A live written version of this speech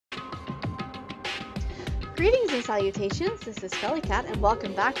Greetings and salutations, this is Felicat, and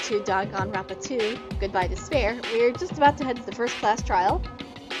welcome back to End-Danganronpa 2, Goodbye Despair. We're just about to head to the first class trial,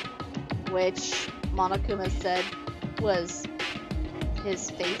 which Monokuma said was his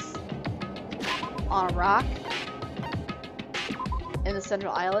face on a rock in the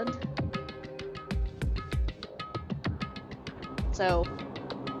central island. So,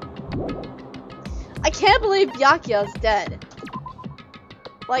 I can't believe Byakuya's dead.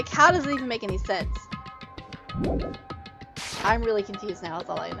 Like, how does it even make any sense? I'm really confused now, that's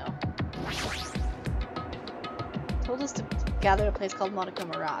all I know. Told us to gather at a place called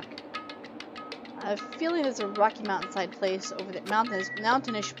Monokuma Rock. I have a feeling there's a rocky mountainside place over there,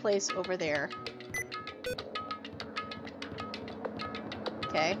 mountainish place over there.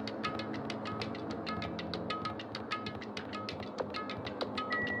 Okay.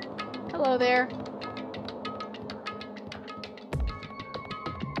 Hello there.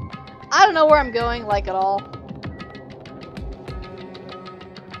 I don't know where I'm going, like, at all.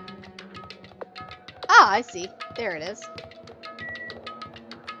 Ah, I see. There it is.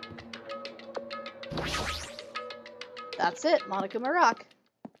 That's it, Monokuma Rock.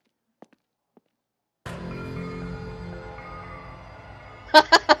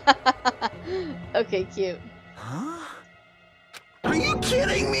 Okay, cute. Huh? Are you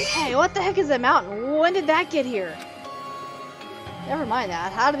kidding me? Hey, what the heck is that mountain? When did that get here? Never mind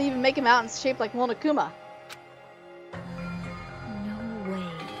that. How did they even make a mountain shaped like Monokuma? No way.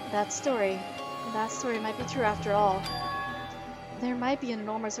 That story might be true after all. There might be an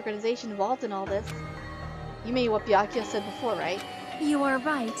enormous organization involved in all this. You mean what Byakuya said before, right? You are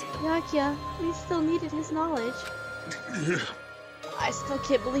right. Byakuya, we still needed his knowledge. I still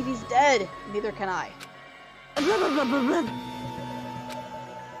can't believe he's dead. Neither can I.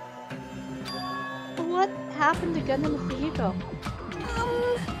 What happened to Gundam and Fuyuko?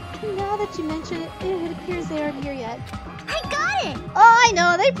 Now that you mention it, it appears they aren't here yet. I got it! Oh, I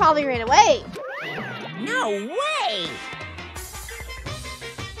know, they probably ran away. No way!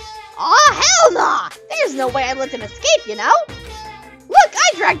 Aw, hell nah! There's no way I let them escape, you know? Look,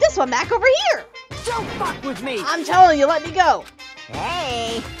 I dragged this one back over here! Don't fuck with me! I'm telling you, let me go!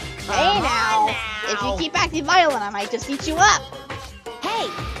 Hey! Hey now! If you keep acting violent, I might just eat you up! Hey!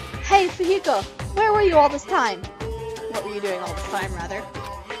 Hey, Fuyuko, where were you all this time? What were you doing all this time, rather?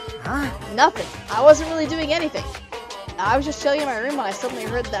 Huh? Nothing. I wasn't really doing anything. I was just chilling in my room when I suddenly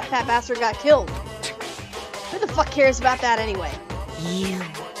heard that fat bastard got killed. Who the fuck cares about that anyway? You.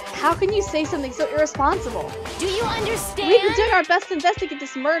 How can you say something so irresponsible? Do you understand? We've been doing our best to investigate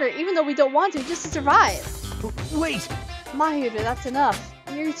this murder, even though we don't want to, just to survive. Wait! Mahiru, that's enough.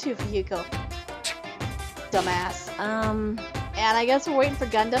 You too, Fuyuko. Dumbass. And I guess we're waiting for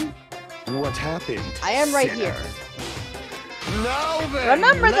Gundam. What happened? I am right sinner? here. Now then,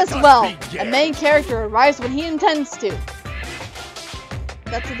 Remember let this us well. begin. A main character arrives when he intends to.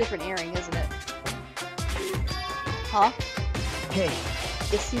 That's a different earring, isn't it? Huh? Hey.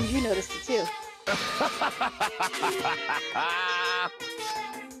 It seems you noticed it too.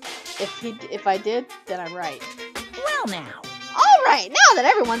 If I did, then I'm right. Well now. Alright, now that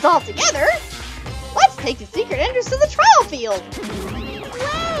everyone's all together, let's take the secret entrance to the trial field.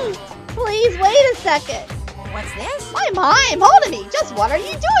 Wait! Please wait a second. What's this? My mime, hold me. Just what are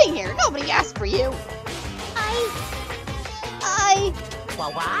you doing here? Nobody asked for you.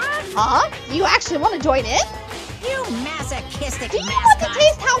 What? Huh? Do you actually want to join in? You masochistic Do you want to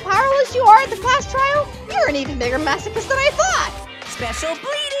taste how powerless you are at the class trial? You're an even bigger masochist than I thought. Special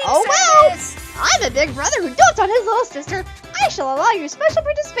bleeding Oh well! service. I'm a big brother who dotes on his little sister. I shall allow your special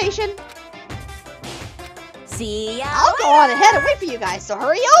participation. See ya I'll go on ahead and wait for you guys, so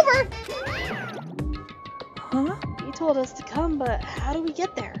hurry over. Huh? He told us to come, but how do we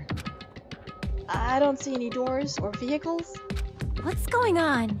get there? I don't see any doors or vehicles. What's going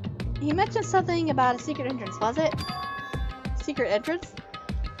on? He mentioned something about a secret entrance, was it? Secret entrance?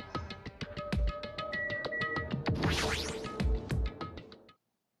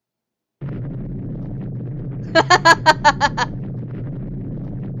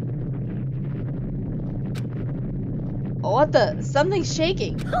 What the? Something's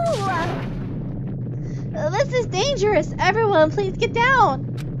shaking. This is dangerous. Everyone, please get down.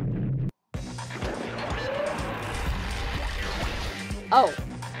 Oh,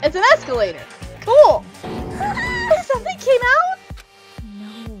 it's an escalator. Cool. Something came out?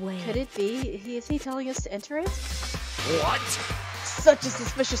 No way. Could it be? Is he telling us to enter it? What? Such a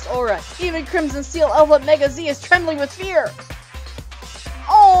suspicious aura. Even Crimson Steel Element Mega Z is trembling with fear.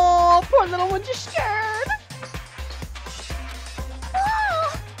 Oh, poor little one, you're scared.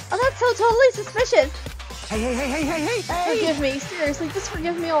 Oh, that's so totally suspicious. Hey! Forgive me, seriously, just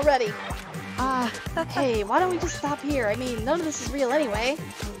forgive me already. Hey, why don't we just stop here? I mean, none of this is real anyway.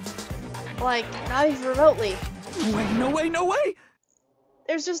 Like, not even remotely. No way!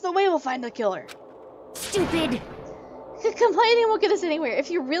 There's just no way we'll find the killer. Stupid! Complaining won't get us anywhere.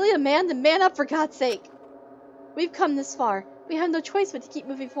 If you're really a man, then man up for God's sake. We've come this far. We have no choice but to keep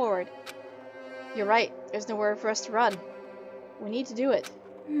moving forward. You're right. There's nowhere for us to run. We need to do it.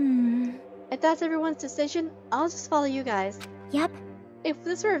 If that's everyone's decision, I'll just follow you guys. Yep. If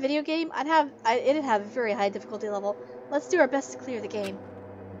this were a video game, it'd have a very high difficulty level. Let's do our best to clear the game.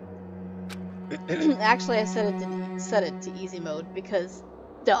 Actually, I set it to easy mode because,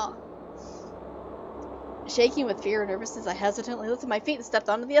 duh. Shaking with fear and nervousness, I hesitantly lifted my feet and stepped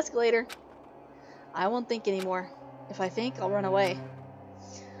onto the escalator. I won't think anymore. If I think, I'll run away.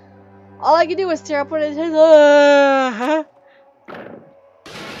 All I can do is stare up when it is.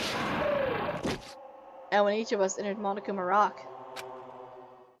 And when each of us entered Monokuma Rock.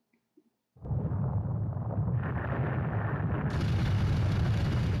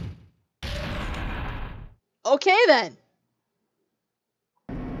 Okay then.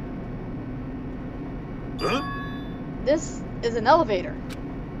 Huh? This is an elevator.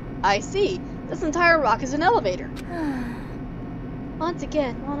 I see. This entire rock is an elevator. Once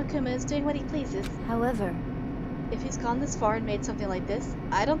again, Monokuma is doing what he pleases. However, If he's gone this far and made something like this,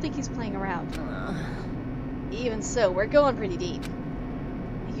 I don't think he's playing around. Even so, we're going pretty deep.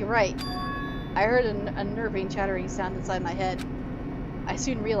 You're right. I heard an unnerving chattering sound inside my head. I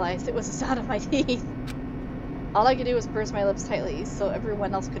soon realized it was the sound of my teeth. All I could do was purse my lips tightly so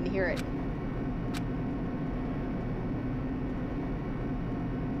everyone else couldn't hear it.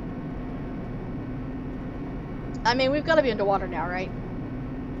 I mean, we've got to be underwater now, right?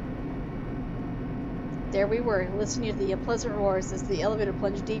 There we were, listening to the unpleasant roars as the elevator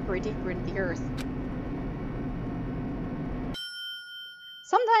plunged deeper and deeper into the earth.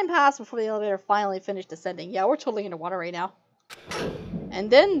 Some time passed before the elevator finally finished descending. Yeah, we're totally underwater right now.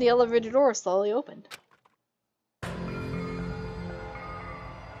 And then the elevator door slowly opened.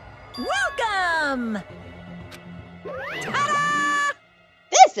 welcome! Ta-da!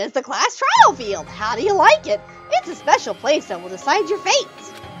 This is the class trial field! How do you like it? It's a special place that will decide your fate!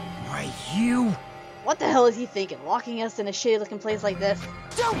 Why, you... What the hell is he thinking, locking us in a shitty looking place like this?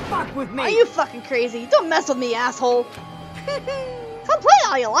 Don't fuck with me! Are you fucking crazy? Don't mess with me, asshole! Complain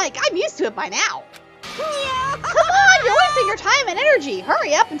all you like, I'm used to it by now! Yeah. Come on, you're wasting your time and energy!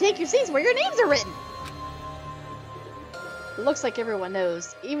 Hurry up and take your seats where your names are written! It looks like everyone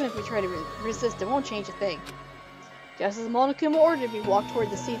knows. Even if we try to resist, it won't change a thing. Just as Monokuma ordered, we walked toward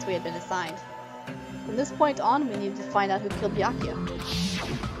the seats we had been assigned. From this point on, we needed to find out who killed Byakuya.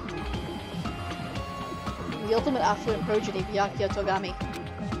 The ultimate affluent progeny, Byakuya Togami.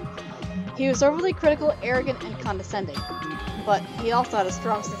 He was overly critical, arrogant, and condescending, but he also had a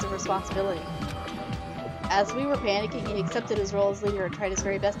strong sense of responsibility. As we were panicking, he accepted his role as leader and tried his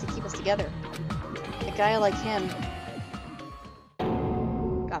very best to keep us together. A guy like him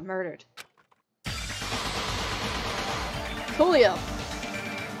got murdered. Coolio.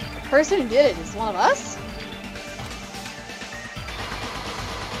 The person who did it is one of us?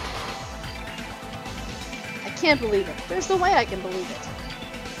 I can't believe it. There's no way I can believe it.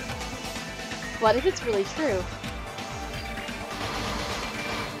 But if it's really true...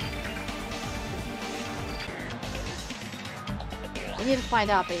 we need to find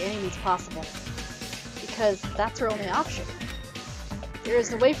out by any means possible. Because that's our only option. There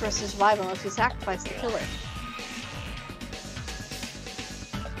is no way for us to survive unless we sacrifice the killer.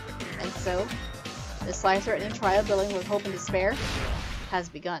 And so, this life-threatening trial dealing with hope and despair has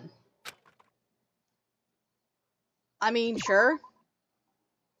begun. I mean, sure.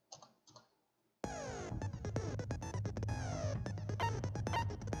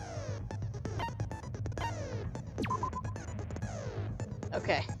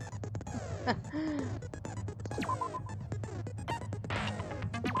 Okay.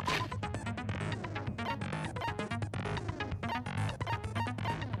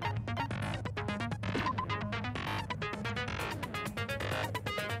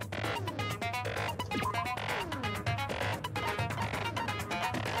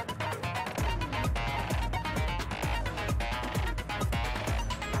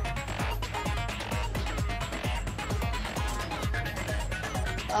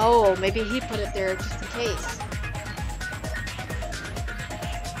 Oh, maybe he put it there just in case.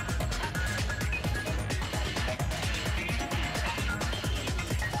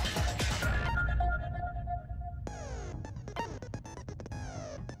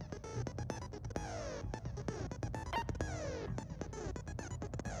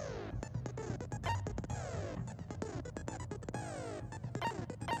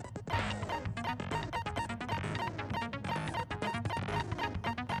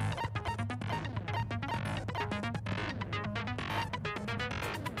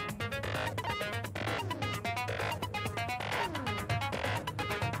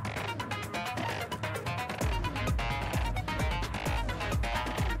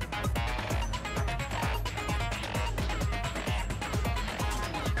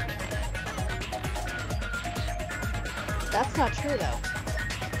 That's not true, though.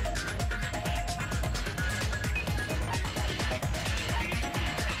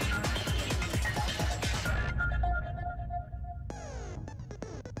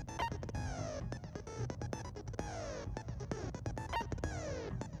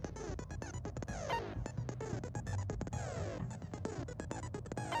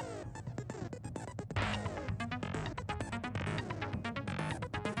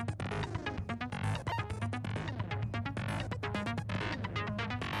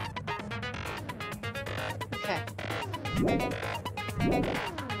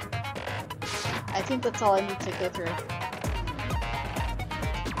 I think that's all I need to go through. Do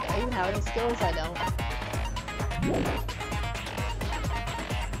I even have any skills? I don't.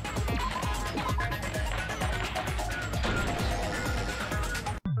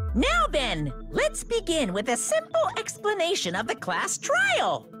 Now then, let's begin with a simple explanation of the class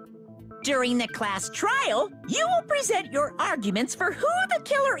trial. During the class trial, you will present your arguments for who the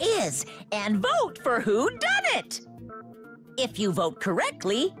killer is and vote for who done it. If you vote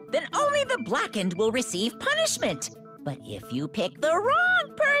correctly, then only the blackened will receive punishment. But if you pick the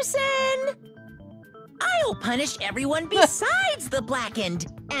wrong person, I'll punish everyone besides the blackened,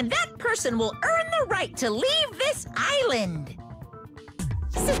 and that person will earn the right to leave this island.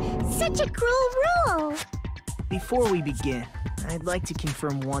 Such a cruel rule! Before we begin, I'd like to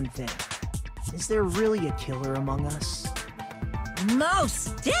confirm one thing. Is there really a killer among us?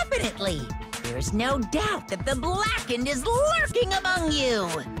 Most definitely! There's no doubt that the blackened is lurking among you.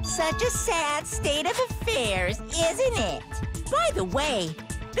 Such a sad state of affairs, isn't it? By the way,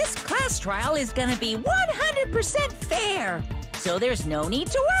 this class trial is gonna be 100% fair, so there's no need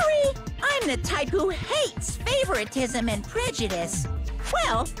to worry. I'm the type who hates favoritism and prejudice.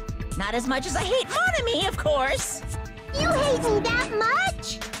 Well, not as much as I hate Monami, of course. You hate me that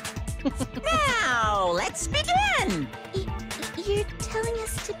much? Now, let's begin! You're telling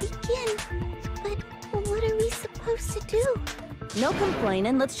us to begin, but what are we supposed to do? No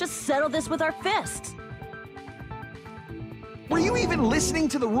complaining, let's just settle this with our fists. Were you even listening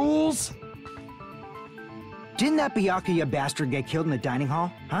to the rules? Didn't that Byakuya bastard get killed in the dining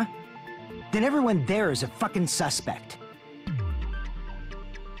hall, huh? Then everyone there is a fucking suspect.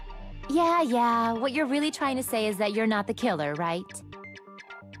 Yeah, what you're really trying to say is that you're not the killer, right?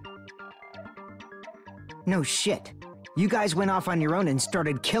 No shit. You guys went off on your own and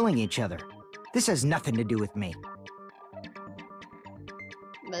started killing each other. This has nothing to do with me.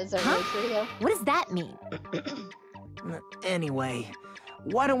 Is that really true, though? What does that mean? Anyway,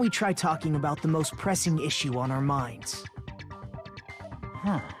 why don't we try talking about the most pressing issue on our minds?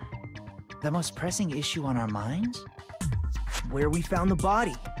 Huh. The most pressing issue on our minds? Where we found the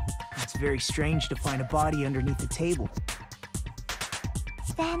body. It's very strange to find a body underneath the table.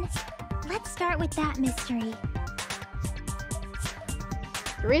 Then, let's start with that mystery.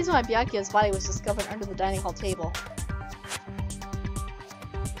 The reason why Byakuya's body was discovered under the dining hall table.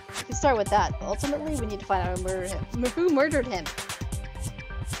 We can start with that, but ultimately we need to find out who murdered him.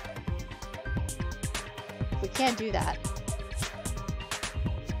 We can't do that.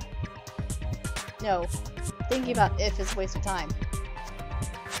 No, thinking about if is a waste of time.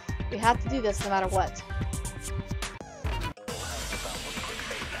 We have to do this no matter what.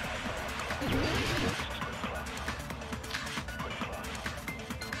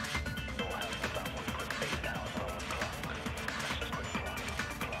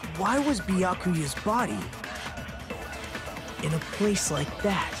 Why was Byakuya's body in a place like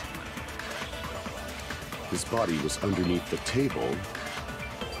that? His body was underneath the table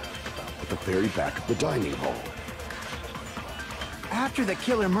at the very back of the dining hall. After the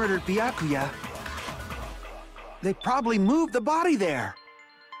killer murdered Byakuya, they probably moved the body there.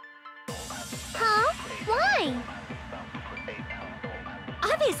 Huh? Why?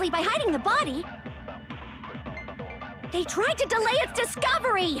 Obviously by hiding the body. They tried to delay its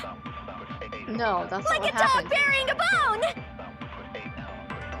discovery! No, that's not Like what a dog happened. burying a bone!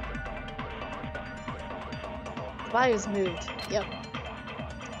 The body was moved. Yep.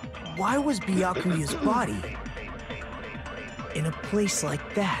 Why was Byakuya's body in a place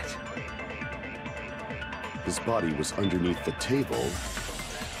like that? His body was underneath the table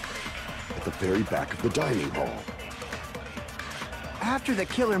at the very back of the dining hall. After the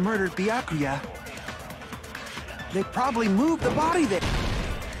killer murdered Byakuya, they probably moved the body there.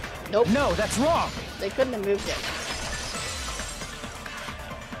 Nope. No, that's wrong! They couldn't have moved it.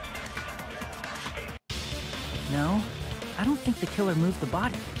 No, I don't think the killer moved the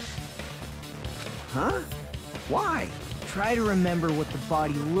body. Huh? Why? Try to remember what the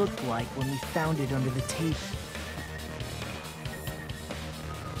body looked like when we found it under the table.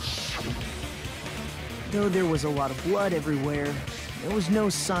 Though there was a lot of blood everywhere, there was no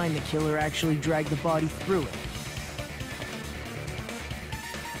sign the killer actually dragged the body through it.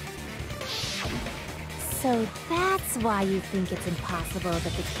 So that's why you think it's impossible that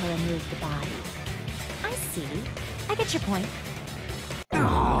the killer moved the body. I see. I get your point.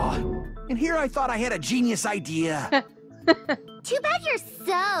 Aw, and here I thought I had a genius idea. Too bad you're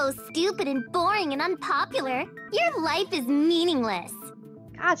so stupid and boring and unpopular. Your life is meaningless.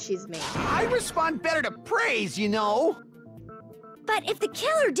 God, she's mean. I respond better to praise, you know. But if the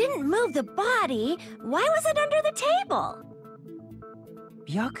killer didn't move the body, why was it under the table?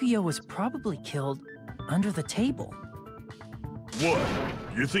 Byakuya was probably killed under the table. What?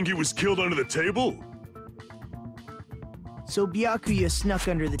 You think he was killed under the table? So Byakuya snuck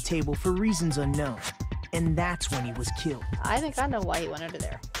under the table for reasons unknown, and that's when he was killed. I think I know why he went under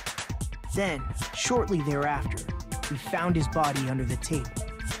there. Then, shortly thereafter, we found his body under the table.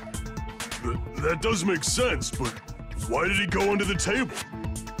 That does make sense, but why did he go under the table?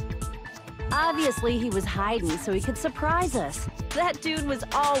 Obviously, he was hiding so he could surprise us. That dude was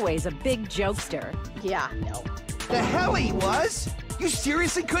always a big jokester. Yeah, no. The hell he was? You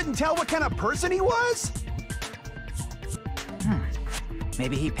seriously couldn't tell what kind of person he was?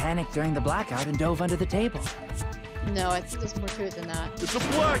 Maybe he panicked during the blackout and dove under the table. No, there's more to it than that. It's a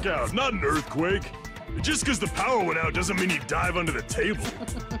blackout, not an earthquake. Just because the power went out doesn't mean you dive under the table.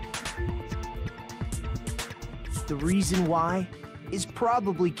 The reason why is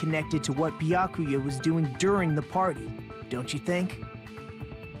probably connected to what Byakuya was doing during the party, don't you think?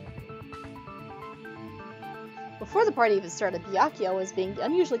 Before the party even started, Byakuya was being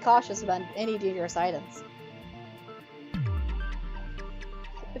unusually cautious about any dangerous items.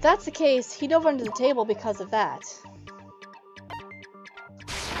 If that's the case, he dove under the table because of that.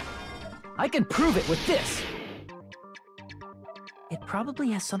 I can prove it with this! It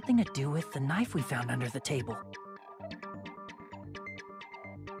probably has something to do with the knife we found under the table.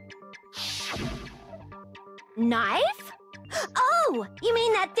 Knife? Oh, you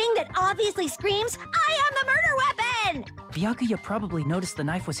mean that thing that obviously screams, "I am the murder weapon!" Byakuya probably noticed the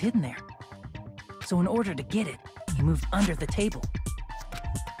knife was hidden there. So in order to get it, he moved under the table.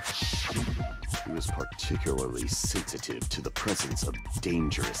 He was particularly sensitive to the presence of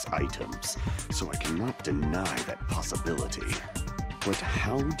dangerous items, so I cannot deny that possibility. But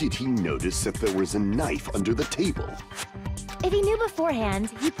how did he notice that there was a knife under the table? If he knew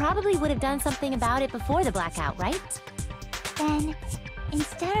beforehand, he probably would have done something about it before the blackout, right? Then,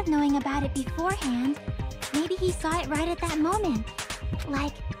 instead of knowing about it beforehand, maybe he saw it right at that moment.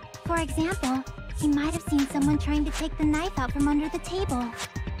 Like, for example, he might have seen someone trying to take the knife out from under the table.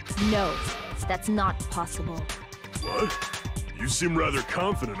 No, that's not possible. What? You seem rather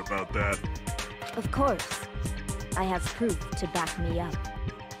confident about that. Of course. I have proof to back me up.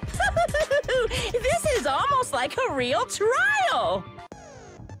 This is almost like a real trial!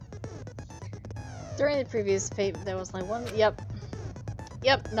 During the previous fate, there was like one. Yep.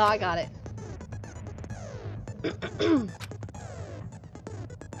 Yep, no, I got it.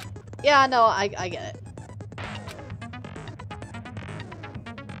 Yeah, no, I get it.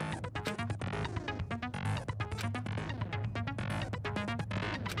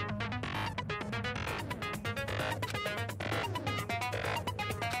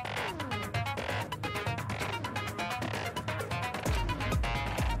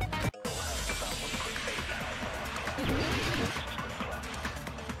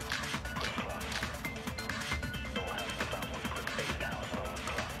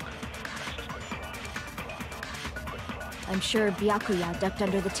 I'm sure Byakuya ducked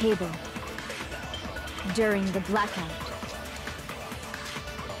under the table during the blackout.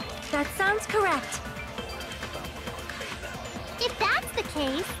 That sounds correct. If that's the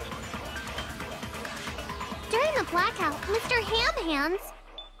case, during the blackout, Mr. Ham Hands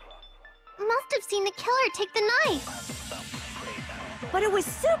must have seen the killer take the knife. But it was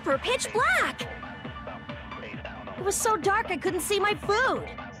super pitch black! It was so dark I couldn't see my food!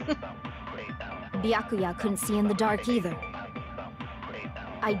 Byakuya couldn't see in the dark either.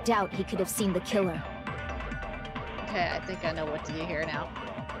 I doubt he could have seen the killer. Okay, I think I know what to do here now.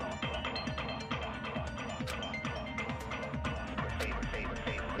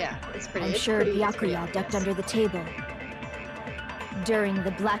 Yeah, it's pretty. I'm sure Byakuya ducked under the table during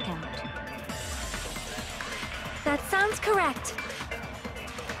the blackout. That sounds correct.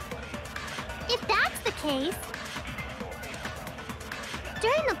 If that's the case,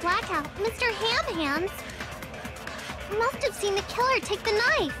 during the blackout, Mr. Ham Hands must have seen the killer take the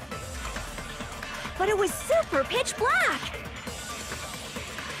knife. But it was super pitch black!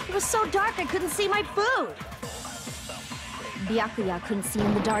 It was so dark I couldn't see my food! Byakuya couldn't see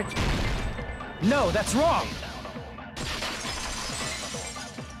in the dark. No, that's wrong!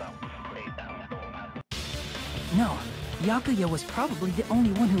 No, Byakuya was probably the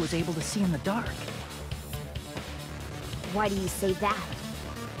only one who was able to see in the dark. Why do you say that?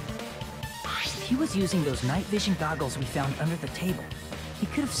 If he was using those night vision goggles we found under the table, he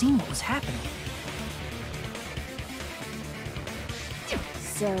could have seen what was happening.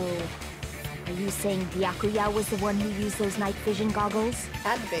 So, are you saying Byakuya was the one who used those night vision goggles?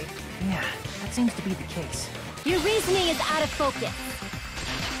 Had to be. Yeah, that seems to be the case. Your reasoning is out of focus.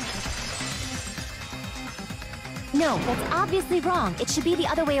 No, that's obviously wrong. It should be the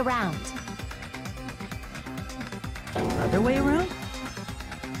other way around. Other way around?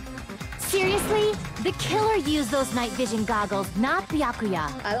 Seriously? The killer used those night vision goggles, not Byakuya.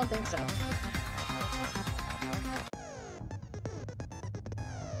 I don't think so.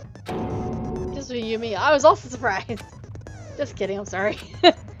 Just for you and me. I was also surprised. Just kidding, I'm sorry.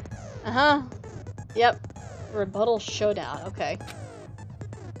 Uh-huh. Yep. Rebuttal showdown. Okay.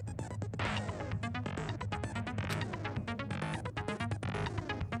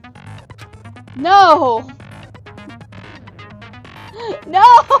 No! No!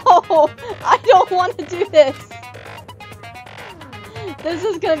 I don't want to do this! This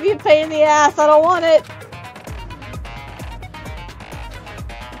is gonna be a pain in the ass. I don't want it!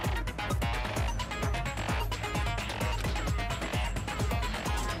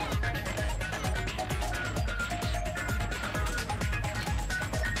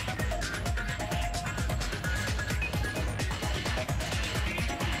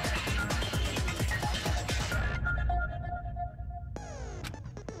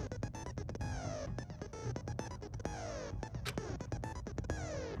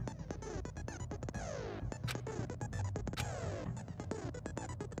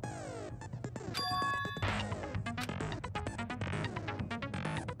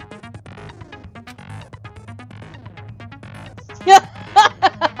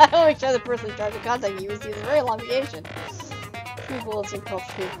 I want to make sure the person in charge of contacting you receives a very long vacation. True bullets are called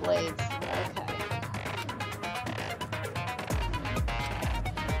true blades.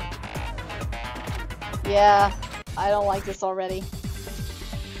 Okay. Yeah, I don't like this already.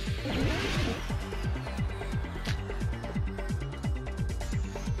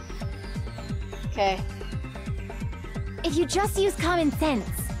 Okay. If you just use common sense.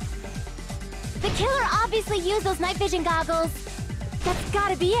 The killer obviously used those night vision goggles. That's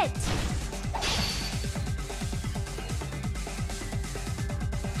gotta be it.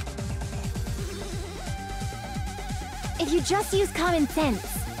 If you just use common sense.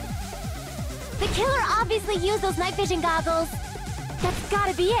 The killer obviously used those night vision goggles. That's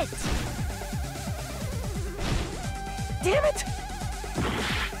gotta be it. Damn it!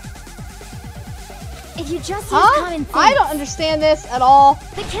 If you just use common sense. I don't understand this at all.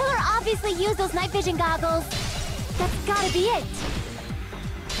 The killer obviously used those night vision goggles. That's gotta be it.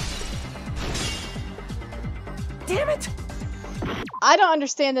 Damn it! I don't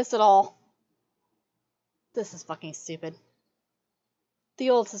understand this at all. This is fucking stupid. The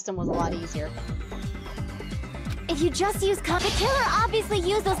old system was a lot easier. If you just use the killer obviously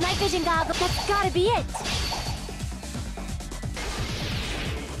used those night vision goggles. That's gotta be it.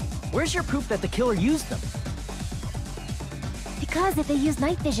 Where's your proof that the killer used them? Because if they used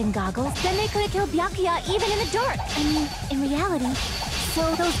night vision goggles, then they could have killed Byakuya even in the dark. I mean, in reality.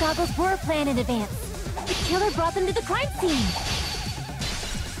 So those goggles were planned in advance. The killer brought them to the crime scene.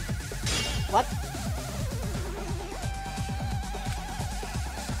 What?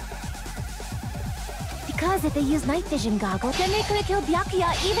 Because if they used night vision goggles, then they could have killed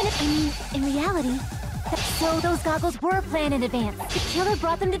Byakuya even if, I mean, in reality. So those goggles were planned in advance. The killer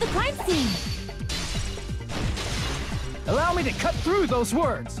brought them to the crime scene. Allow me to cut through those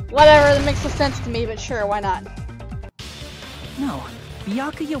words! Whatever, that makes no sense to me, but sure, why not? No,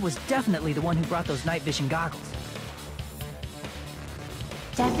 Byakuya was definitely the one who brought those night vision goggles.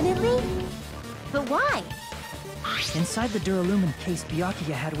 Definitely? But why? Inside the Duralumin case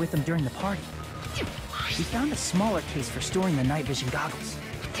Byakuya had with him during the party, we found a smaller case for storing the night vision goggles.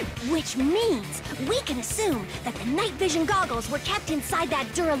 Which means we can assume that the night vision goggles were kept inside that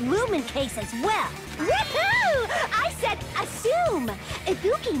Duralumin case as well. Woohoo! I said assume!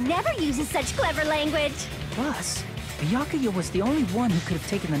 Ibuki never uses such clever language. Plus, Byakuya was the only one who could have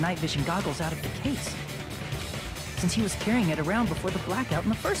taken the night vision goggles out of the case, since he was carrying it around before the blackout in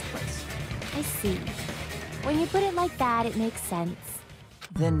the first place. I see. When you put it like that, it makes sense.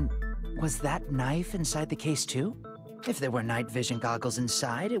 Then, was that knife inside the case too? If there were night vision goggles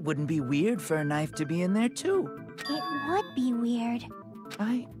inside, it wouldn't be weird for a knife to be in there too. It would be weird.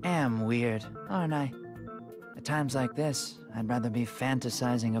 I am weird, aren't I? At times like this, I'd rather be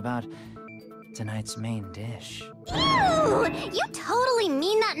fantasizing about tonight's main dish. Ew! You totally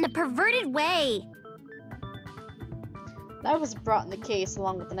mean that in a perverted way. That was brought in the case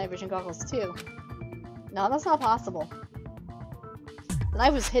along with the night vision goggles too. No, that's not possible. The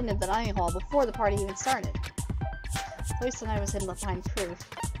knife was hidden in the dining hall before the party even started. At least the knife was hidden behind proof.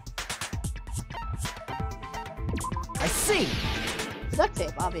 I see! Duct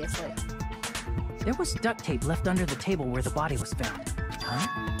tape, obviously. There was duct tape left under the table where the body was found.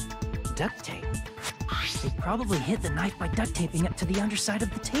 Huh? Duct tape? They probably hid the knife by duct taping it to the underside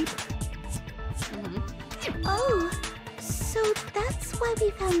of the table. Oh, so that's why we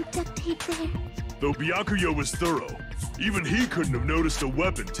found duct tape there. Though Byakuya was thorough, even he couldn't have noticed a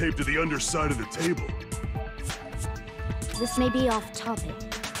weapon taped to the underside of the table. This may be off topic,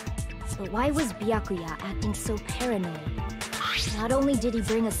 but why was Byakuya acting so paranoid? Not only did he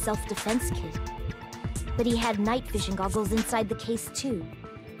bring a self-defense kit, but he had night vision goggles inside the case too.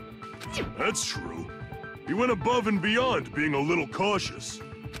 That's true. He went above and beyond, being a little cautious.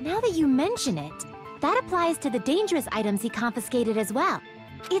 Now that you mention it, that applies to the dangerous items he confiscated as well.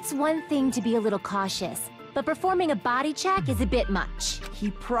 It's one thing to be a little cautious, but performing a body check is a bit much.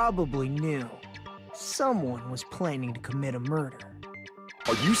 He probably knew. Someone was planning to commit a murder.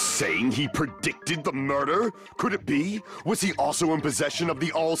 Are you saying he predicted the murder? Could it be? Was he also in possession of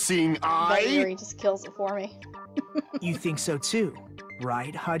the all-seeing That eye? Yuri just kills it for me. You think so too,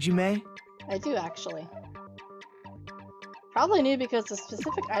 right, Hajime? I do, actually. Probably knew because the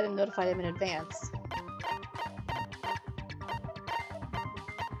specific item notified him in advance.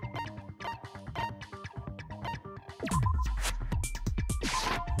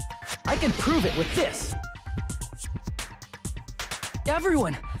 I can prove it with this!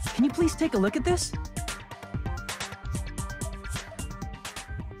 Everyone, can you please take a look at this?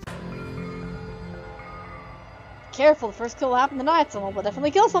 Careful, the first kill will happen tonight. Someone will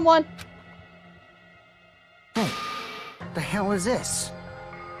definitely kill someone. Hey, the hell is this?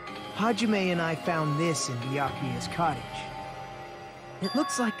 Hajime and I found this in Byakuya's cottage. It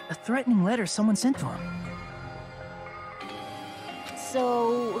looks like a threatening letter someone sent to him.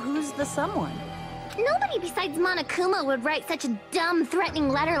 So, who's the someone? Nobody besides Monokuma would write such a dumb, threatening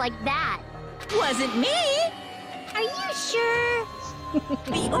letter like that. Wasn't me! Are you sure?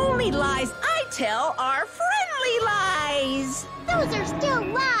 The only lies I tell are friendly lies! Those are still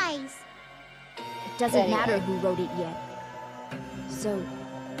lies. It doesn't matter who wrote it yet. So,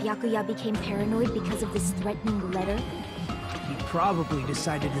 Byakuya became paranoid because of this threatening letter? He probably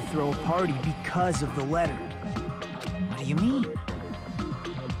decided to throw a party because of the letter. What do you mean?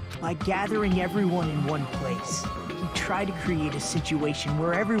 By gathering everyone in one place, he tried to create a situation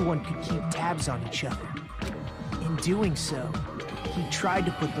where everyone could keep tabs on each other. In doing so, he tried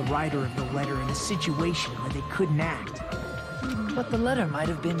to put the writer of the letter in a situation where they couldn't act. But the letter might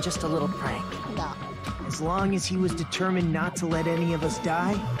have been just a little prank. No. As long as he was determined not to let any of us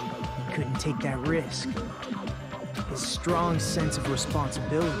die, he couldn't take that risk. His strong sense of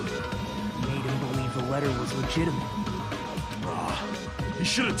responsibility made him believe the letter was legitimate. He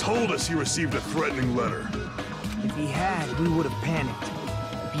should have told us he received a threatening letter. If he had, we would have panicked.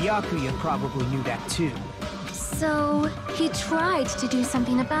 Byakuya probably knew that too. So, he tried to do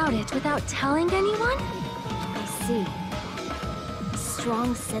something about it without telling anyone? I see.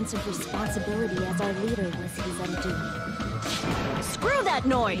 Strong sense of responsibility as our leader was his undoing. Screw that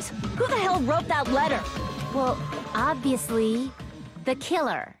noise! Who the hell wrote that letter? Well, obviously, the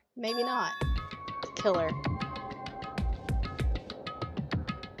killer. Maybe not. The killer.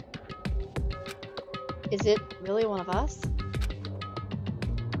 Is it really one of us?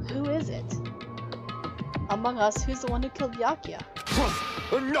 Who is it? Among us, who's the one who killed Byakuya?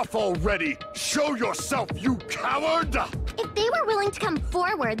 Enough already! Show yourself, you coward! If they were willing to come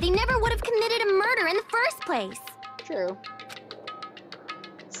forward, they never would have committed a murder in the first place. True.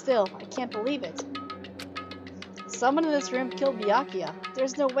 Still, I can't believe it. Someone in this room killed Byakuya.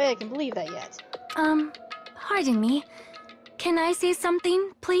 There's no way I can believe that yet. Pardon me. Can I say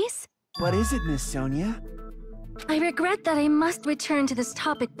something, please? What is it, Miss Sonia? I regret that I must return to this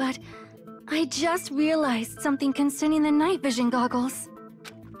topic, but I just realized something concerning the night vision goggles.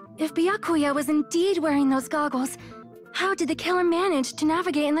 If Byakuya was indeed wearing those goggles, how did the killer manage to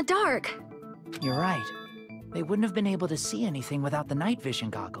navigate in the dark? You're right. They wouldn't have been able to see anything without the night vision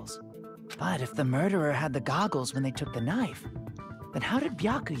goggles. But if the murderer had the goggles when they took the knife, then how did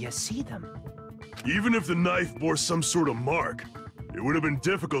Byakuya see them? Even if the knife bore some sort of mark, it would have been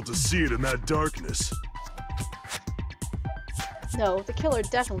difficult to see it in that darkness. No, the killer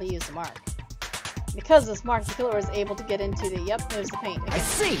definitely used a mark. Because of this mark, the killer was able to get into the, yep, there's the paint. I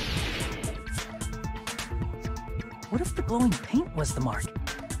see! What if the glowing paint was the mark?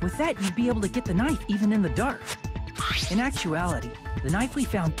 With that, you'd be able to get the knife even in the dark. In actuality, the knife we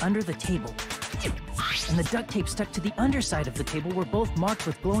found under the table and the duct tape stuck to the underside of the table were both marked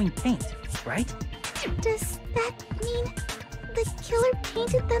with glowing paint, right? Does that mean the killer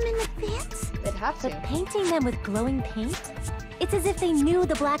painted them in advance? They'd have to. But painting them with glowing paint? It's as if they knew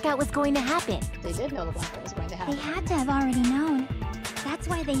the blackout was going to happen. They did know the blackout was going to happen. They had to have already known. That's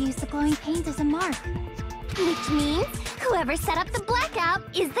why they used the glowing paint as a mark. Which means whoever set up the blackout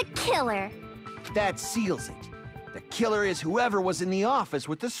is the killer. That seals it. The killer is whoever was in the office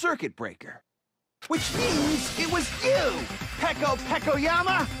with the circuit breaker. Which means it was you, Peko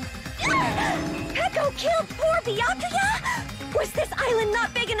Pekoyama! Peko killed poor Byakuya? Was this island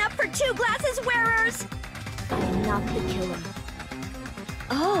not big enough for 2 glasses wearers? I'm not the killer.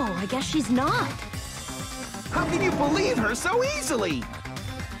 Oh, I guess she's not. How can you believe her so easily?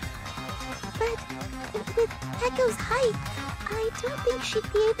 But with Peko's height, I don't think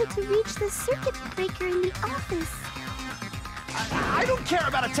she'd be able to reach the circuit breaker in the office. I don't care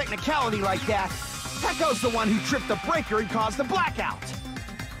about a technicality like that. Peko's the one who tripped the breaker and caused the blackout.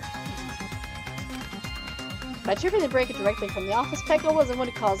 By tripping the breaker directly from the office, Peko wasn't one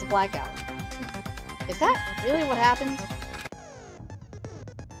who caused the blackout. Is that really what happened?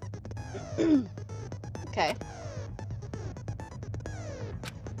 Okay.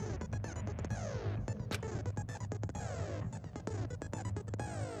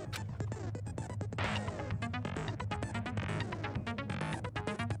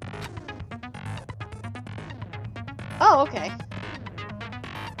 Oh, okay.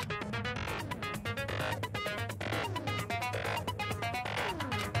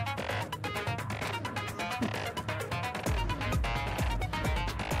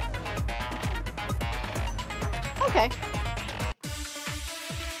 Okay.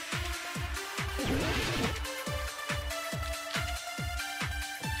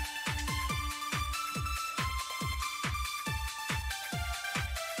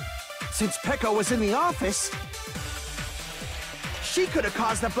 Since Peko was in the office, she could have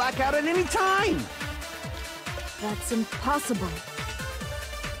caused the blackout at any time. That's impossible.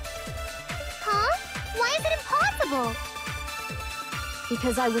 Huh? Why is it impossible?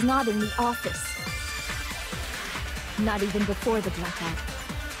 Because I was not in the office. Not even before the blackout.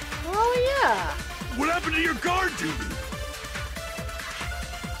 Oh, yeah. What happened to your guard duty?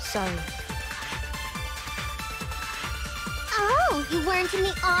 Sorry. Oh, you weren't in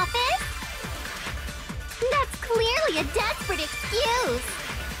the office? That's clearly a desperate excuse.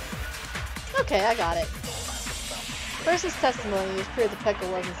 Okay, I got it. Person's testimony is proof that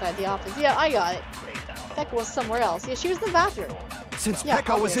Peko was inside the office. Yeah, I got it. Peko was somewhere else. Yeah, she was in the bathroom. Since Yeah,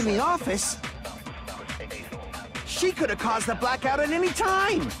 Peko was in obviously. the office, she could have caused the blackout at any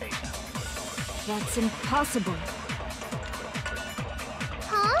time. That's impossible.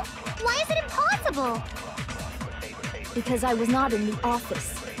 Huh? Why is it impossible? Because I was not in the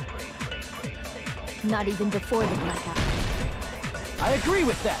office. Not even before the blackout. I agree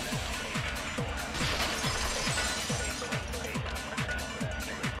with that.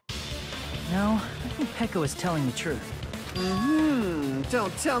 No, I think Peko is telling the truth.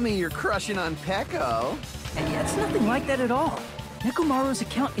 Don't tell me you're crushing on Peko. And it's nothing like that at all. Nekomaru's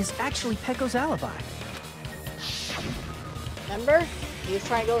account is actually Peko's alibi. Remember? He was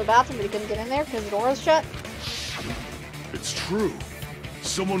trying to go to the bathroom, but he couldn't get in there because the door was shut. It's true.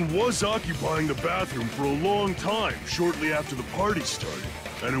 Someone was occupying the bathroom for a long time shortly after the party started,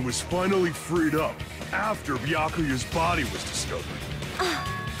 and it was finally freed up after Byakuya's body was discovered.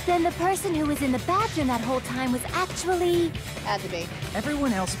 Then the person who was in the bathroom that whole time was actually... Had to be.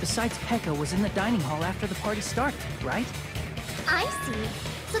 Everyone else besides Peko was in the dining hall after the party started, right? I see.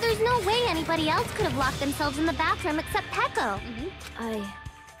 So there's no way anybody else could have locked themselves in the bathroom except Peko.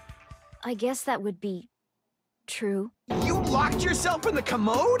 I guess that would be... true. You locked yourself in the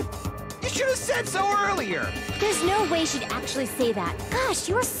commode? You should have said so earlier. There's no way she'd actually say that. Gosh,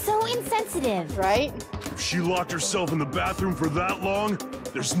 you're so insensitive. Right? If she locked herself in the bathroom for that long,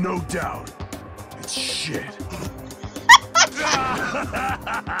 there's no doubt. It's shit.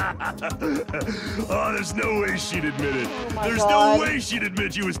 Oh, there's no way she'd admit it. my There's God. no way she'd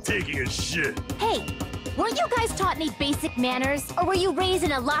admit she was taking a shit. Hey, weren't you guys taught any basic manners? Or were you raised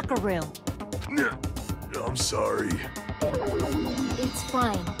in a locker room? I'm sorry. It's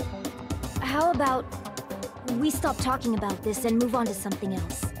fine. How about we stop talking about this and move on to something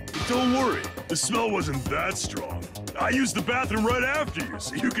else? Don't worry, the smell wasn't that strong. I used the bathroom right after you,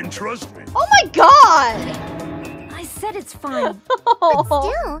 so you can trust me. Oh my god! I said it's fine.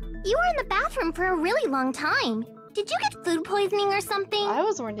 Still, you were in the bathroom for a really long time. Did you get food poisoning or something? I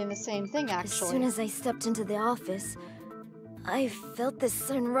was wondering the same thing, As soon actually. as I stepped into the office, I felt this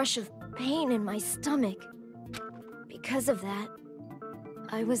sudden rush of pain in my stomach. Because of that,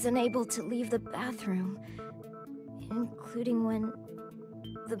 I was unable to leave the bathroom, including when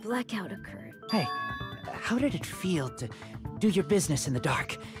the blackout occurred. Hey, how did it feel to do your business in the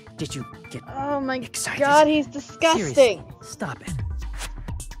dark? Did you get Oh my excited? god, he's disgusting! Seriously, stop it.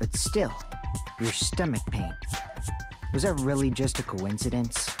 But still, your stomach pain. Was that really just a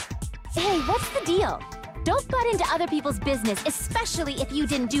coincidence? Hey, what's the deal? Don't butt into other people's business, especially if you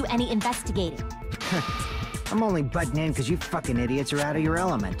didn't do any investigating. I'm only butting in because you fucking idiots are out of your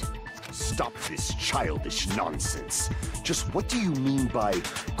element. Stop this childish nonsense. Just what do you mean by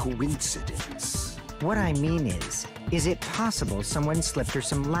coincidence? What I mean is it possible someone slipped her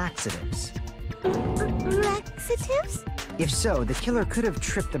some laxatives? Laxatives? If so, the killer could have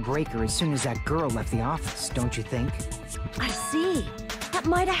tripped the breaker as soon as that girl left the office, don't you think? I see. That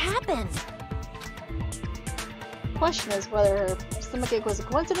might have happened. Question is whether her stomachache was a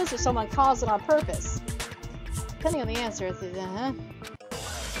coincidence or someone caused it on purpose. Depending on the answer, it's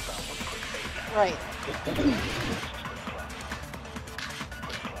right.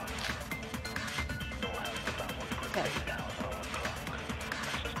 Okay.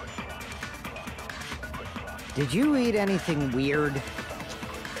 Did you eat anything weird?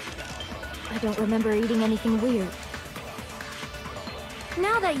 I don't remember eating anything weird.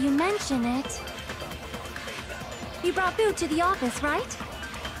 Now that you mention it... You brought food to the office, right?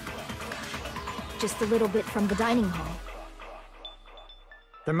 Just a little bit from the dining hall.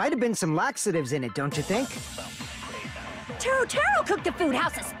 There might have been some laxatives in it, don't you think? Taro cooked the food. How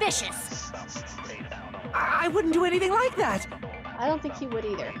suspicious! I wouldn't do anything like that. I don't think he would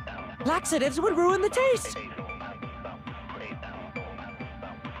either. Laxatives would ruin the taste.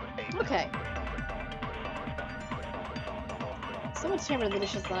 Okay. Someone tampered the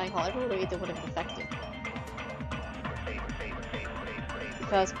dishes that I call everyone who ate them would have been affected.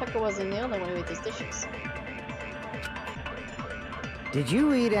 Because Pekka wasn't the only one who ate those dishes. Did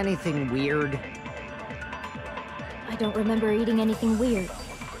you eat anything weird? I don't remember eating anything weird.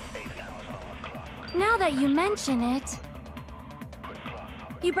 Now that you mention it...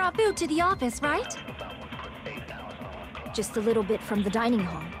 You brought food to the office, right? Just a little bit from the dining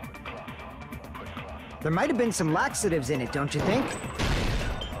hall. There might have been some laxatives in it, don't you think?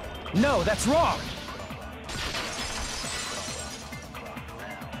 No, that's wrong.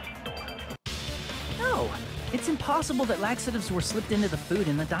 No, it's impossible that laxatives were slipped into the food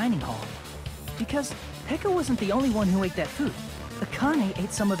in the dining hall. Because Pekka wasn't the only one who ate that food. Akane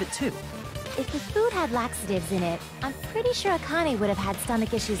ate some of it too. If the food had laxatives in it, I'm pretty sure Akane would have had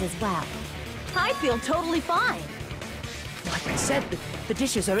stomach issues as well. I feel totally fine. Like I said, the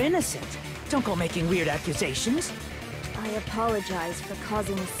dishes are innocent. Don't go making weird accusations. I apologize for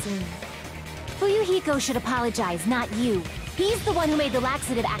causing a scene. Fuyuhiko should apologize, not you. He's the one who made the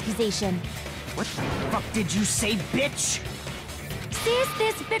laxative accusation. What the fuck did you say, bitch? Cease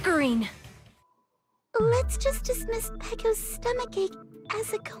this bickering! Let's just dismiss Pekko's stomachache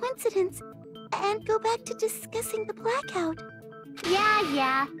as a coincidence and go back to discussing the blackout.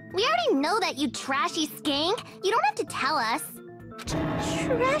 Yeah. We already know that, you trashy skank. You don't have to tell us.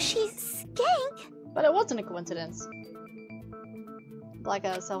 Trashy skank? But it wasn't a coincidence.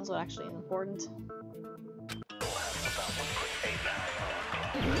 Blackout itself was actually important.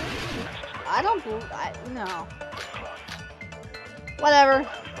 I don't believe. No. Whatever.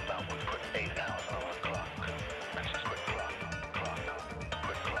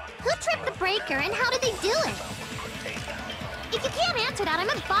 Who tripped the breaker and how did they do it? If you can't answer that, I'm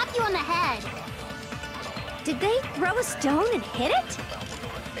gonna bop you on the head. Did they throw a stone and hit it?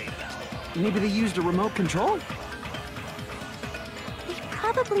 Maybe they used a remote control? They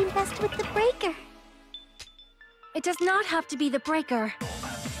probably messed with the breaker. It does not have to be the breaker.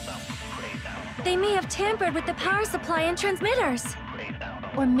 They may have tampered with the power supply and transmitters.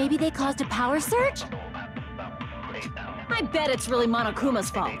 Or maybe they caused a power surge? I bet it's really Monokuma's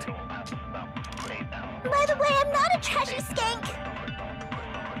fault. By the way, I'm not a trashy skank.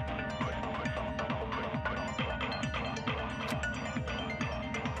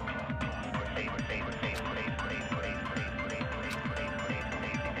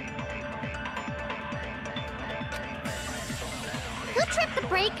 Who tripped the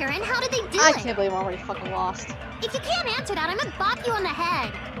breaker and how did they do it? I can't believe I'm already fucking lost. If you can't answer that, I'm gonna bop you on the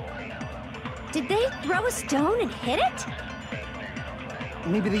head. Did they throw a stone and hit it?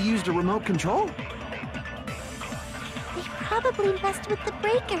 Maybe they used a remote control? They probably messed with the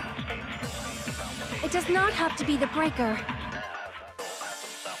breaker. It does not have to be the breaker.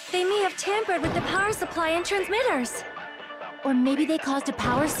 They may have tampered with the power supply and transmitters. Or maybe they caused a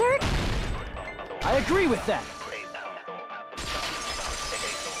power surge? I agree with that.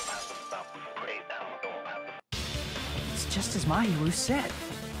 just as Mahiru said.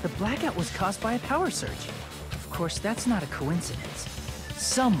 The blackout was caused by a power surge. Of course, that's not a coincidence.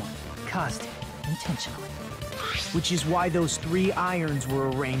 Someone caused it intentionally. Which is why those 3 irons were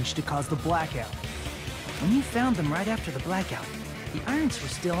arranged to cause the blackout. When you found them right after the blackout, the irons were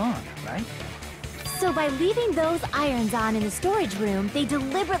still on, right? So by leaving those irons on in the storage room, they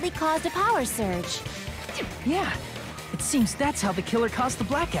deliberately caused a power surge. Yeah, it seems that's how the killer caused the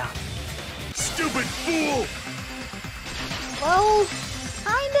blackout. Stupid fool! Well,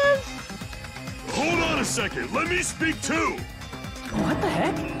 kind of. Hold on a second, let me speak too! What the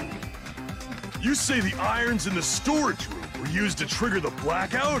heck? You say the irons in the storage room were used to trigger the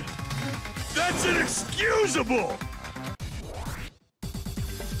blackout? That's inexcusable!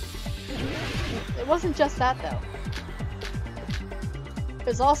 It wasn't just that, though. It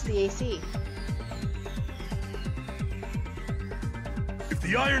was also the AC. If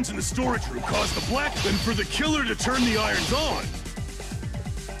the irons in the storage room caused the black, then for the killer to turn the irons on.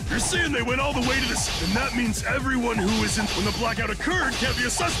 You're saying they went all the way to this, then that means everyone who was in when the blackout occurred can't be a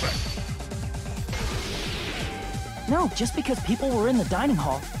suspect. No, just because people were in the dining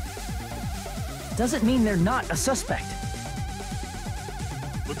hall doesn't mean they're not a suspect.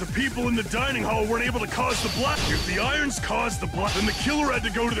 But the people in the dining hall weren't able to cause the black. If the irons caused the black, then the killer had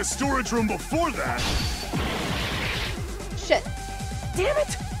to go to the storage room before that. Shit. Damn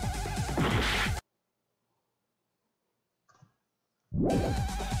it!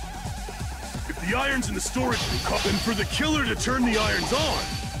 If the irons in the storage room, then for the killer to turn the irons on.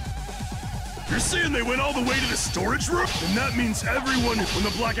 You're saying they went all the way to the storage room? Then that means everyone when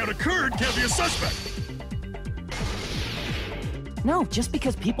the blackout occurred can't be a suspect. No, just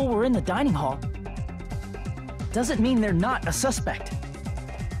because people were in the dining hall doesn't mean they're not a suspect.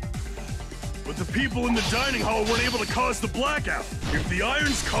 But the people in the dining hall weren't able to cause the blackout. If the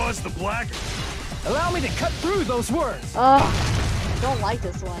irons caused the blackout... Allow me to cut through those words! I don't like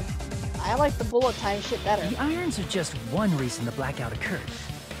this one. I like the bullet time shit better. The irons are just one reason the blackout occurred,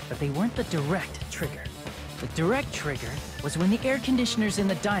 but they weren't the direct trigger. The direct trigger was when the air conditioners in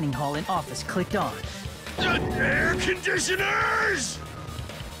the dining hall and office clicked on. Air conditioners!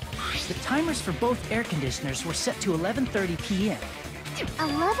 The timers for both air conditioners were set to 11:30 p.m.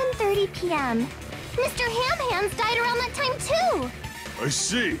 11:30 p.m. Mr. Ham-Hands died around that time too! I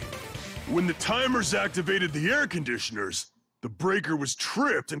see. When the timers activated the air conditioners, the breaker was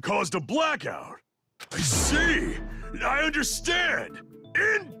tripped and caused a blackout. I see. I understand.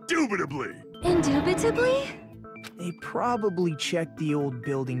 Indubitably. Indubitably? They probably checked the old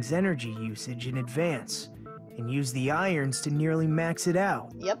building's energy usage in advance and used the irons to nearly max it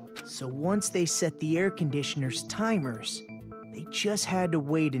out. Yep. So once they set the air conditioner's timers, they just had to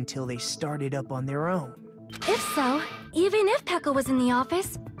wait until they started up on their own. If so, even if Pekka was in the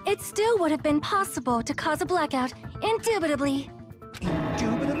office, it still would have been possible to cause a blackout, indubitably.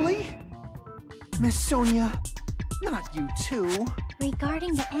 Indubitably? Miss Sonia, not you too.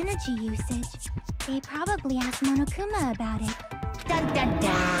 Regarding the energy usage, they probably asked Monokuma about it. Dun dun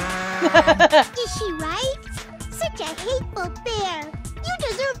dun! Is she right? Such a hateful bear! You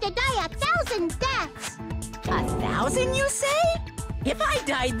deserve to die 1,000 deaths! 1,000, you say? If I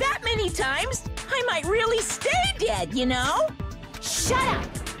died that many times, I might really stay dead, you know? Shut up!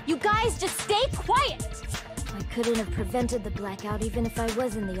 You guys just stay quiet! I couldn't have prevented the blackout even if I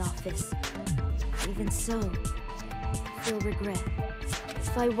was in the office. Even so, I feel regret.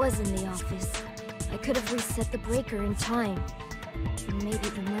 If I was in the office, I could have reset the breaker in time. And maybe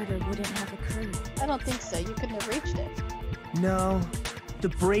the murder wouldn't have occurred. I don't think so. You couldn't have reached it. No, the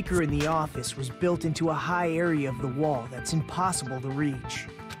breaker in the office was built into a high area of the wall that's impossible to reach.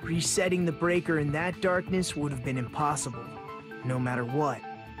 Resetting the breaker in that darkness would have been impossible, no matter what.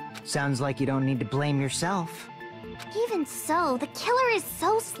 Sounds like you don't need to blame yourself. Even so, the killer is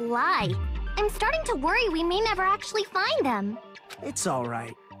so sly. I'm starting to worry we may never actually find them. It's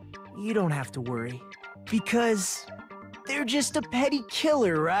alright. You don't have to worry. Because they're just a petty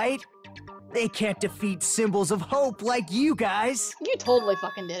killer, right? They can't defeat symbols of hope like you guys. You totally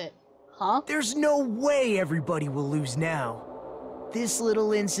fucking did it. Huh? There's no way everybody will lose now. This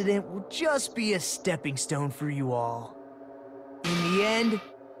little incident will just be a stepping stone for you all. In the end,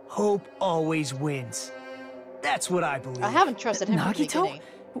 hope always wins. That's what I believe. I haven't trusted him from the Nagito? beginning.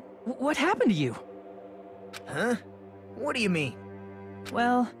 What happened to you? Huh? What do you mean?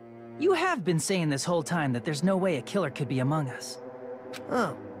 Well, you have been saying this whole time that there's no way a killer could be among us.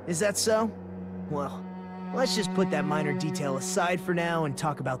 Oh, is that so? Well, let's just put that minor detail aside for now and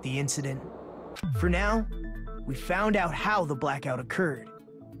talk about the incident. For now, we found out how the blackout occurred.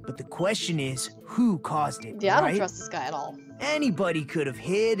 But the question is, who caused it, Yeah, I don't right? trust this guy at all. Anybody could have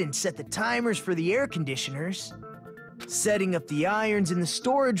hid and set the timers for the air conditioners. Setting up the irons in the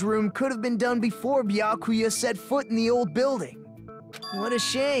storage room could have been done before Byakuya set foot in the old building. What a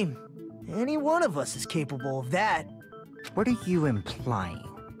shame. Any one of us is capable of that. What are you implying?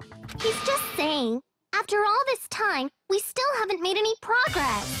 He's just saying, after all this time, we still haven't made any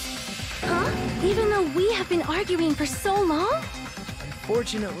progress. Huh? Even though we have been arguing for so long?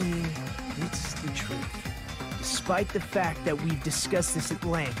 Unfortunately, it's the truth. Despite the fact that we've discussed this at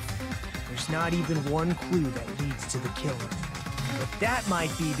length, there's not even one clue that leads to the killer. But that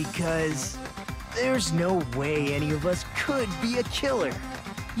might be because there's no way any of us could be a killer.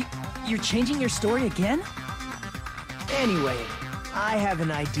 You're changing your story again? Anyway, I have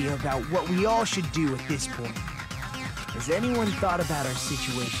an idea about what we all should do at this point. Has anyone thought about our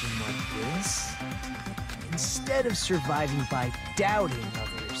situation like this? Instead of surviving by doubting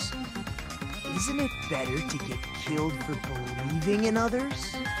others, isn't it better to get killed for believing in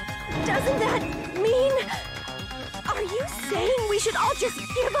others? Doesn't that mean... Are you saying we should all just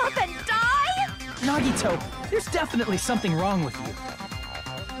give up and die? Nagito, there's definitely something wrong with you.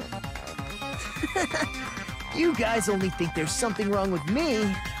 You guys only think there's something wrong with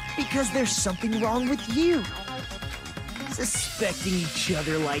me because there's something wrong with you. Suspecting each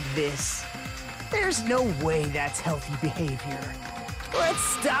other like this. There's no way that's healthy behavior. Let's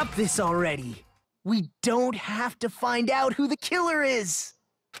stop this already. We don't have to find out who the killer is.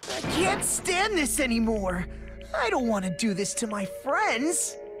 I can't stand this anymore. I don't want to do this to my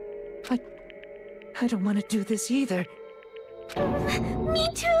friends. I don't want to do this either. Me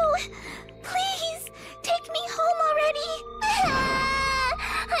too! Please, take me home already!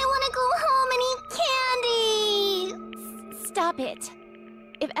 I want to go home and eat candy! Stop it.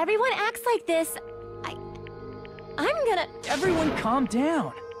 If everyone acts like this, I'm gonna... Everyone calm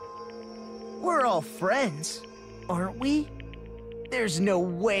down. We're all friends, aren't we? There's no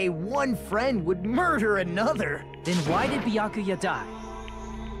way one friend would murder another. Then why did Byakuya die?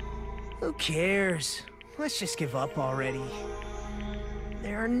 Who cares? Let's just give up already.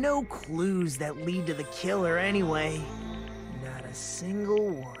 There are no clues that lead to the killer anyway. Not a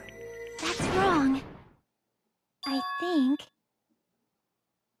single one. That's wrong. I think.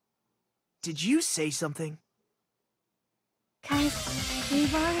 Did you say something? 'Cause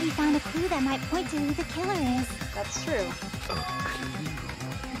we've already found a clue that might point to who the killer is. That's true.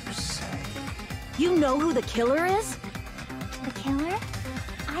 You say? You know who the killer is? The killer?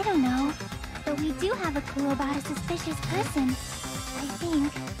 I don't know. But we do have a clue about a suspicious person. I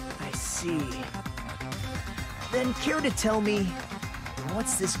think. I see. Then care to tell me,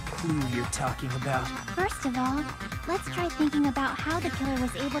 what's this clue you're talking about? First of all, let's try thinking about how the killer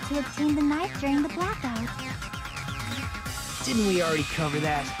was able to obtain the knife during the blackout. Didn't we already cover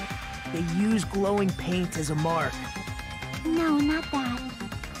that? They use glowing paint as a mark. No, not that.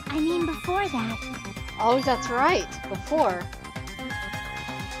 I mean before that. Oh, that's right. Before.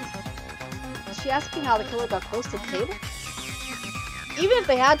 Is she asking how the killer got close to the table? Even if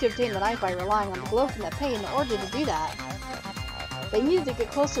they had to obtain the knife by relying on the glow from the paint in order to do that, they needed to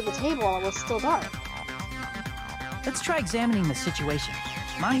get close to the table while it was still dark. Let's try examining the situation.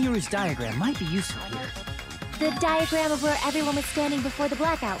 Mahiru's diagram might be useful here. The diagram of where everyone was standing before the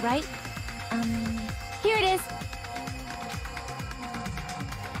blackout, right? Here it is.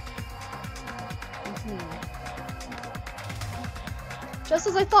 Just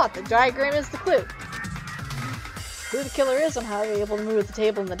as I thought, the diagram is the clue. Who the killer is and how they're able to move the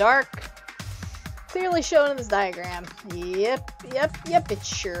table in the dark. Clearly shown in this diagram. Yep, it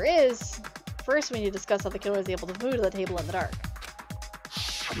sure is. First, we need to discuss how the killer is able to move to the table in the dark.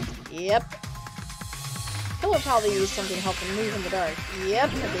 Yep. Killer probably used something to help them move in the dark. Yep,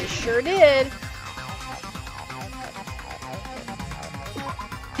 they sure did.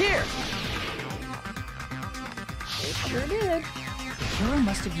 Here! They sure did. The killer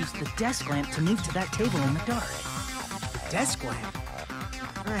must have used the desk lamp to move to that table in the dark. The desk lamp?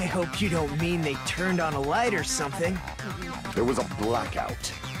 I hope you don't mean they turned on a light or something. There was a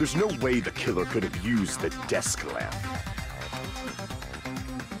blackout. There's no way the killer could have used the desk lamp.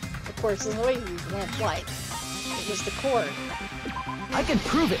 Of course, there's no way to use the lamp light. It was the cord. I can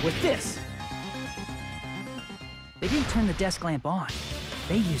prove it with this! They didn't turn the desk lamp on.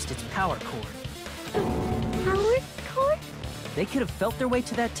 They used its power cord. Power cord? They could have felt their way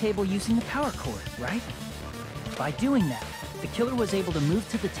to that table using the power cord, right? By doing that, the killer was able to move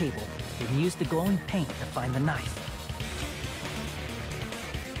to the table and use the glowing paint to find the knife.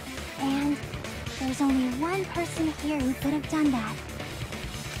 And there's only one person here who could have done that.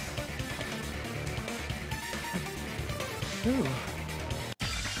 Ooh.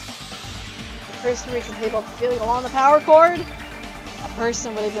 The person reaching the table after feeling along the power cord? A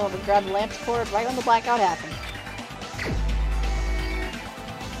person would have been able to grab the lamp cord right when the blackout happened.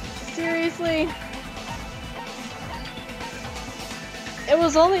 honestly, it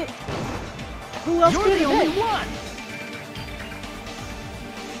was only... Who else You're could the have only been? one!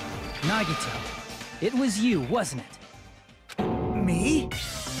 Nagito, it was you, wasn't it? Me?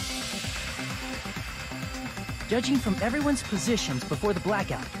 Judging from everyone's positions before the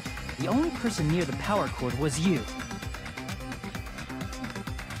blackout, the only person near the power cord was you.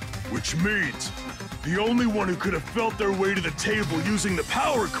 Which means the only one who could have felt their way to the table using the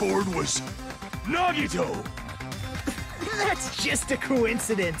power cord was Nagito! That's just a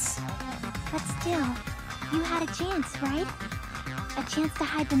coincidence. But still, you had a chance, right? A chance to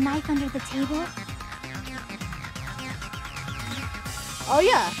hide the knife under the table? Oh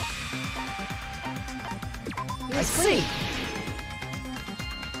yeah. I see!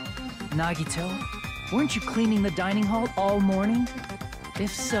 Nagito, weren't you cleaning the dining hall all morning?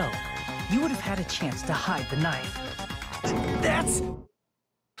 If so, you would have had a chance to hide the knife. That's...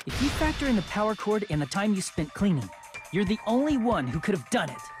 If you factor in the power cord and the time you spent cleaning, you're the only one who could have done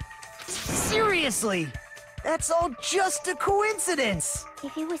it. Seriously! That's all just a coincidence!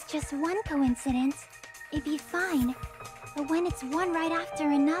 If it was just one coincidence, it'd be fine. But when it's one right after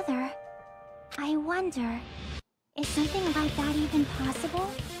another, I wonder, is something like that even possible?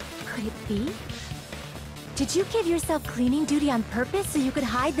 Could it be? Did you give yourself cleaning duty on purpose so you could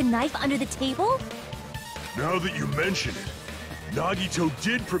hide the knife under the table? Now that you mention it, Nagito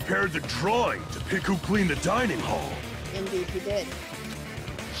did prepare the drawing to pick who cleaned the dining hall. Indeed, he did.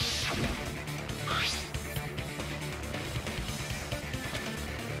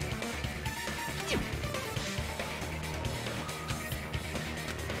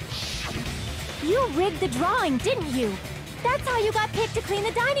 You rigged the drawing, didn't you? That's how you got picked to clean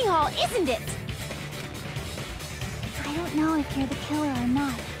the dining hall, isn't it? I don't know if you're the killer or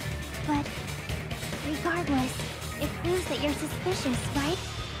not, but regardless, it proves that you're suspicious, right?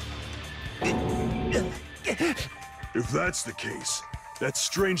 If that's the case, that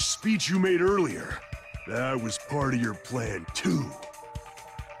strange speech you made earlier, that was part of your plan too.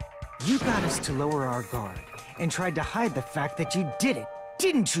 You got us to lower our guard and tried to hide the fact that you did it,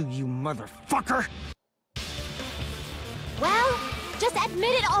 didn't you, you motherfucker? Well, just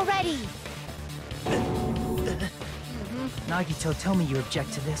admit it already! Nagito, tell me you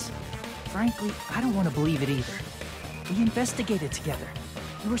object to this. Frankly, I don't want to believe it either. We investigated together.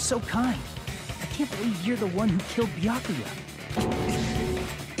 You were so kind. I can't believe you're the one who killed Byakuya.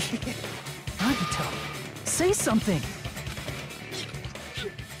 Nagito, say something!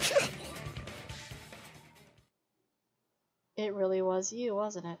 It really was you,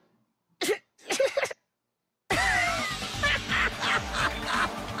 wasn't it?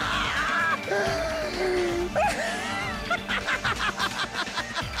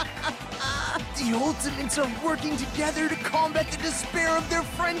 The Ultimates are working together to combat the despair of their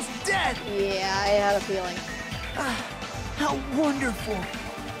friend's death! Yeah, I had a feeling. How wonderful!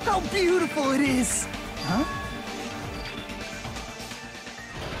 How beautiful it is! Huh?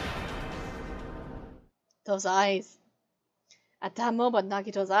 Those eyes. At that moment,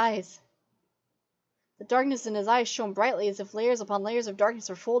 Nagito's eyes. The darkness in his eyes shone brightly as if layers upon layers of darkness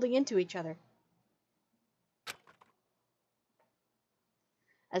were folding into each other.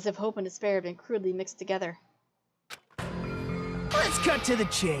 As if hope and despair had been crudely mixed together. Let's cut to the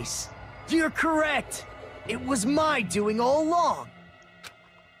chase. You're correct. It was my doing all along.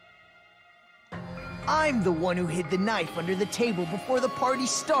 I'm the one who hid the knife under the table before the party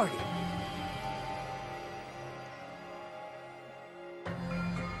started.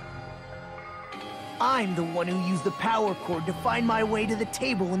 I'm the one who used the power cord to find my way to the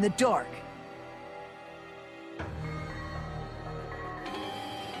table in the dark.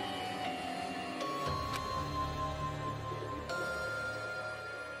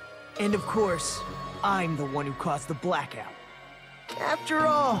 And of course, I'm the one who caused the blackout. After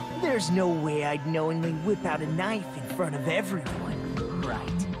all, there's no way I'd knowingly whip out a knife in front of everyone,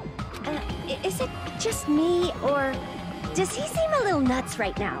 right? Is it just me, or does he seem a little nuts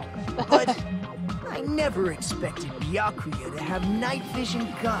right now? But I never expected Byakuya to have night vision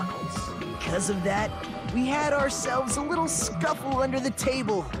goggles. Because of that, we had ourselves a little scuffle under the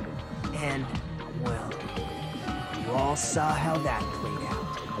table. And, well, you all saw how that played out.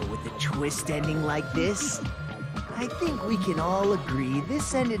 But with a twist ending like this, I think we can all agree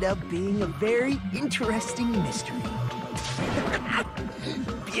this ended up being a very interesting mystery.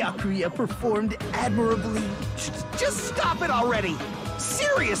 Byakuya performed admirably. Just stop it already!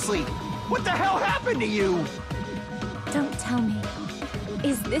 Seriously! What the hell happened to you? Don't tell me.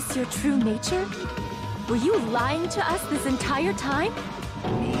 Is this your true nature? Were you lying to us this entire time?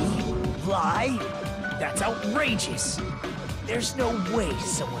 Me? Lie? That's outrageous. There's no way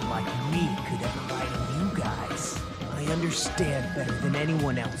someone like me could ever lie to you guys. I understand better than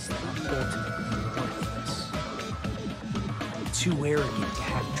anyone else that I'm ultimately worthless. Too arrogant to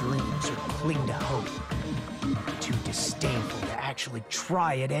have dreams or cling to hope. Too disdainful to actually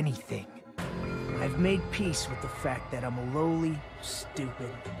try at anything. I've made peace with the fact that I'm a lowly, stupid,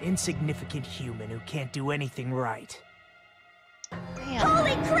 insignificant human who can't do anything right. Damn.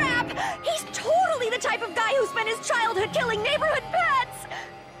 Holy crap! He's totally the type of guy who spent his childhood killing neighborhood pets!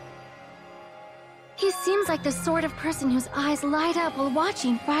 He seems like the sort of person whose eyes light up while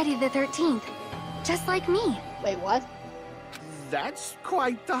watching Friday the 13th. Just like me. Wait, what? That's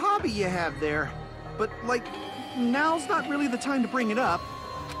quite the hobby you have there. But, like, now's not really the time to bring it up.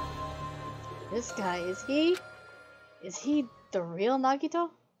 This guy, is he the real Nagito?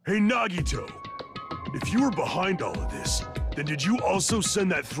 Hey, Nagito! If you were behind all of this, then did you also send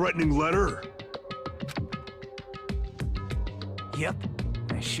that threatening letter? Yep,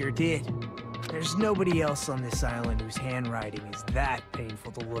 I sure did. There's nobody else on this island whose handwriting is that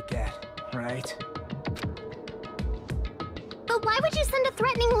painful to look at, right? But why would you send a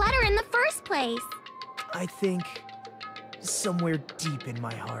threatening letter in the first place? I think somewhere deep in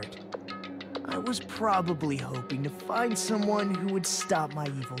my heart, I was probably hoping to find someone who would stop my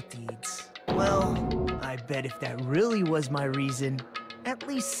evil deeds. Well, I bet if that really was my reason, at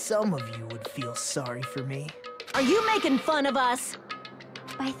least some of you would feel sorry for me. Are you making fun of us?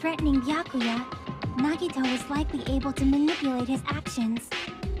 By threatening Byakuya, Nagito was likely able to manipulate his actions.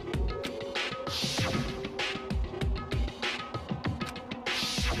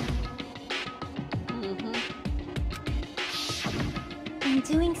 In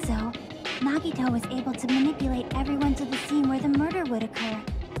doing so, Nagito was able to manipulate everyone to the scene where the murder would occur.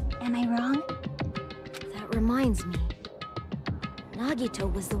 Am I wrong? That reminds me.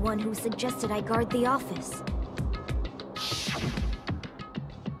 Nagito was the one who suggested I guard the office.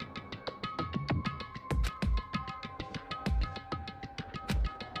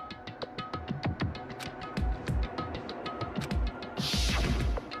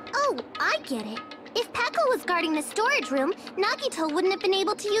 Oh, I get it. If Peko was guarding the storage room, Nagito wouldn't have been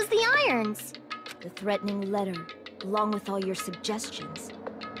able to use the irons. The threatening letter, along with all your suggestions,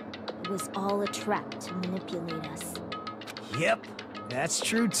 it was all a trap to manipulate us. Yep, that's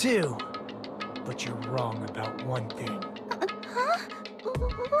true too. But you're wrong about one thing. Huh?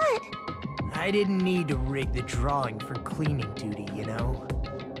 What? I didn't need to rig the drawing for cleaning duty, you know?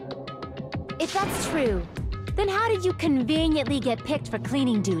 If that's true, then how did you conveniently get picked for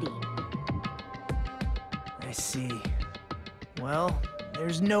cleaning duty? I see. Well,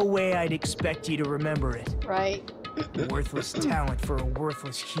 there's no way I'd expect you to remember it. Right. Worthless talent for a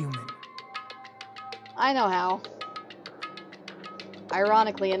worthless human. I know how.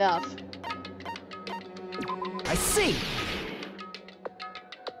 Ironically enough. I see!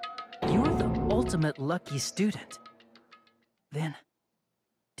 You're the ultimate lucky student. Then,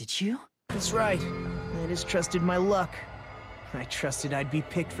 did you? That's right. I just trusted my luck. I trusted I'd be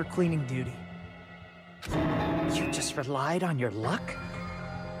picked for cleaning duty. You just relied on your luck?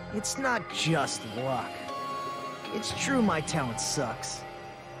 It's not just luck. It's true my talent sucks,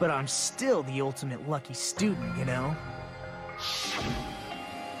 but I'm still the ultimate lucky student, you know?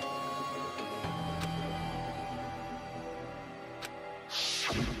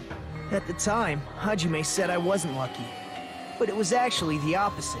 At the time, Hajime said I wasn't lucky, but it was actually the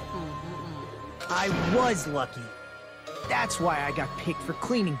opposite. I was lucky. That's why I got picked for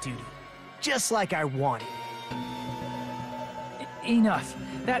cleaning duty, just like I wanted. Enough.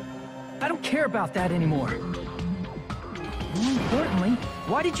 I don't care about that anymore. More importantly,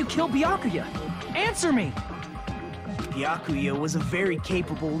 why did you kill Byakuya? Answer me! Byakuya was a very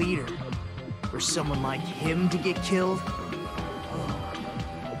capable leader. For someone like him to get killed,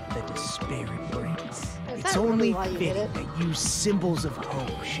 oh, the despair it brings. It's only fitting that you symbols of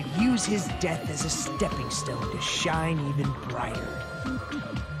hope should use his death as a stepping stone to shine even brighter.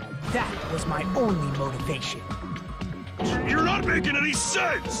 That was my only motivation. You're not making any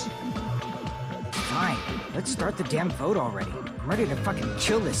sense! Fine, let's start the damn vote already. I'm ready to fucking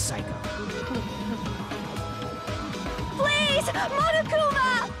kill this psycho. Please!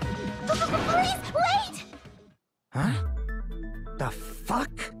 Monokuma! Please, wait! Huh? The fuck?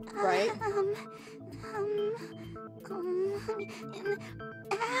 Right?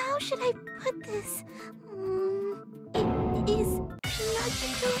 How should I put this? Is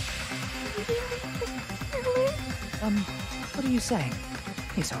Nagito really the killer? What are you saying?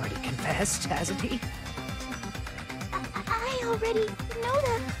 He's already confessed, hasn't he? I already know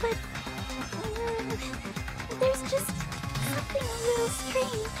that, but there's just something a little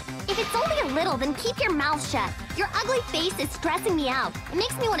strange. If it's only a little, then keep your mouth shut. Your ugly face is stressing me out. It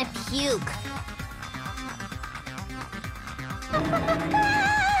makes me want to puke. I'm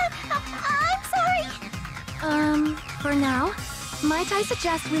sorry. For now, might I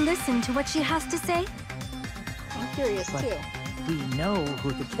suggest we listen to what she has to say? I'm curious But too. we know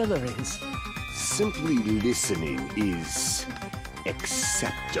who the killer is. Simply listening is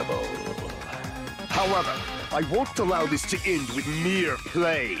acceptable. However, I won't allow this to end with mere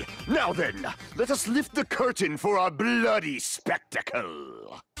play. Now then, let us lift the curtain for our bloody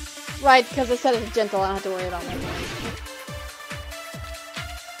spectacle. Right, because I said it's gentle, I don't have to worry about my voice.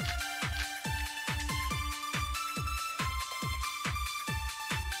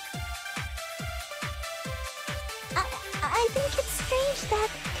 I think it's strange that...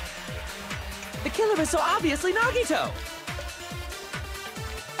 The killer is so obviously Nagito!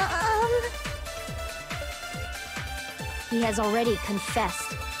 He has already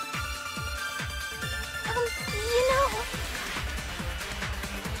confessed. You know...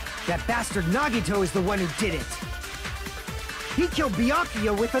 That bastard Nagito is the one who did it. He killed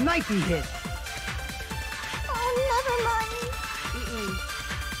Byakuya with a knife he hid. Oh, never mind.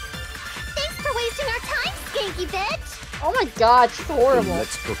 Thanks for wasting our time, skanky bitch! Oh my god, she's horrible. Then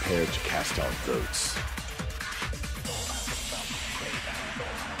let's prepare to cast our votes.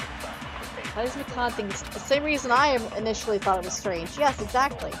 Why does Mikan think it's the same reason I initially thought it was strange? Yes,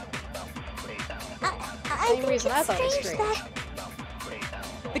 exactly. Same reason I thought it was strange.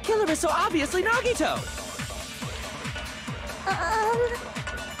 The killer is so obviously Nagito!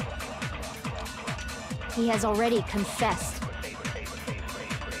 He has already confessed.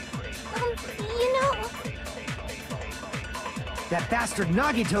 You know... That bastard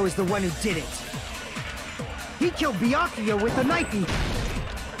Nagito is the one who did it. He killed Byakuya with a knife he...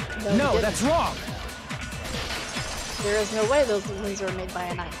 No, that's wrong! There is no way those wounds were made by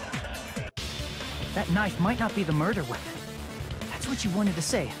a knife. That knife might not be the murder weapon. That's what you wanted to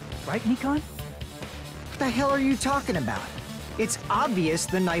say, right, Mikan? What the hell are you talking about? It's obvious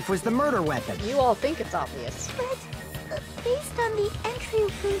the knife was the murder weapon. You all think it's obvious. But, based on the entry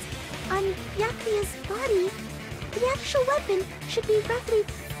wounds on Byakuya's body, the actual weapon should be roughly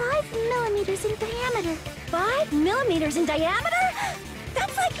 5 millimeters in diameter. 5 millimeters in diameter?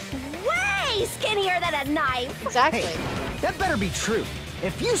 That's like way skinnier than a knife! Exactly. Hey, that better be true.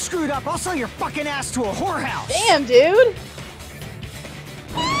 If you screwed up, I'll sell your fucking ass to a whorehouse! Damn, dude!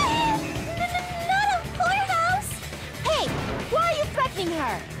 Not a whorehouse! Hey, why are you threatening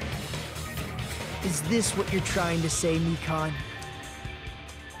her? Is this what you're trying to say, Mikan?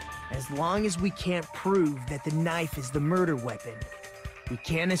 As long as we can't prove that the knife is the murder weapon, we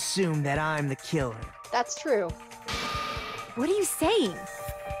can't assume that I'm the killer. That's true. What are you saying?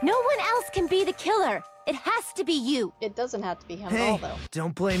 No one else can be the killer. It has to be you. It doesn't have to be him at Hey, all, though.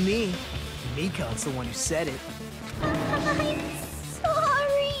 don't blame me. Mikan's the one who said it. I'm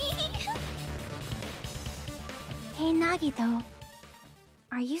sorry. Hey, Nagito.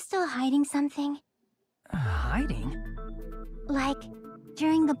 Are you still hiding something? Hiding? Like,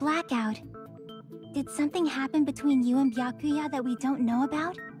 during the blackout, did something happen between you and Byakuya that we don't know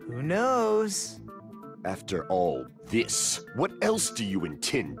about? Who knows? After all this, what else do you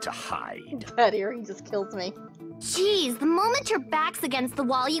intend to hide? That earring just kills me. Jeez, the moment your back's against the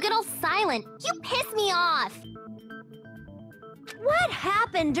wall, you get all silent. You piss me off. What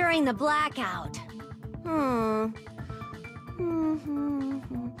happened during the blackout?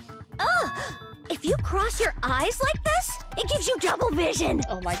 If you cross your eyes like this, it gives you double vision.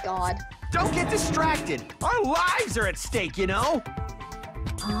 Oh my god. Don't get distracted. Our lives are at stake, you know?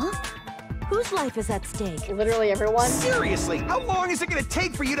 Huh? Whose life is at stake? Literally everyone. Seriously, how long is it gonna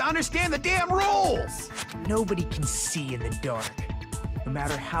take for you to understand the damn rules? Nobody can see in the dark, no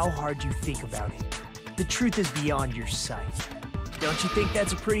matter how hard you think about it. The truth is beyond your sight. Don't you think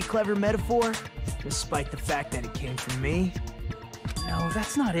that's a pretty clever metaphor? Despite the fact that it came from me? No,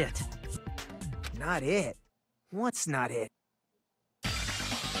 that's not it. Not it. What's not it? The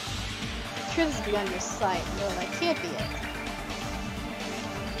truth is beyond your sight. No, that can't be it.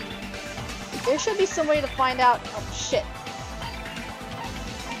 There should be some way to find out. Oh, shit.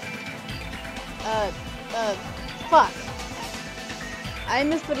 Fuck. I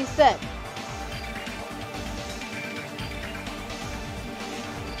missed what he said.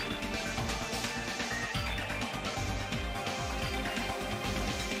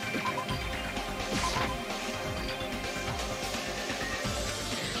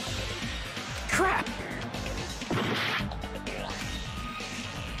 Crap!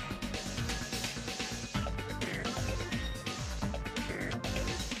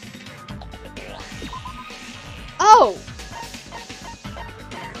 Oh!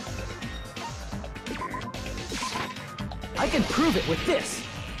 can prove it with this.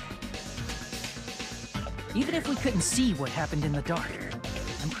 Even if we couldn't see what happened in the dark,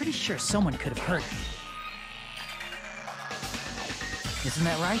 I'm pretty sure someone could have heard it. Isn't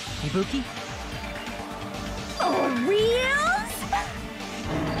that right, Ibuki? For reals?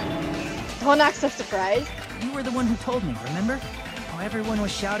 Don't act so surprised. You were the one who told me, remember? How everyone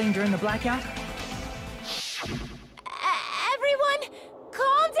was shouting during the blackout? Everyone,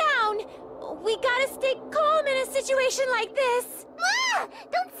 calm down. We gotta stay calm in a situation like this. Ah!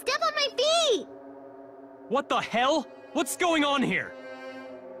 Don't step on my feet! What the hell? What's going on here?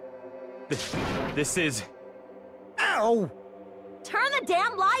 This is... Ow! Turn the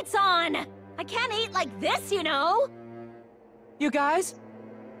damn lights on. I can't eat like this, you know. You guys?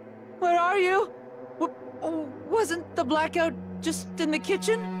 Where are you? Wasn't the blackout just in the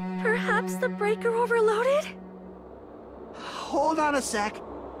kitchen? Perhaps the breaker overloaded? Hold on a sec.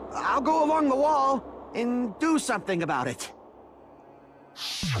 I'll go along the wall and do something about it.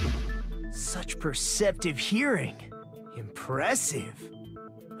 Such perceptive hearing. Impressive.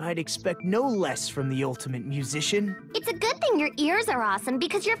 I'd expect no less from the ultimate musician. It's a good thing your ears are awesome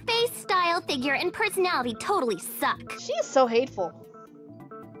because your face, style, figure, and personality totally suck. She is so hateful.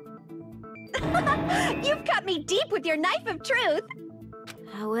 You've cut me deep with your knife of truth.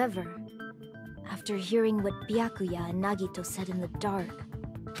 However, after hearing what Byakuya and Nagito said in the dark...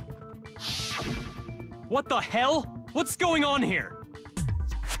 What the hell? What's going on here?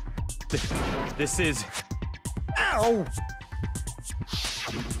 This is... Ow!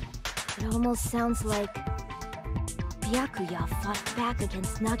 It almost sounds like Byakuya fought back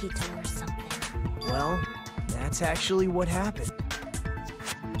against Nagito or something. Well, that's actually what happened.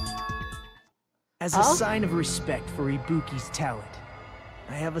 As a sign of respect for Ibuki's talent,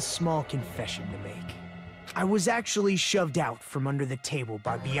 I have a small confession to make. I was actually shoved out from under the table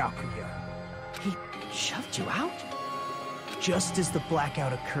by Byakuya. He shoved you out? Just as the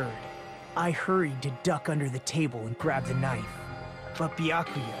blackout occurred, I hurried to duck under the table and grab the knife. But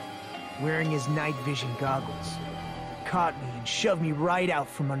Byakuya, wearing his night vision goggles, caught me and shoved me right out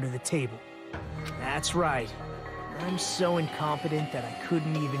from under the table. That's right. I'm so incompetent that I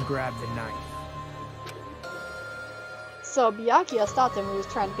couldn't even grab the knife. So Byakuya stopped him when he was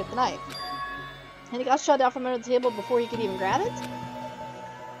trying to get the knife. And he got shoved out from under the table before he could even grab it?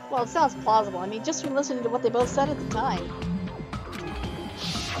 Well, it sounds plausible. I mean, just from listening to what they both said at the time.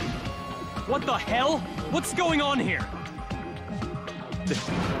 What the hell? What's going on here?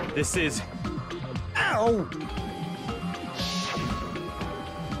 This is... Ow!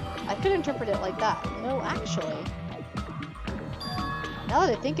 I could interpret it like that. No, actually. Now that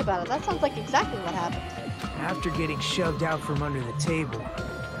I think about it, that sounds like exactly what happened. After getting shoved out from under the table,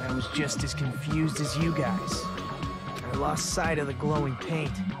 I was just as confused as you guys. I lost sight of the glowing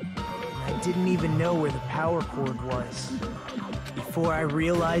paint, and I didn't even know where the power cord was. Before I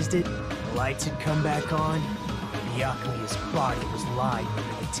realized it, the lights had come back on, and Byakuya's body was lying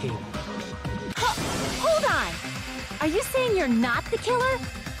under the table. Hold on! Are you saying you're not the killer?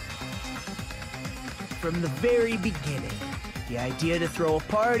 From the very beginning, the idea to throw a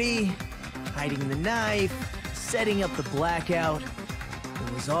party, hiding the knife, setting up the blackout,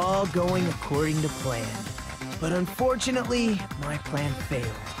 it was all going according to plan. But unfortunately, my plan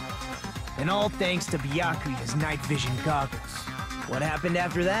failed. And all thanks to Byakuya's night vision goggles. What happened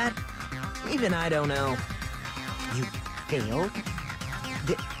after that? Even I don't know. You failed?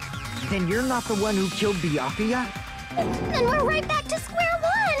 Then you're not the one who killed Byakuya? Then we're right back to square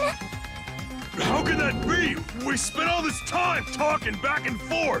one! How can that be? We spent all this time talking back and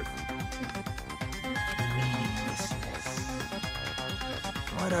forth! Meaninglessness.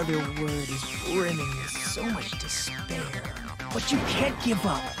 What other word is brimming with so much despair? But you can't give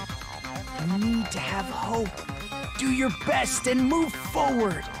up. You need to have hope. Do your best and move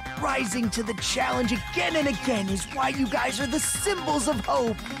forward. Rising to the challenge again and again is why you guys are the symbols of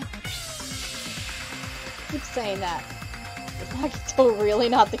hope. Keep saying that. Is Nagito really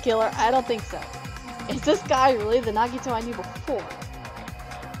not the killer? I don't think so. Is this guy really the Nagito I knew before?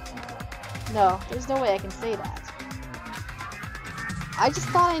 No, there's no way I can say that. I just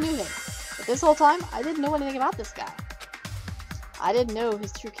thought I knew him. But this whole time, I didn't know anything about this guy. I didn't know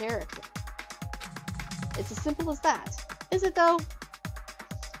his true character. It's as simple as that. Is it though?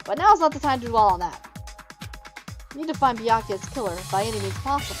 But now's not the time to dwell on that. We need to find Byakuya's killer by any means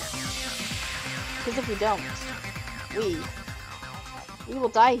possible. Because if we don't, we will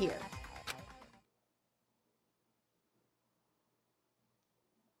die here.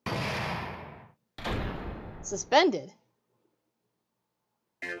 Suspended?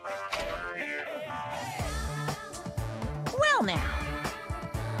 Well now.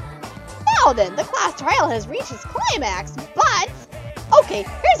 Now then, the class trial has reached its climax, but Okay,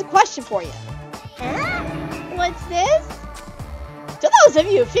 here's a question for you. Huh? What's this? To those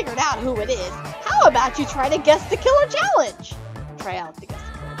of you who figured out who it is, how about you try to guess the killer challenge? Try out the guess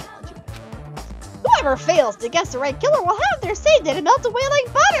the killer challenge. Whoever fails to guess the right killer will have their save data melt away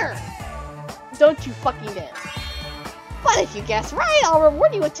like butter. Don't you fucking dare. But if you guess right, I'll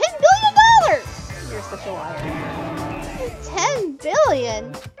reward you with $10 billion. You're such a liar. 10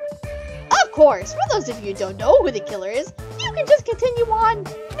 billion? Of course, for those of you who don't know who the killer is, you can just continue on.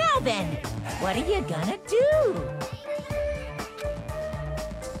 Now then, what are you gonna do?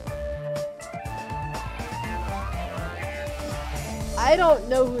 I don't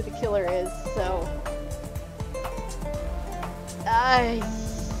know who the killer is, so...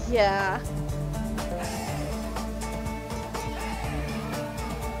 yeah.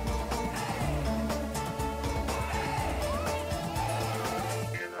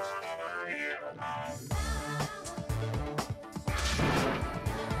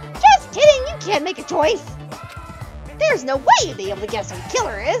 Just kidding, you can't make a choice. There's no way you'd be able to guess who the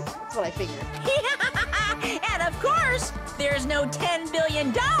killer is. That's what I figured. And of course, there's no $10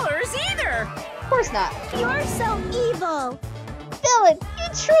 billion either. Of course not. You're so evil. Villain, you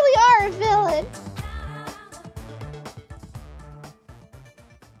truly are a villain.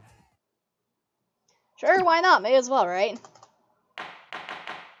 Sure, why not? May as well, right?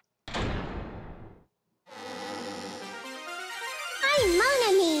 I'm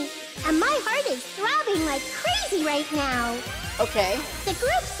Monami, and my heart is throbbing like crazy right now. Okay. The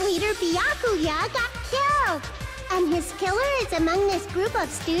group's leader, Byakuya, got killed. And his killer is among this group of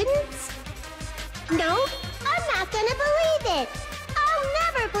students? No, I'm not gonna believe it. I'll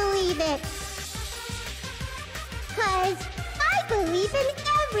never believe it. 'Cause I believe in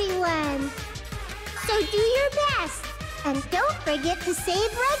everyone. So do your best. And don't forget to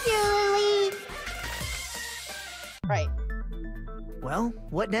save regularly. Right. Well,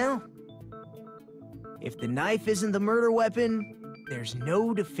 what now? If the knife isn't the murder weapon, there's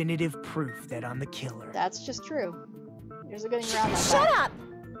no definitive proof that I'm the killer. That's just true. There's a getting around that. Shut up!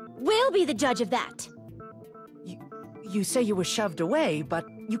 We'll be the judge of that. You say you were shoved away, but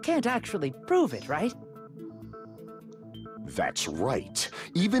you can't actually prove it, right? That's right.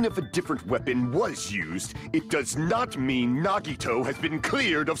 Even if a different weapon was used, it does not mean Nagito has been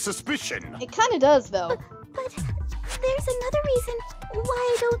cleared of suspicion. It kind of does, though. But there's another reason why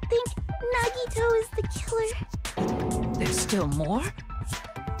I don't think Nagito is the killer. There's still more?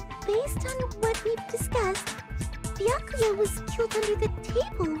 Based on what we've discussed, Byakuya was killed under the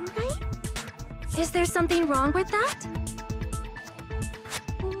table, right? Is there something wrong with that?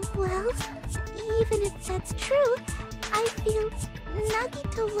 Well, even if that's true, I feel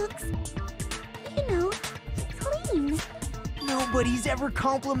Nagito looks, you know, clean. Nobody's ever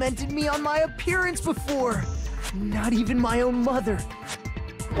complimented me on my appearance before. Not even my own mother.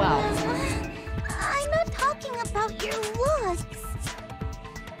 Wow. I'm not talking about your looks.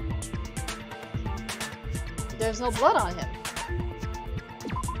 There's no blood on him.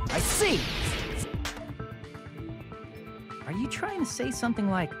 I see! Are you trying to say something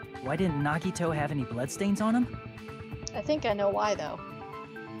like, why didn't Nagito have any bloodstains on him? I think I know why, though.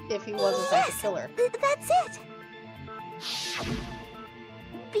 If he was in fact the killer. That's it.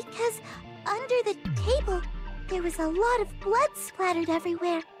 Because under the table, there was a lot of blood splattered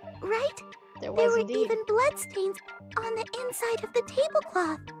everywhere, right? There were indeed. even bloodstains on the inside of the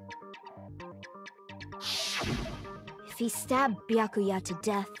tablecloth. If he stabbed Byakuya to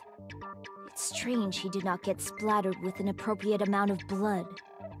death, it's strange he did not get splattered with an appropriate amount of blood.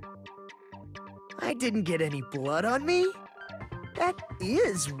 I didn't get any blood on me? That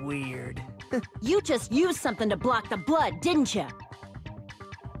is weird. You just used something to block the blood, didn't you?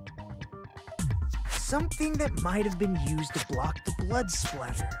 Something that might have been used to block the blood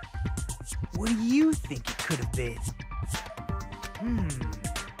splatter. What do you think it could have been?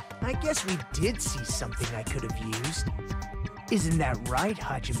 I guess we did see something I could have used. Isn't that right,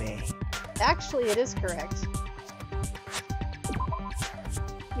 Hajime? Actually, it is correct.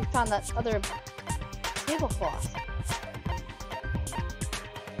 We found that other tablecloth.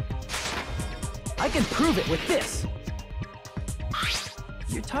 I can prove it with this!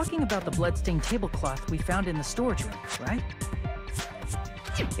 You're talking about the bloodstained tablecloth we found in the storage room, right?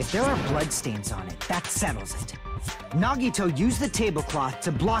 If there are bloodstains on it, that settles it. Nagito used the tablecloth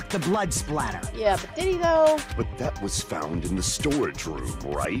to block the blood splatter. Yeah, but did he though? But that was found in the storage room,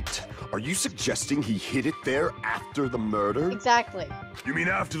 right? Are you suggesting he hid it there after the murder? Exactly. You mean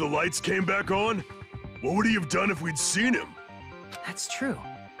after the lights came back on? What would he have done if we'd seen him? That's true.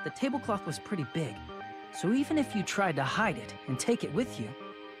 The tablecloth was pretty big. So even if you tried to hide it and take it with you...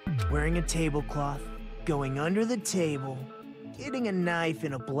 Wearing a tablecloth, going under the table, getting a knife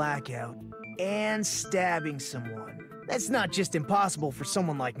in a blackout and stabbing someone. That's not just impossible for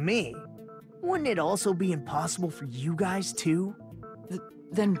someone like me. Wouldn't it also be impossible for you guys too?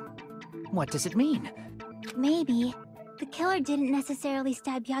 Then, what does it mean? Maybe the killer didn't necessarily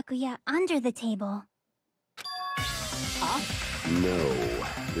stab Byakuya under the table. No,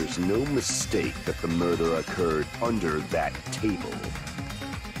 there's no mistake that the murder occurred under that table.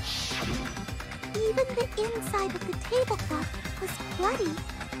 Even the inside of the tablecloth was bloody,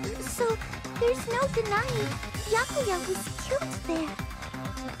 so there's no denying Byakuya was killed there.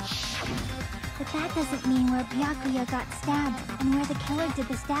 But that doesn't mean where Byakuya got stabbed and where the killer did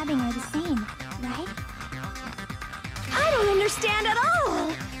the stabbing are the same, right? I don't understand at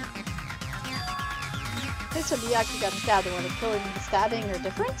all! This would Byakuya got stabbed and when the killer did the stabbing are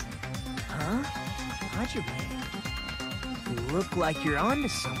different? Huh? Hajime, you look like you're onto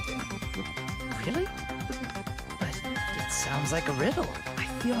something. Really? But it sounds like a riddle. I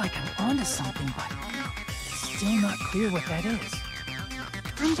feel like I'm onto something, but it's still not clear what that is.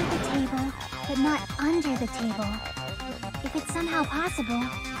 Under the table, but not under the table. If it's somehow possible,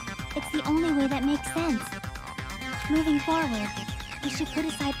 it's the only way that makes sense. Moving forward, we should put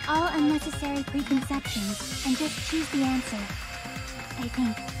aside all unnecessary preconceptions and just choose the answer. I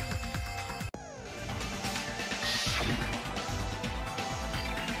think.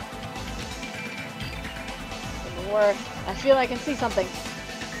 Or I feel I can see something.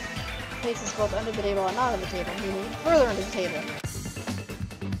 Places both under the table and not under the table, meaning further under the table.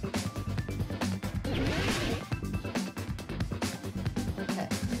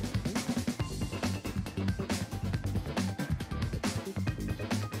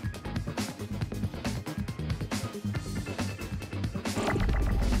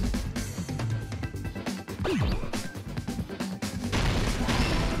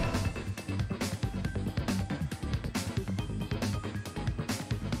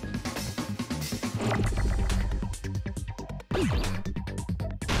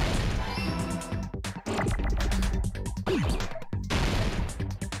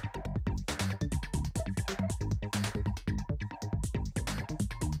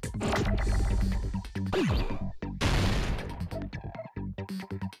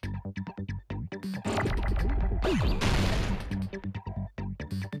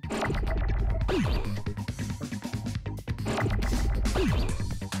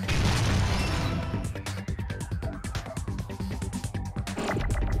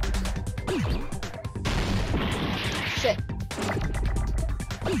 Shit.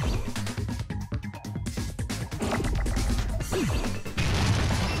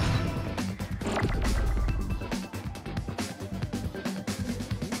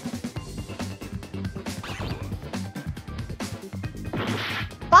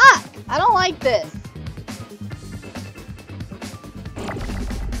 Fuck! I don't like this.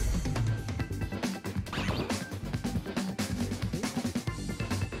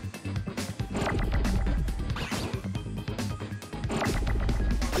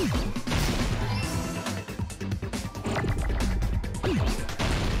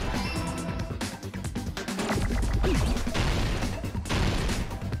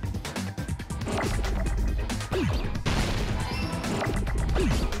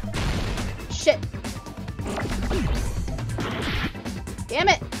 Shit. Damn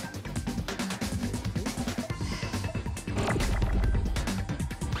it.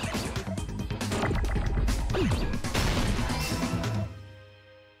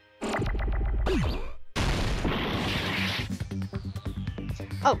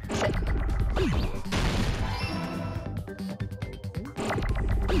 Oh, shit.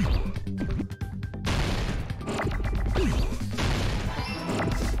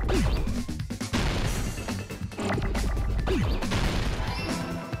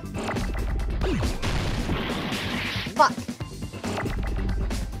 Fuck.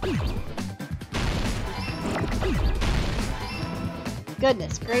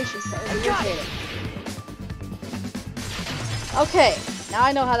 Goodness gracious, that was irritating. Okay, now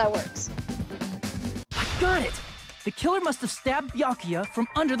I know how that works. I got it! The killer must have stabbed Byakuya from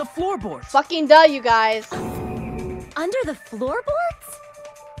under the floorboards. Fucking duh, you guys. Under the floorboards?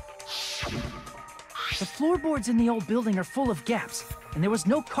 The floorboards in the old building are full of gaps, and there was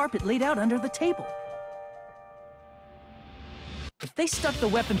no carpet laid out under the table. If they stuck the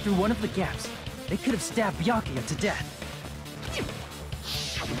weapon through one of the gaps, they could have stabbed Byakuya to death.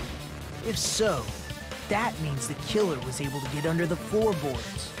 If so, that means the killer was able to get under the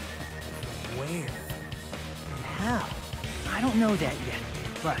floorboards. Where? And how? I don't know that yet,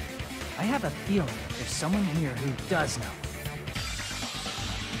 but I have a feeling there's someone here who does know.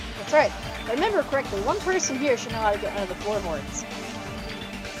 That's right. I remember correctly, one person here should know how to get under the floorboards.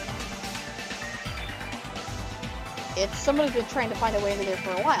 It's someone who's been trying to find a way into there for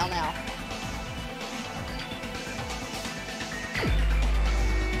a while now.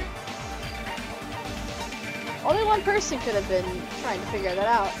 Only one person could have been trying to figure that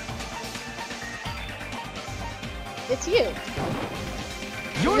out. It's you.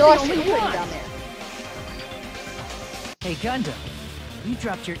 You're You the lost only your earring one! down there. Hey, Gundam. You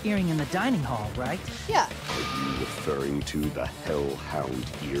dropped your earring in the dining hall, right? Yeah. Are you referring to the Hellhound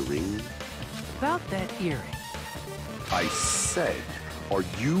earring? About that earring. I said, are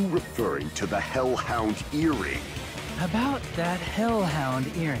you referring to the Hellhound earring? About that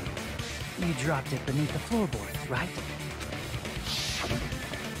Hellhound earring. You dropped it beneath the floorboards, right?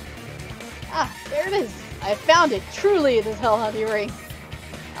 Ah, there it is. I found it. Truly, it is Hellhound earring.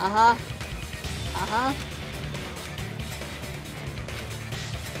 Uh-huh. Uh-huh.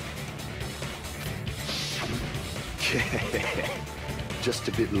 Just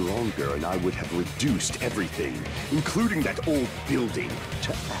a bit longer and I would have reduced everything, including that old building,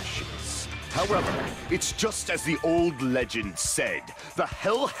 to ashes. However, it's just as the old legend said. The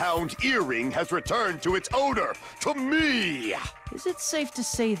Hellhound earring has returned to its owner, to me! Is it safe to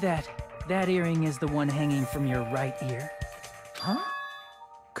say that that earring is the one hanging from your right ear? Huh?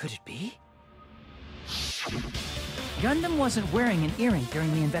 Could it be? Gundam wasn't wearing an earring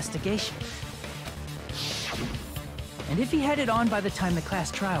during the investigation. And if he had it on by the time the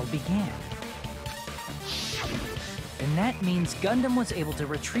class trial began, then that means Gundam was able to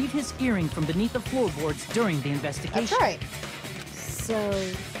retrieve his earring from beneath the floorboards during the investigation. That's right. So,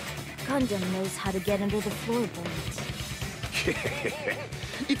 Gundam knows how to get under the floorboards.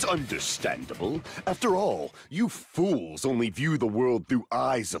 It's understandable. After all, you fools only view the world through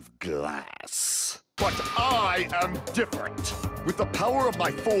eyes of glass. But I am different. With the power of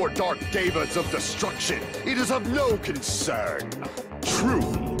my 4 dark devas of destruction, it is of no concern.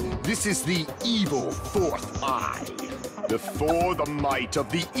 Truly, this is the evil 4th eye. Before the might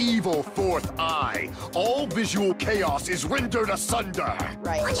of the evil 4th eye, all visual chaos is rendered asunder.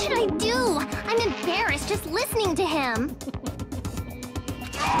 Right. What should I do? I'm embarrassed just listening to him.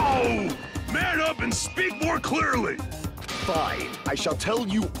 Oh! Man up and speak more clearly! Fine, I shall tell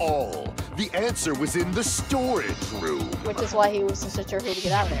you all. The answer was in the storage room. Which is why he was in such a hurry to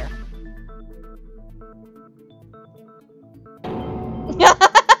get out of there.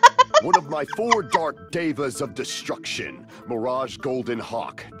 One of my 4 dark devas of destruction, Mirage Golden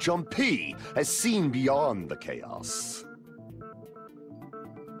Hawk, Jumpy, has seen beyond the chaos.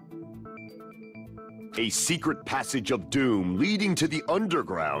 A secret passage of doom leading to the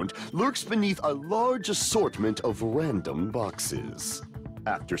underground lurks beneath a large assortment of random boxes.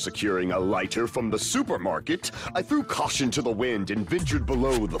 After securing a lighter from the supermarket, I threw caution to the wind and ventured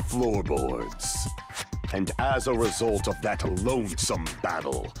below the floorboards. And as a result of that lonesome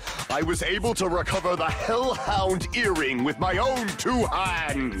battle, I was able to recover the Hellhound earring with my own 2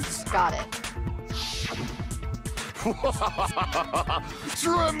 hands! Got it.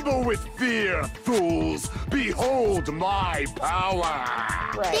 Tremble with fear, fools! Behold my power!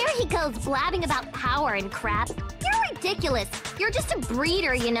 Right. There he goes blabbing about power and crap. You're ridiculous. You're just a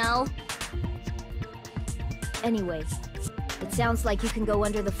breeder, you know. Anyway, it sounds like you can go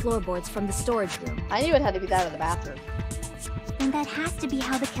under the floorboards from the storage room. I knew it had to be that or the bathroom. And that has to be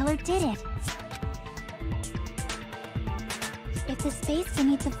how the killer did it. If the space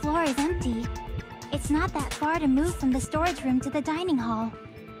beneath the floor is empty, it's not that far to move from the storage room to the dining hall.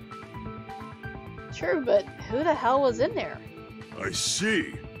 True, but who the hell was in there? I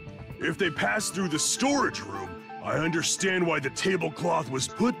see. If they passed through the storage room, I understand why the tablecloth was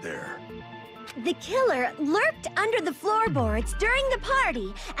put there. The killer lurked under the floorboards during the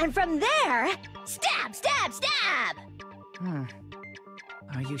party, and from there, stab, stab, stab!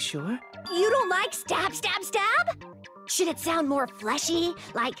 Are you sure? You don't like stab, stab, stab? Should it sound more fleshy,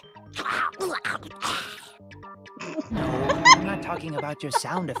 like... No, I'm not talking about your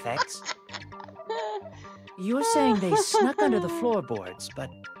sound effects. You were saying they snuck under the floorboards, but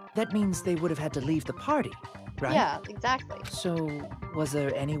that means they would have had to leave the party, right? Yeah, exactly. So, was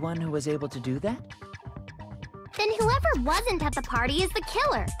there anyone who was able to do that? Then whoever wasn't at the party is the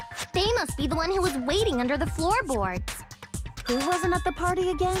killer. They must be the one who was waiting under the floorboards. Who wasn't at the party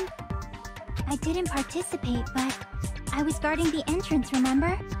again? I didn't participate, but I was guarding the entrance,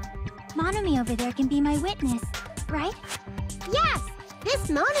 remember? Monomi over there can be my witness, right? Yes! This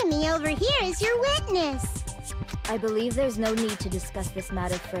Monomi over here is your witness! I believe there's no need to discuss this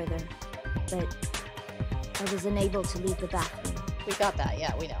matter further, but I was unable to leave the bathroom. We got that,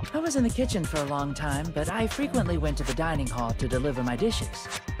 yeah, we know. I was in the kitchen for a long time, but I frequently went to the dining hall to deliver my dishes.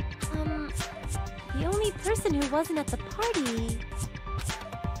 The only person who wasn't at the party...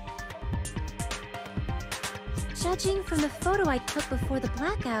 Judging from the photo I took before the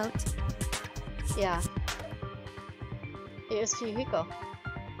blackout... Yeah. It was Fuyuhiko.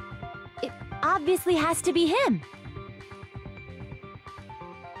 It obviously has to be him.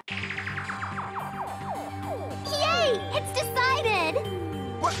 Yay! It's decided!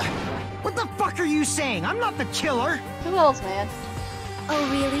 What the fuck are you saying? I'm not the killer! Who else, man? Oh,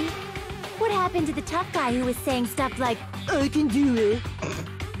 really? What happened to the tough guy who was saying stuff like, I can do it.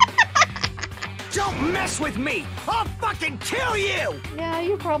 Don't mess with me! I'll fucking kill you! Yeah,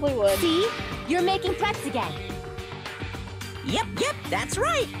 you probably would. See? You're making threats again. Yep, that's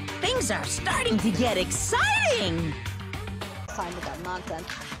right. Things are starting to get exciting. Time with that nonsense.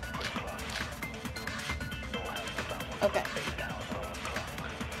 Okay.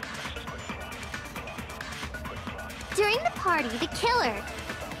 During the party, the killer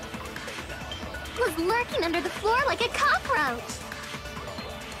was lurking under the floor like a cockroach.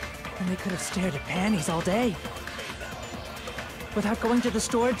 And they could have stared at panties all day. Without going to the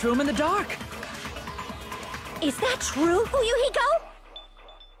storage room in the dark. Is that true, Fuyuhiko?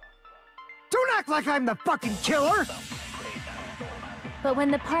 Don't act like I'm the fucking killer! But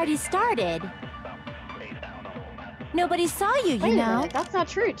when the party started, nobody saw you, Wait you a know? minute, that's not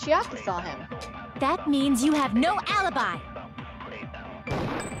true. Chiaki saw him. That means you have no alibi.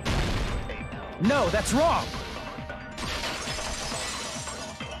 No, that's wrong!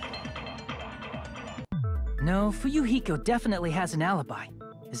 No, Fuyuhiko definitely has an alibi.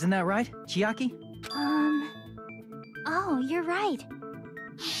 Isn't that right, Chiaki? Oh, you're right.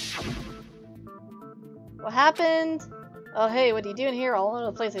 What happened? Oh, hey, what are you doing here all over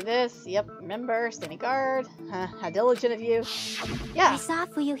the place like this? Yep, remember, standing guard. How diligent of you. Yeah. I saw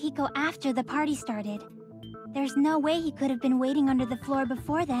Fuyuhiko after the party started. There's no way he could have been waiting under the floor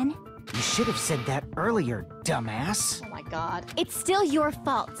before then. You should have said that earlier, dumbass. Oh my god. It's still your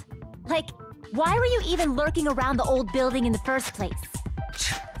fault. Like, why were you even lurking around the old building in the first place?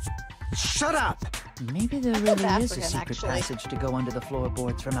 Shut up! Maybe there feel really bad is for a him, secret actually. passage to go under the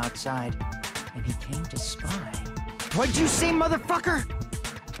floorboards from outside. And he came to spy. What'd you say, motherfucker?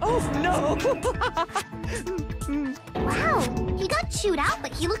 Oh, no! Wow, he got chewed out,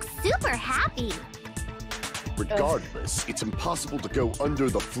 but he looks super happy. Regardless, it's impossible to go under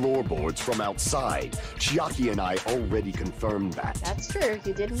the floorboards from outside. Chiaki and I already confirmed that. That's true,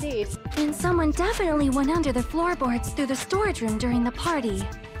 you did indeed. And someone definitely went under the floorboards through the storage room during the party.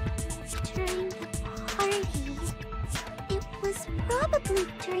 During the party... It was probably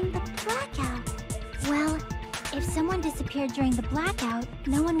during the blackout. Well, if someone disappeared during the blackout,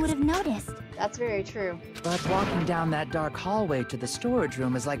 no one would have noticed. That's very true. But walking down that dark hallway to the storage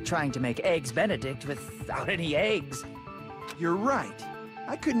room is like trying to make Eggs Benedict without any eggs. You're right.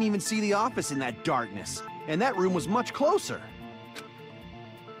 I couldn't even see the office in that darkness. And that room was much closer.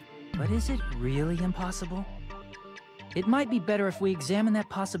 But is it really impossible? It might be better if we examine that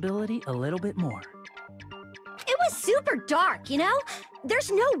possibility a little bit more. It was super dark, you know? There's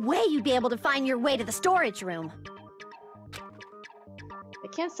no way you'd be able to find your way to the storage room. I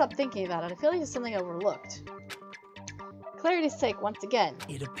can't stop thinking about it. I feel like there's something overlooked. Clarity's sake, once again.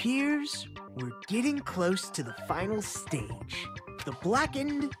 It appears we're getting close to the final stage. The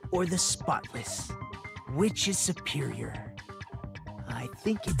blackened or the spotless? Which is superior? I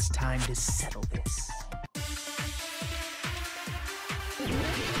think it's time to settle this.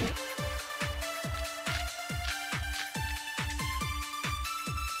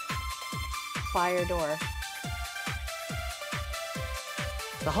 Fire door.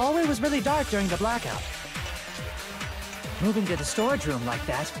 The hallway was really dark during the blackout. Moving to the storage room like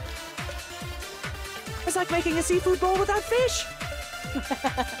that... It's like making a seafood bowl without fish!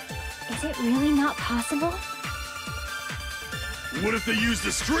 Is it really not possible? What if they used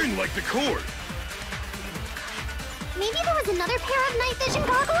a string like the cord? Maybe there was another pair of night vision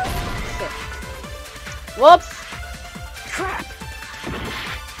goggles? Whoops! Crap!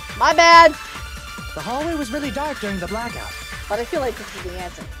 My bad! The hallway was really dark during the blackout. But I feel like this is the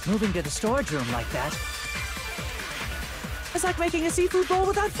answer. Moving to the storage room like that... It's like making a seafood bowl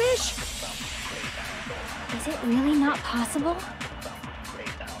without fish! Is it really not possible?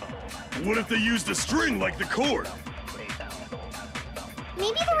 What if they used a string like the cord?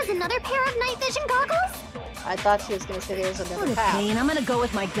 Maybe there was another pair of night vision goggles? I thought she was going to say there was What another a path. pain, I'm gonna go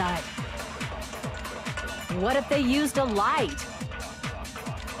with my gut. What if they used a light?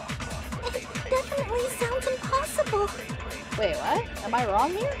 It definitely sounds impossible. Wait, what? Am I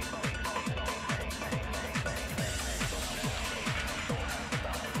wrong here?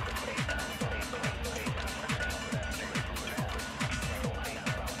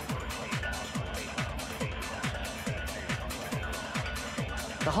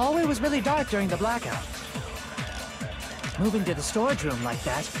 The hallway was really dark during the blackout. Moving to the storage room like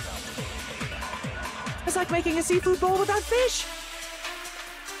that, it's like making a seafood bowl without fish.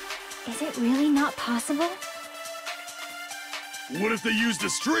 Is it really not possible? What if they used a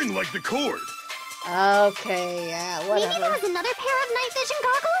string like the cord? Okay, yeah, whatever. Maybe there was another pair of night vision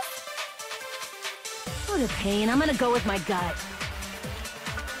goggles? What a pain. I'm gonna go with my gut.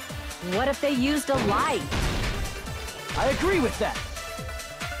 What if they used a light? I agree with that.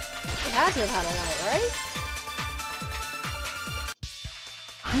 It had to have had a light, right?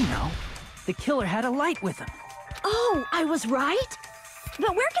 I know. The killer had a light with him. Oh, I was right?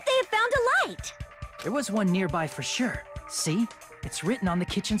 But where could they have found a light? There was one nearby for sure. See? It's written on the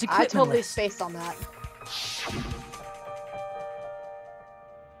kitchen's I equipment totally list. spaced on that.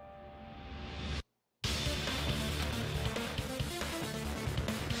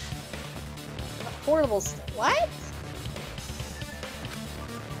 Portable what?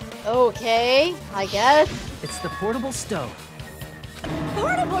 Okay, I guess. It's the portable stove.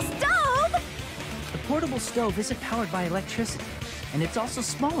 Portable stove? The portable stove isn't powered by electricity, and it's also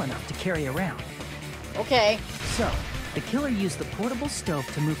small enough to carry around. Okay. So, the killer used the portable stove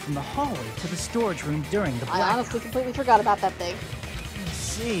to move from the hallway to the storage room during the blackout. I honestly completely forgot about that thing. I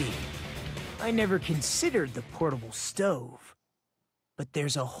see. I never considered the portable stove. But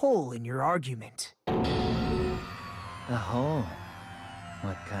there's a hole in your argument. A hole?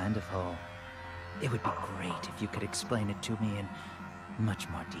 What kind of hole? It would be great if you could explain it to me in much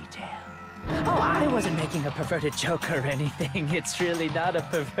more detail. Oh, I wasn't making a perverted joke or anything. It's really not a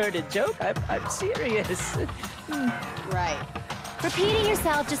perverted joke. I'm serious. Right. Repeating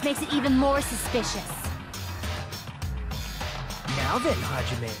yourself just makes it even more suspicious. Now then,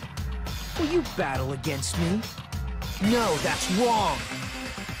 Hajime, will you battle against me? No, that's wrong!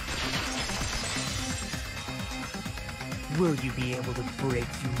 Will you be able to break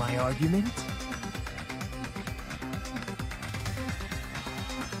through my argument?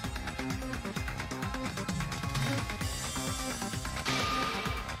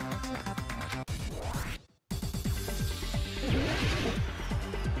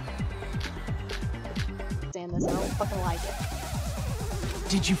 Stand this, I don't fucking like it.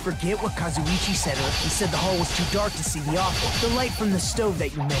 Did you forget what Kazuichi said earlier? He said the hall was too dark to see the office. The light from the stove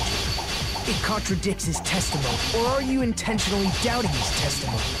that you mentioned. It contradicts his testimony. Or are you intentionally doubting his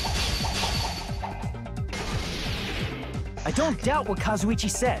testimony? I don't doubt what Kazuichi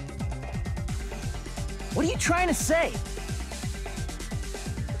said. What are you trying to say?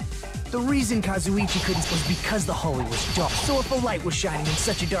 The reason Kazuichi couldn't was because the hallway was dark. So if a light was shining in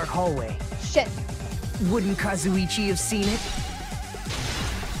such a dark hallway, shit, wouldn't Kazuichi have seen it?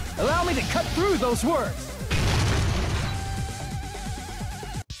 Allow me to cut through those words!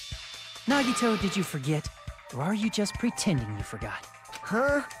 Nagito, did you forget? Or are you just pretending you forgot?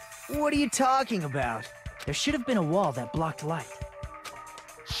 Huh? What are you talking about? There should have been a wall that blocked light.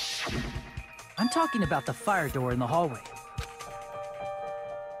 I'm talking about the fire door in the hallway.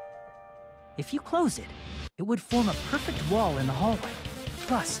 If you close it, it would form a perfect wall in the hallway.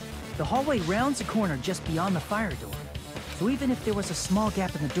 Plus, the hallway rounds a corner just beyond the fire door. So even if there was a small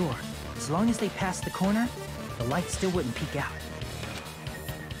gap in the door, as long as they passed the corner, the light still wouldn't peek out.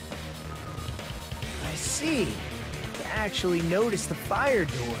 I see. You actually noticed the fire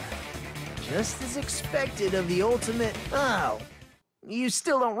door. Just as expected of the ultimate... Oh. You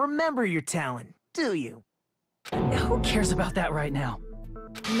still don't remember your talent, do you? Who cares about that right now?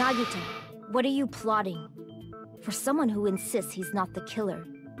 Nagito, what are you plotting? For someone who insists he's not the killer,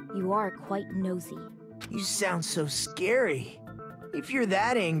 you are quite nosy. You sound so scary. If you're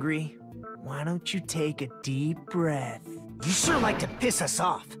that angry, why don't you take a deep breath? You sure like to piss us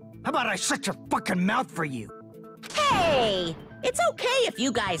off. How about I shut your fucking mouth for you? Hey! It's okay if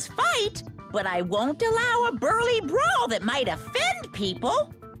you guys fight, but I won't allow a burly brawl that might offend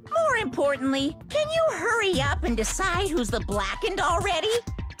people. More importantly, can you hurry up and decide who's the blackened already?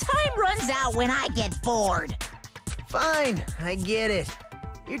 Time runs out when I get bored. Fine, I get it.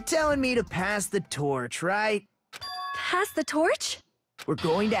 You're telling me to pass the torch, right? Pass the torch? We're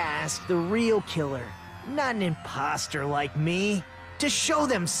going to ask the real killer, not an imposter like me, to show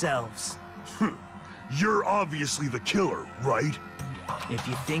themselves. You're obviously the killer, right? If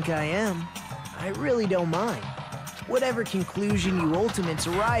you think I am, I really don't mind. Whatever conclusion you ultimates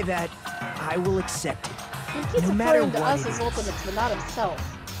arrive at, I will accept it. He keeps No matter referring to what us it as is. ultimates, but not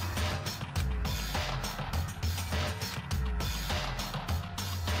himself.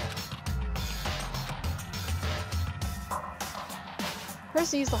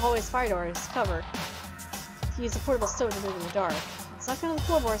 First, he used the hallway's fire door as cover. He used a portable stove to move in the dark. It's not going to the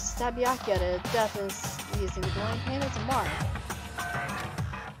floorboards to stab Byakuya to death as using the glowing candle to mark.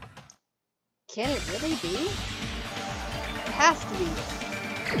 Can it really be? It has to be.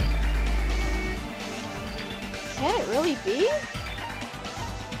 Can it really be?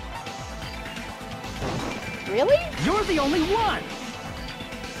 Really? You're the only one!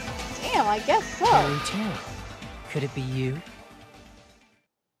 Damn, I guess so. Teru. Could it be you?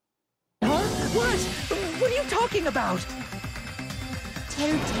 Huh? What? What are you talking about?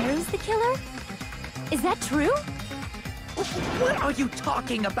 Teru's the killer? Is that true? What are you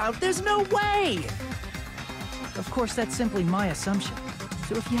talking about? There's no way! Of course, that's simply my assumption.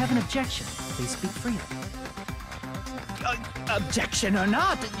 So if you have an objection, please speak freely. Objection or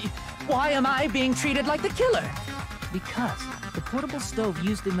not, why am I being treated like the killer? Because the portable stove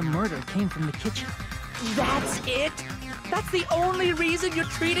used in the murder came from the kitchen. That's it? That's the only reason you're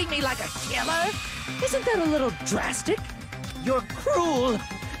treating me like a killer? Isn't that a little drastic? You're cruel.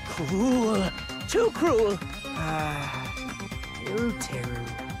 Cruel. Too cruel. Teru.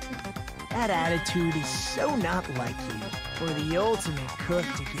 That attitude is so not like you. For the ultimate cook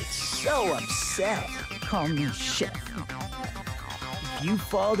to get so upset. Call me chef. If you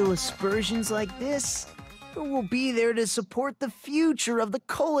fall to aspersions like this, who will be there to support the future of the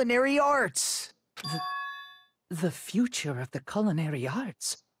culinary arts? The future of the culinary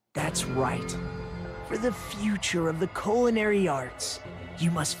arts? That's right. For the future of the culinary arts, you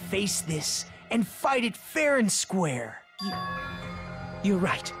must face this and fight it fair and square. You're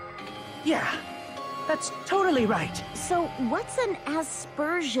right. Yeah, that's totally right. So what's an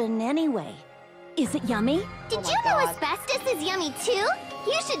aspersion anyway? Is it yummy? Did you know asbestos is yummy too?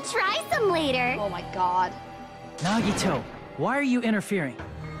 You should try some later. Oh my god. Nagito, why are you interfering?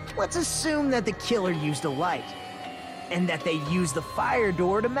 Let's assume that the killer used a light, and that they used the fire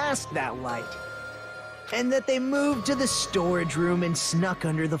door to mask that light, and that they moved to the storage room and snuck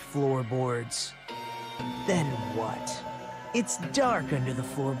under the floorboards. Then what? It's dark under the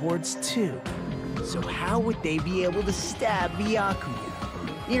floorboards too. So how would they be able to stab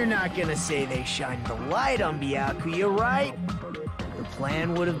Byakuya? You're not gonna say they shined the light on Byakuya, right? The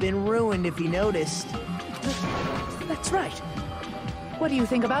plan would have been ruined if he noticed. That's right. What do you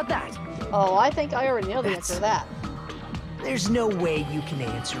think about that? Oh, I think I already know the answer to that. There's no way you can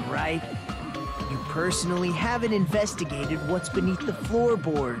answer, right? You personally haven't investigated what's beneath the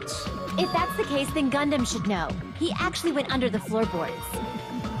floorboards. If that's the case, then Gundam should know. He actually went under the floorboards.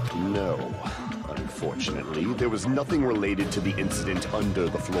 No. Unfortunately, there was nothing related to the incident under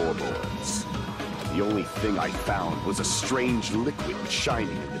the floorboards. The only thing I found was a strange liquid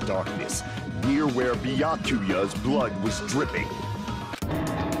shining in the darkness, near where Byakuya's blood was dripping.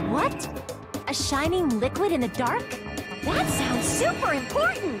 What? A shining liquid in the dark? That sounds super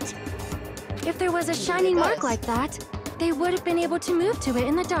important! If there was a shining mark like that, they would have been able to move to it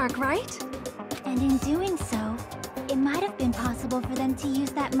in the dark, right? And in doing so, it might have been possible for them to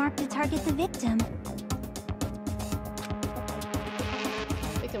use that mark to target the victim.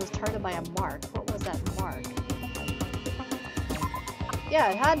 The victim was targeted by a mark. What was that mark?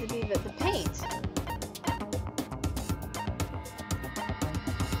 Yeah, it had to be the paint.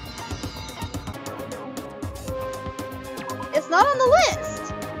 It's not on the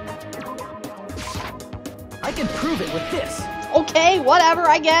list! I can prove it with this. Okay, whatever,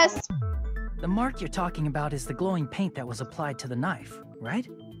 I guess. The mark you're talking about is the glowing paint that was applied to the knife, right?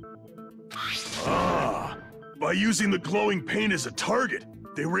 Ah, by using the glowing paint as a target,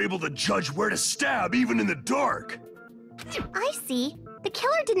 they were able to judge where to stab even in the dark. I see. The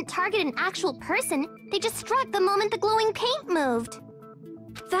killer didn't target an actual person. They just struck the moment the glowing paint moved.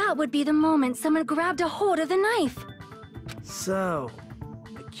 That would be the moment someone grabbed a hold of the knife. So,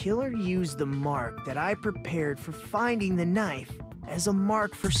 the killer used the mark that I prepared for finding the knife as a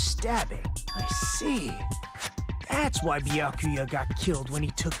mark for stabbing. I see. That's why Byakuya got killed when he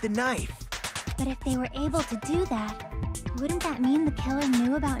took the knife. But if they were able to do that, wouldn't that mean the killer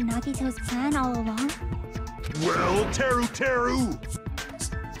knew about Nagito's plan all along? Well, Teru!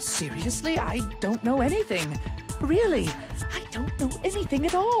 Seriously? I don't know anything. Really, I don't know anything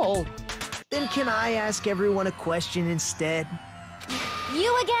at all. Then can I ask everyone a question instead?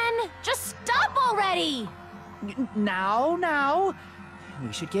 You again? Just stop already! Now.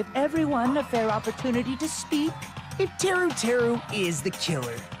 We should give everyone a fair opportunity to speak. If Teru is the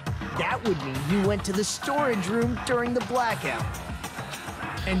killer, that would mean he went to the storage room during the blackout.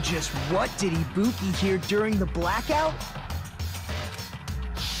 And just what did Ibuki hear during the blackout?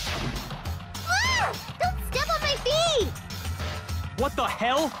 Ah! Don't step on my feet! What the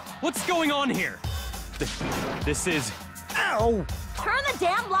hell? What's going on here? This is... Ow! Turn the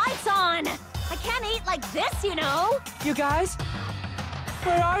damn lights on! I can't eat like this, you know! You guys?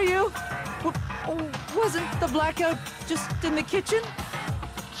 Where are you? Wasn't the blackout just in the kitchen?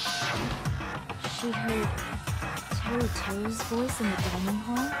 she heard Teru's voice in the dining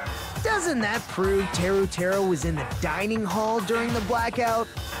hall? Doesn't that prove Teru was in the dining hall during the blackout?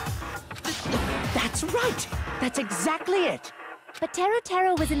 That's right! That's exactly it! But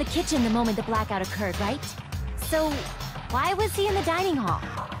Teru was in the kitchen the moment the blackout occurred, right? So, why was he in the dining hall?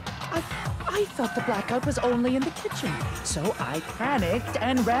 I thought the blackout was only in the kitchen, so I panicked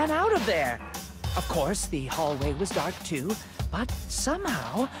and ran out of there. Of course, the hallway was dark too, but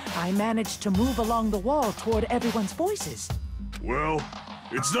somehow I managed to move along the wall toward everyone's voices. Well,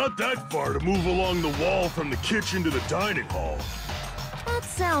 it's not that far to move along the wall from the kitchen to the dining hall. That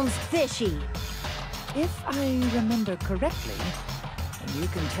sounds fishy. If I remember correctly, you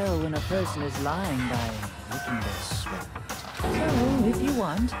can tell when a person is lying by licking their sweat. So, if you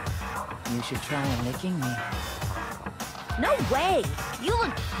want, you should try licking me. No way! You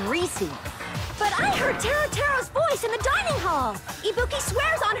look greasy. But I heard Teru's voice in the dining hall! Ibuki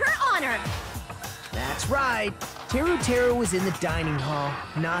swears on her honor! That's right. Teru was in the dining hall,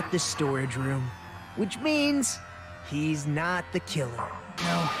 not the storage room. Which means he's not the killer.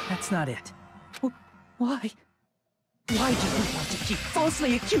 No, that's not it. Why? Why do you want to keep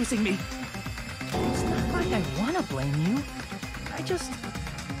falsely accusing me? It's not like I want to blame you. I just...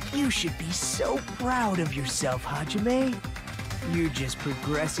 You should be so proud of yourself, Hajime. You're just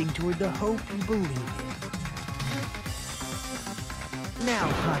progressing toward the hope you believe in. Now,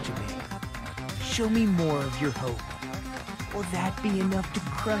 Hajime, show me more of your hope. Will that be enough to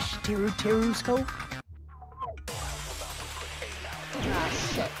crush Teru's hope? Ah,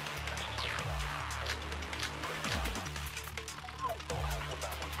 shit.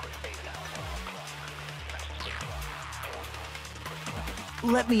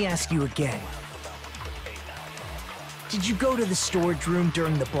 Let me ask you again. Did you go to the storage room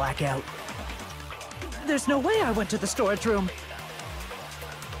during the blackout? There's no way I went to the storage room.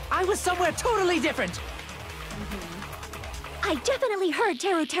 I was somewhere totally different. I definitely heard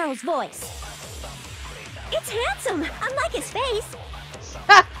Teru's voice. It's handsome, unlike his face.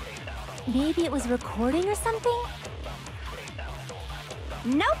 Maybe it was recording or something?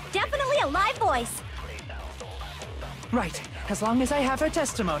 Nope, definitely a live voice. Right, as long as I have her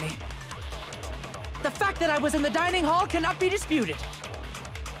testimony. The fact that I was in the dining hall cannot be disputed.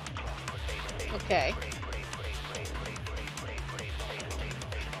 Okay.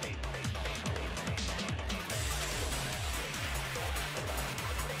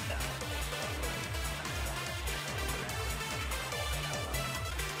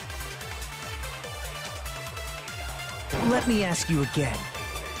 Let me ask you again.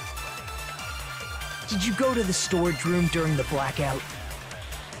 Did you go to the storage room during the blackout?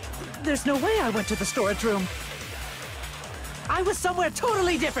 There's no way I went to the storage room. I was somewhere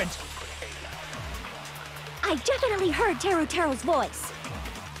totally different. I definitely heard Teru's voice.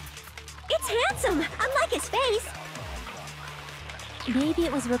 It's handsome, unlike his face. Maybe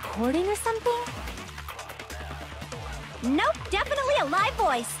it was recording or something? Nope, definitely a live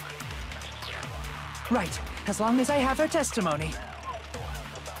voice. Right, as long as I have her testimony.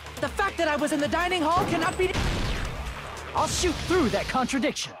 The fact that I was in the dining hall cannot be... I'll shoot through that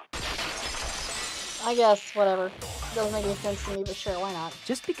contradiction. I guess, whatever. Doesn't make any sense to me, but sure, why not?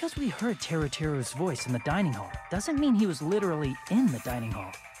 Just because we heard Teru's voice in the dining hall doesn't mean he was literally in the dining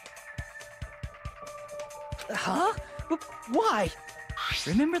hall. Huh? Why?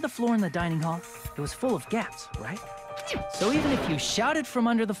 Remember the floor in the dining hall? It was full of gaps, right? So even if you shouted from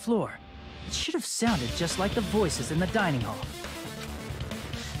under the floor, it should have sounded just like the voices in the dining hall.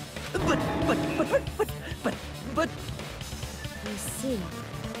 But... You see.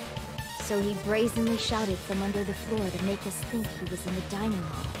 So he brazenly shouted from under the floor to make us think he was in the dining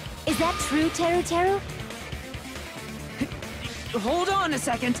hall. Is that true, Teru? Hold on a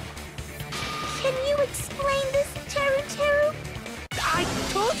second. Can you explain this, Teru? I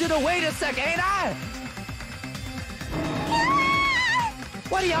told you to wait a second, ain't I?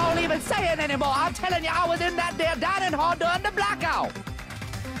 What are y'all even saying anymore? I'm telling you, I was in that there dining hall during the blackout.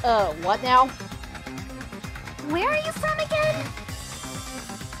 What now? Where are you from again?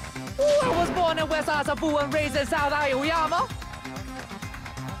 I was born in West Asabu and raised in South Aoyama.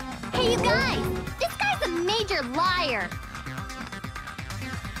 Hey, you guys! This guy's a major liar!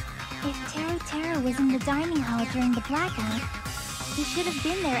 If Teru was in the dining hall during the blackout, he should have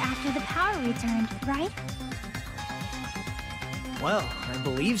been there after the power returned, right? Well, I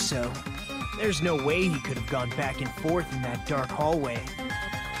believe so. There's no way he could have gone back and forth in that dark hallway.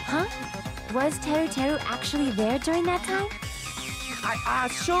 Huh? Was Teru actually there during that time? I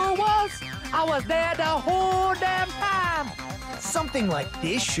sure was. I was there the whole damn time. Something like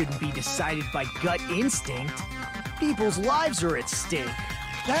this shouldn't be decided by gut instinct. People's lives are at stake.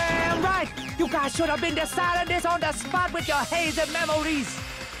 Damn right! You guys should have been deciding this on the spot with your hazy memories!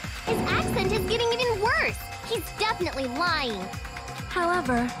 His accent is getting even worse. He's definitely lying.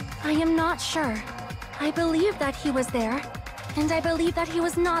 However, I am not sure. I believe that he was there, and I believe that he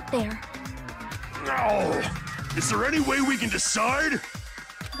was not there. No! Is there any way we can decide?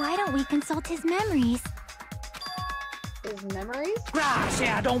 Why don't we consult his memories? His memories? Gosh,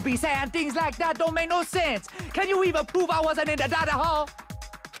 yeah, don't be saying things like that. Don't make no sense. Can you even prove I wasn't in the dining hall?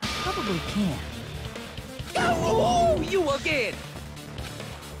 Probably can. Oh, you again!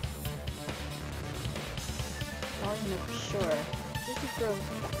 Well, you know for sure. This is for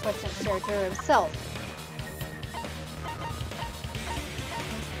question's territory himself.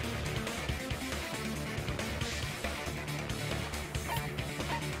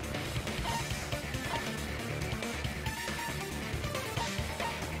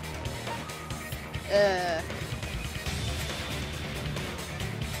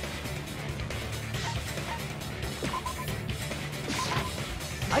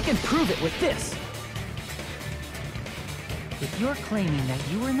 I can prove it with this. If you're claiming that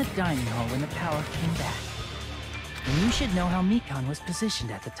you were in the dining hall when the power came back, then you should know how Mikan was positioned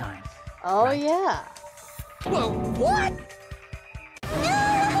at the time. Oh, right? yeah. Whoa, what?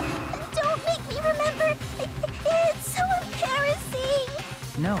 Don't make me remember. It's so embarrassing.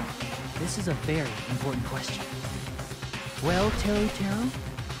 No, this is a very important question. Well, Teru,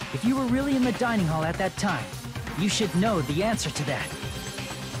 if you were really in the dining hall at that time, you should know the answer to that.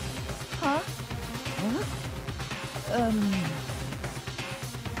 Huh?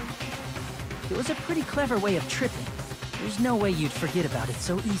 It was a pretty clever way of tripping. There's no way you'd forget about it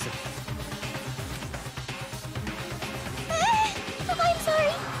so easily. I'm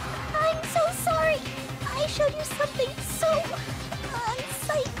sorry. I'm so sorry. I showed you something so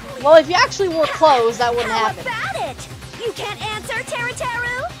unsightly. Well, if you actually wore clothes, that wouldn't How happen. about it? You can't answer, Teru?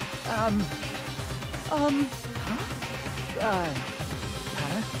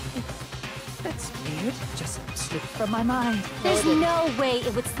 That's weird. Just slipped from my mind. There's no way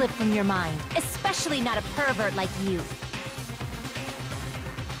it would slip from your mind, especially not a pervert like you.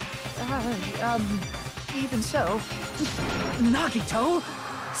 Even so. Nagito,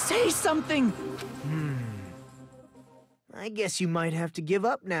 say something! I guess you might have to give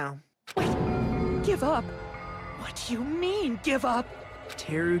up now. Give up? What do you mean, give up?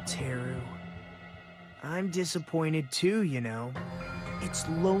 Teru. I'm disappointed too, you know. It's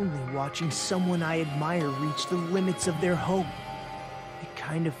lonely watching someone I admire reach the limits of their hope. It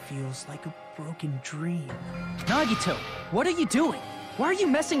kind of feels like a broken dream. Nagito, what are you doing? Why are you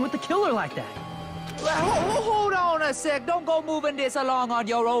messing with the killer like that? Hold on a sec. Don't go moving this along on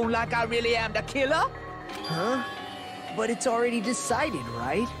your own like I really am the killer. Huh? But it's already decided,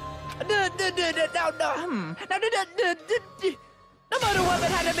 right? No murder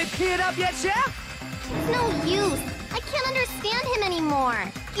weapon hasn't been cleared up yet, Chef? No use. I can't understand him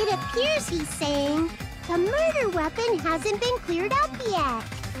anymore. It appears he's saying the murder weapon hasn't been cleared up yet.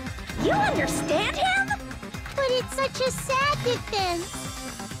 You understand him? But it's such a sad defense.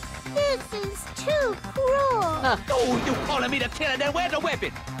 This is too cruel. Oh, you calling me the killer? Then where's the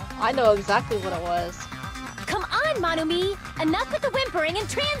weapon? I know exactly what it was. Come on, Manumi. Enough with the whimpering and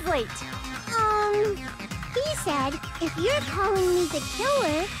translate. He said, if you're calling me the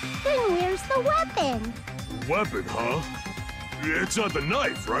killer, then where's the weapon? Weapon, huh? It's not the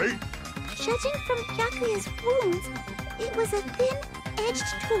knife, right? Judging from Byakuya's wounds, it was a thin-edged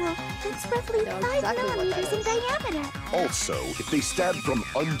tool that's roughly 5 millimeters in diameter. Also, if they stabbed from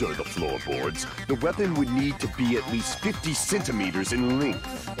under the floorboards, the weapon would need to be at least 50 centimeters in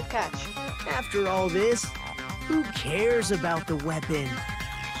length. Good catch. After all this, who cares about the weapon?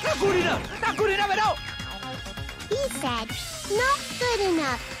 Not good enough! Not good enough at all! He said, not good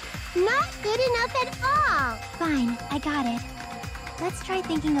enough. Not good enough at all. Fine, I got it. Let's try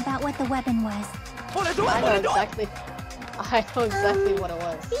thinking about what the weapon was. I know exactly what it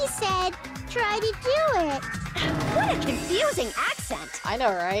was. He said, try to do it. What a confusing accent. I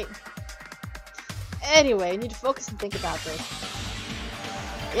know, right? Anyway, you need to focus and think about this.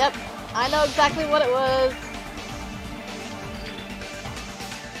 Yep, I know exactly what it was.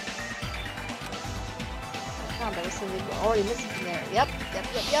 Found there was something already missing from there. Yep.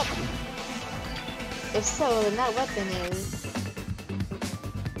 If so, then that weapon is...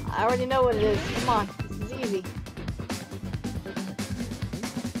 I already know what it is. Come on, this is easy.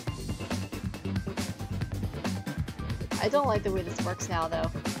 I don't like the way this works now, though.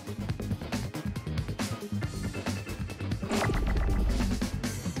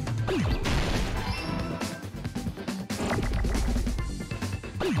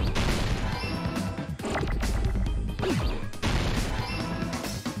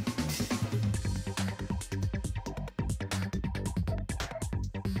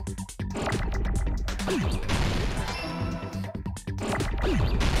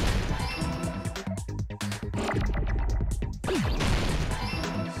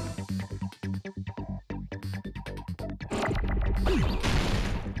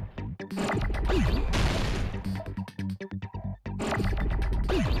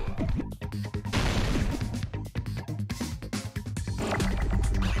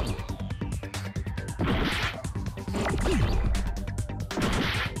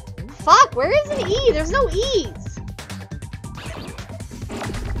 Fuck, where is an E? There's no E's.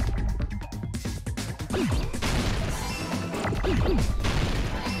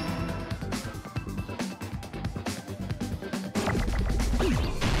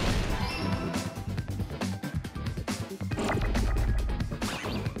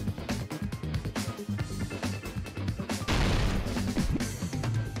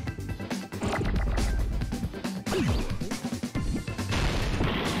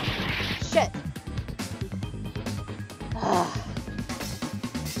 Shit.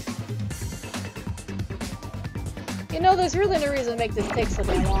 You know, there's really no reason to make this take so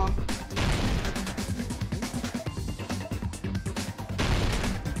damn long.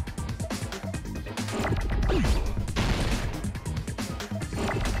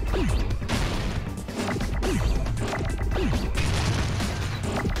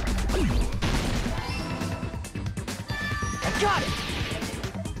 I got it!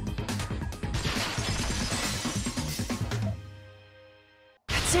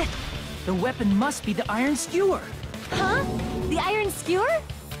 That's it! The weapon must be the iron skewer! Huh? The iron skewer?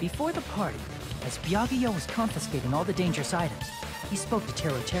 Before the party, as Byakuya was confiscating all the dangerous items, he spoke to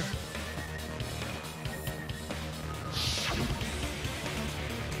Teru Teru.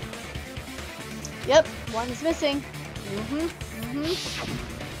 Yep, one's missing.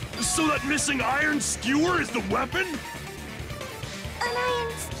 So that missing iron skewer is the weapon? An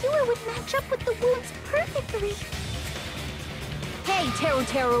iron skewer would match up with the wounds perfectly. Hey, Teru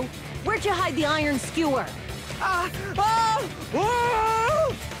Teru, where'd you hide the iron skewer? Avril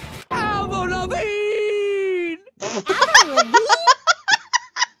Lavigne! Avril Lavigne?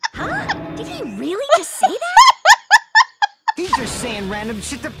 Huh? Did he really just say that? He's just saying random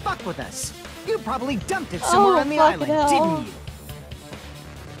shit to fuck with us. You probably dumped it somewhere on the island, didn't you?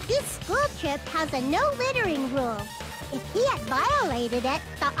 This school trip has a no littering rule. If he had violated it,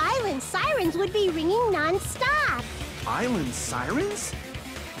 the island sirens would be ringing non-stop. Island sirens?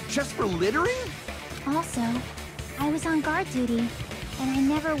 Just for littering? Also, I was on guard duty, and I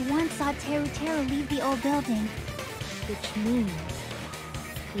never once saw Teru Teru leave the old building. Which means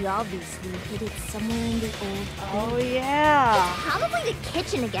he obviously hid it somewhere in the old Oh yeah. It's probably the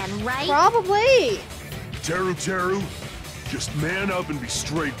kitchen again, right? Probably. Teru Teru, just man up and be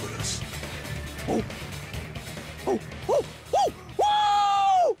straight with us. Oh! Oh! Oh! Oh!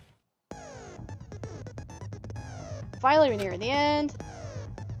 Whoa! Finally, we're near the end.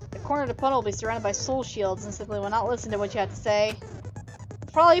 The corner of the tunnel will be surrounded by soul shields and simply will not listen to what you have to say.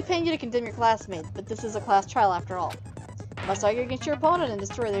 Probably paying you to condemn your classmates, but this is a class trial after all. You must argue against your opponent and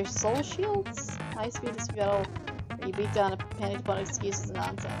destroy their soul shields. High speed is battle where you beat down a panicked opponent. Excuses and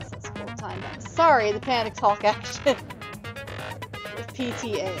nonsense. That's full time. Sorry, the panic talk action. With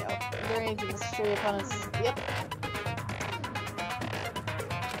PTA. Is there anything to destroy your opponents? Yep.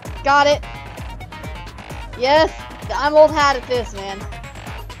 Got it. Yes, I'm old hat at this, man.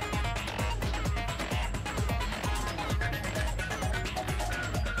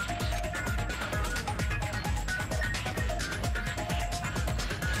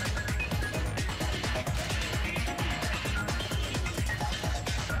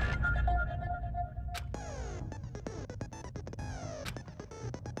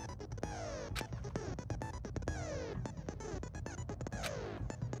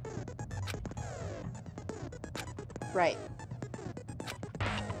 Right.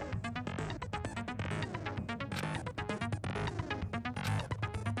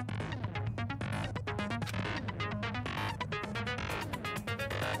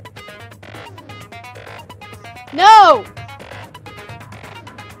 No!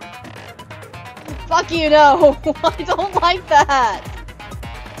 Fuck you, no! I don't like that!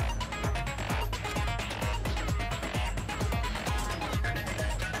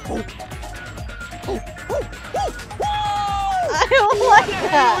 Oh! Oh! Oh! I don't like What the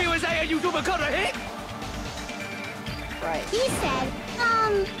hell that! you was saying, you double-cutter hit? Right. He said,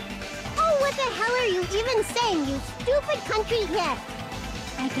 oh, what the hell are you even saying, you stupid country hip?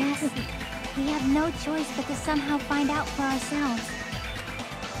 I guess we have no choice but to somehow find out for ourselves.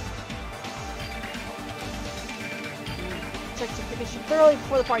 Checked the condition thoroughly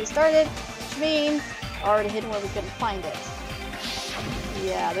before the party started, which means already hidden where we couldn't find it.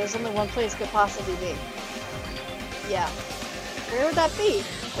 Yeah, there's only one place it could possibly be. Yeah. Where would that be?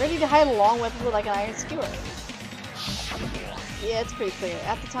 Where did he hide a long weapon with like an iron skewer? Yeah, it's pretty clear.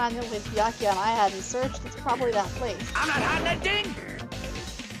 At the time that Byakuya and I hadn't searched, it's probably that place. I'm not hiding that thing!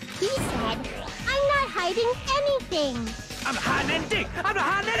 He said, I'm not hiding anything. I'm not hiding anything! I'm not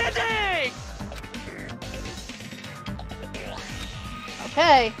hiding anything!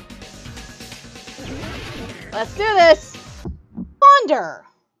 Okay. Let's do this! Thunder!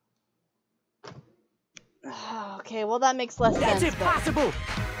 Okay, well that makes less sense. That's impossible!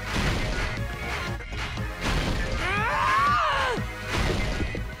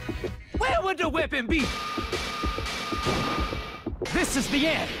 Where would the weapon be? This is the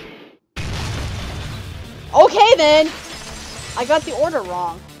end! Okay then! I got the order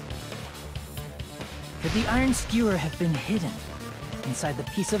wrong. Could the iron skewer have been hidden inside the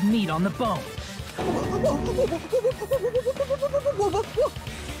piece of meat on the bone?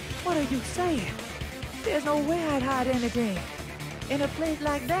 What are you saying? There's no way I'd hide anything. In a place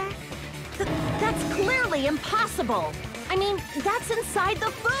like that? That's clearly impossible. I mean, that's inside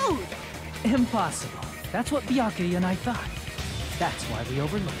the food. Impossible. That's what Byakuya and I thought. That's why we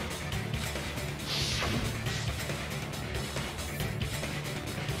overlooked it.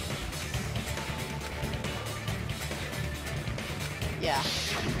 Yeah.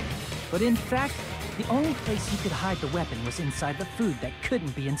 But in fact, the only place you could hide the weapon was inside the food that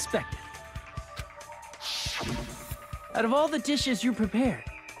couldn't be inspected. Out of all the dishes you prepared,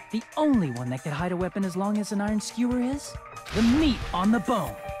 the only one that could hide a weapon as long as an iron skewer is the meat on the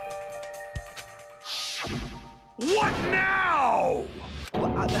bone. What now?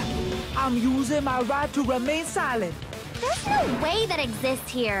 I'm using my right to remain silent. There's no way that exists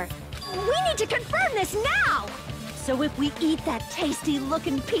here. We need to confirm this now! So if we eat that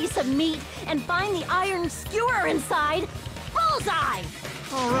tasty-looking piece of meat and find the iron skewer inside, bullseye!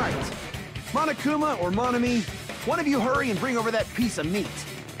 All right. Monokuma or Monami, one of you hurry and bring over that piece of meat.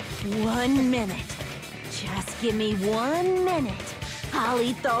 1 minute. Just give me 1 minute. I'll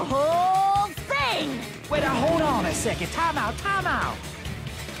eat the whole thing! Wait, hold on a second. Time out, time out.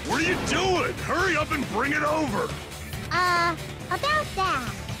 What are you doing? Hurry up and bring it over. About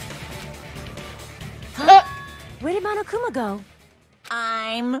that. Huh? Where did Monokuma go?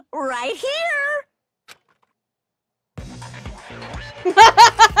 I'm right here!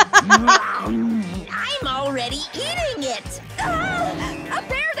 I'm already eating it! A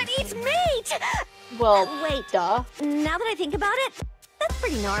bear that eats meat! Well, wait. Duh. Now that I think about it, that's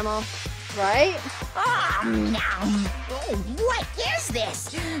pretty normal. Right? Oh, what is this?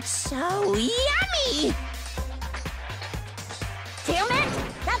 So yummy! Damn it!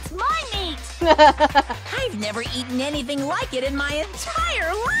 That's my meat! I've never eaten anything like it in my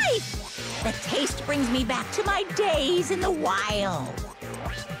entire life! The taste brings me back to my days in the wild.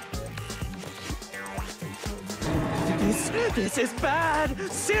 This is bad!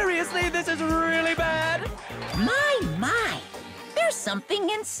 Seriously, this is really bad! My! There's something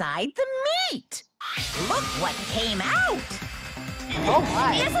inside the meat! Look what came out! Oh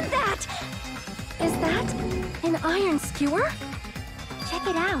my! Isn't that... Is that an iron skewer? Check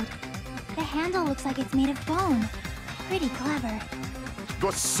it out. The handle looks like it's made of bone. Pretty clever.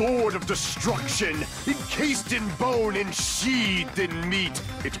 The sword of destruction, encased in bone and sheathed in meat.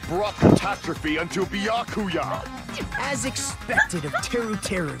 It brought catastrophe unto Byakuya. As expected of Teru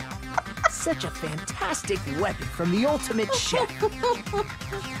Teru. Such a fantastic weapon from the ultimate chef.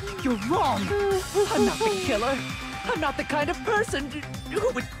 You're wrong. I'm not the killer. I'm not the kind of person who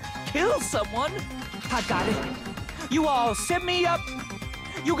would kill someone. I got it. You all set me up.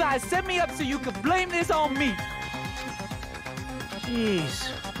 You guys set me up so you could blame this on me. Jeez,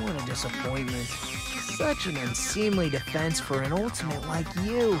 what a disappointment. Such an unseemly defense for an ultimate like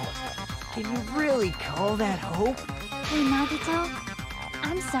you. Can you really call that hope? Hey, Nagito.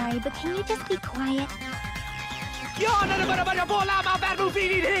 I'm sorry, but can you just be quiet?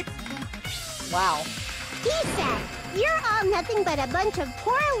 Wow. He said, you're all nothing but a bunch of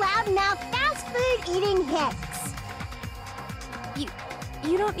poor, loudmouth, fast food eating hicks.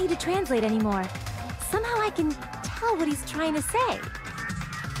 You don't need to translate anymore. Somehow I can tell what he's trying to say.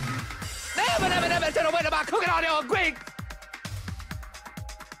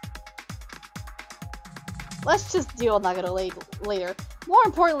 Let's just deal with Nagito later. More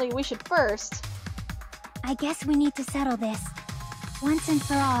importantly, we should first... I guess we need to settle this. Once and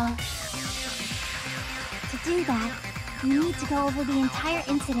for all. To do that, you need to go over the entire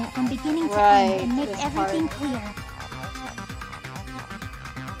incident from beginning to end and make everything clear.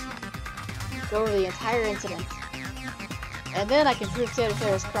 Go over the entire incident. And then I can prove Teru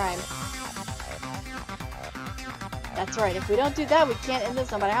Teru's crime. That's right. If we don't do that, we can't end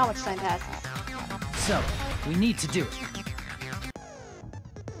this no matter how much time passes. So, we need to do it.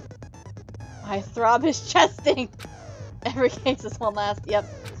 My throb is chesting. Every case is one last. Yep.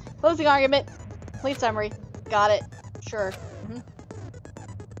 Closing argument. Complete summary. Got it. Sure.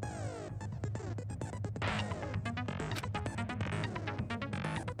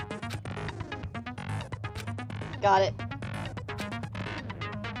 Got it.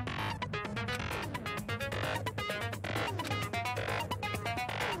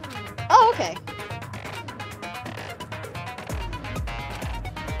 Oh, okay.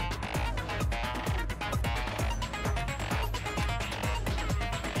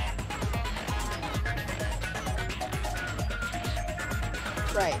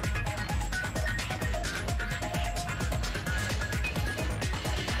 Right.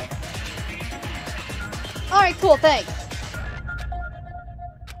 Alright, cool, thanks.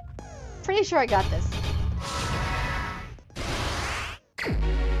 Pretty sure I got this.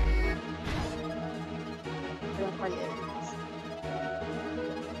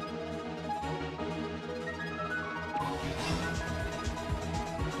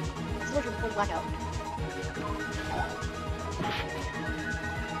 Let's look at the blackout.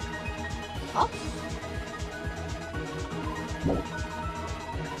 Huh?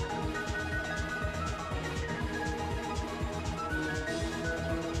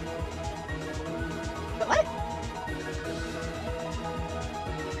 What?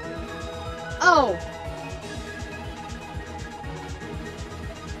 Oh!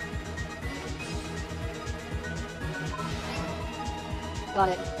 Got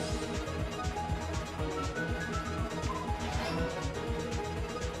it.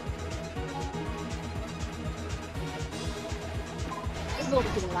 This is a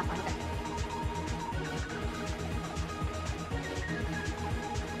little bit too last one, okay.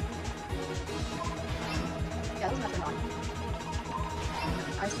 Yeah, this is not turned on.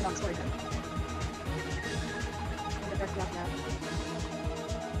 I just turned on story time. The dark out now.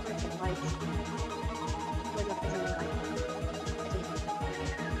 Freaking lights. Where's that thing light?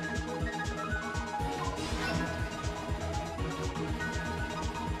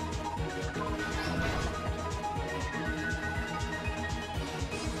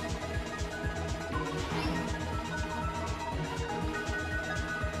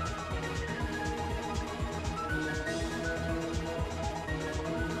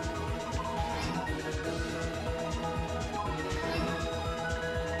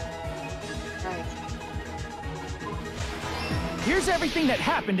 Here's everything that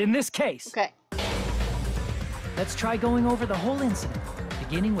happened in this case. Okay. Let's try going over the whole incident,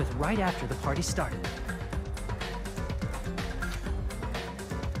 beginning with right after the party started.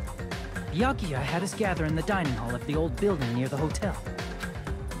 Byakuya had us gather in the dining hall of the old building near the hotel.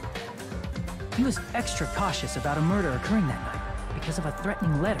 He was extra cautious about a murder occurring that night because of a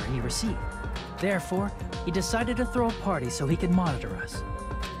threatening letter he received. Therefore, he decided to throw a party so he could monitor us.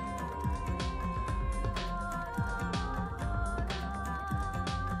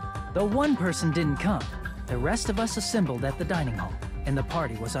 Though one person didn't come, the rest of us assembled at the dining hall, and the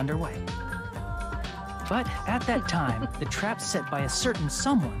party was underway. But at that time, the trap set by a certain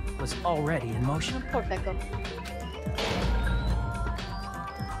someone was already in motion.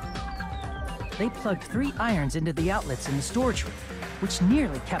 They plugged 3 irons into the outlets in the storage room, which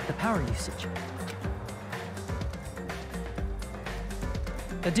nearly capped the power usage.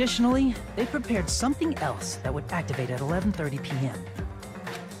 Additionally, they prepared something else that would activate at 11:30 p.m.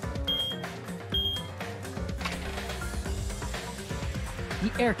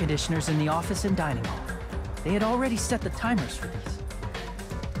 The air conditioners in the office and dining hall. They had already set the timers for these.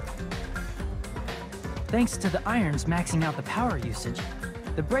 Thanks to the irons maxing out the power usage,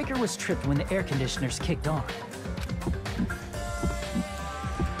 the breaker was tripped when the air conditioners kicked on.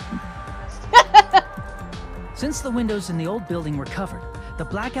 Since the windows in the old building were covered, the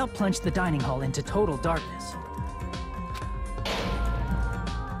blackout plunged the dining hall into total darkness.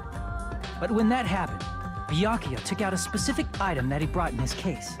 But when that happened, Byakuya took out a specific item that he brought in his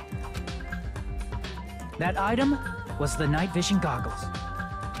case. That item was the night vision goggles.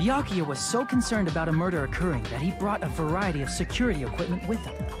 Byakuya was so concerned about a murder occurring that he brought a variety of security equipment with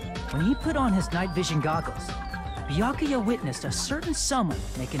him. When he put on his night vision goggles, Byakuya witnessed a certain someone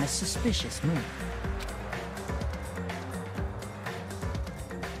making a suspicious move.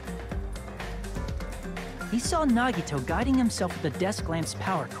 He saw Nagito guiding himself with the desk lamp's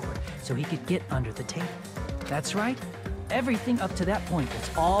power cord so he could get under the table. That's right, everything up to that point was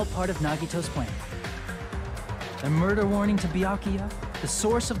all part of Nagito's plan. The murder warning to Byakuya, the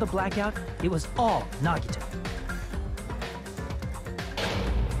source of the blackout, it was all Nagito.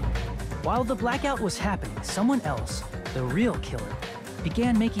 While the blackout was happening, someone else, the real killer,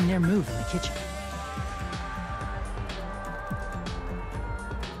 began making their move in the kitchen.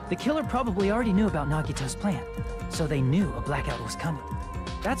 The killer probably already knew about Nagito's plan, so they knew a blackout was coming.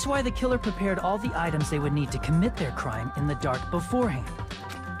 That's why the killer prepared all the items they would need to commit their crime in the dark beforehand.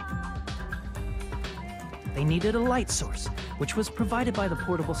 They needed a light source, which was provided by the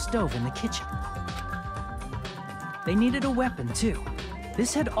portable stove in the kitchen. They needed a weapon, too.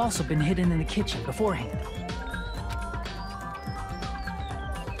 This had also been hidden in the kitchen beforehand.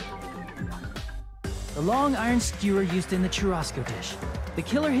 The long iron skewer used in the churrasco dish. The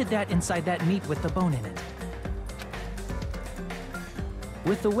killer hid that inside that meat with the bone in it.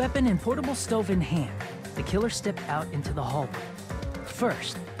 With the weapon and portable stove in hand, the killer stepped out into the hallway.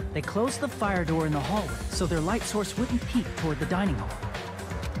 First, they closed the fire door in the hallway so their light source wouldn't peek toward the dining hall.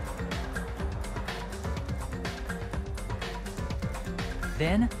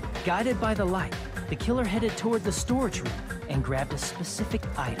 Then, guided by the light, the killer headed toward the storage room and grabbed a specific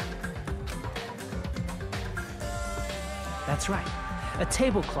item. That's right, a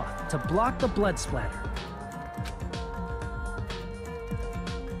tablecloth to block the blood splatter.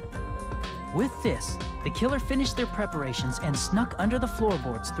 With this, the killer finished their preparations and snuck under the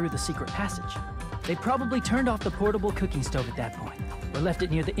floorboards through the secret passage. They probably turned off the portable cooking stove at that point, or left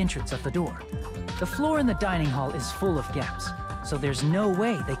it near the entrance of the door. The floor in the dining hall is full of gaps, so there's no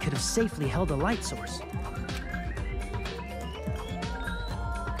way they could have safely held a light source.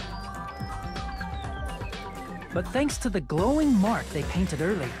 But thanks to the glowing mark they painted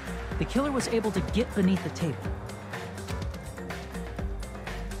earlier, the killer was able to get beneath the table.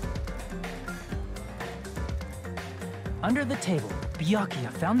 Under the table,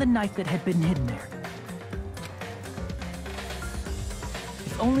 Byakuya found the knife that had been hidden there.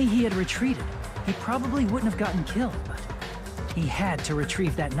 If only he had retreated, he probably wouldn't have gotten killed, but he had to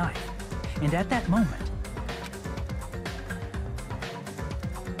retrieve that knife. And at that moment,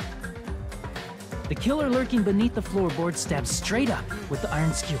 the killer lurking beneath the floorboard stabbed straight up with the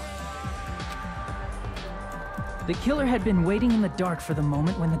iron skewer. The killer had been waiting in the dark for the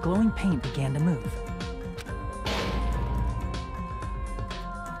moment when the glowing paint began to move.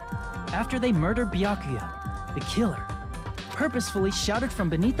 After they murdered Byakuya, the killer purposefully shouted from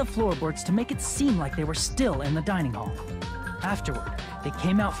beneath the floorboards to make it seem like they were still in the dining hall. Afterward, they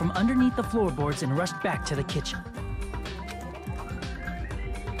came out from underneath the floorboards and rushed back to the kitchen.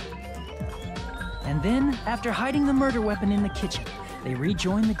 And then, after hiding the murder weapon in the kitchen, they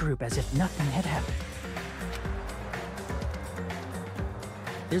rejoined the group as if nothing had happened.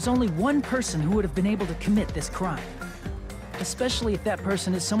 There's only one person who would have been able to commit this crime. Especially if that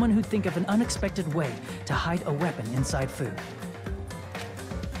person is someone who'd think of an unexpected way to hide a weapon inside food.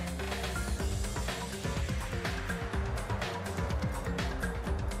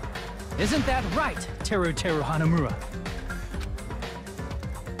 Isn't that right, Teru Hanamura?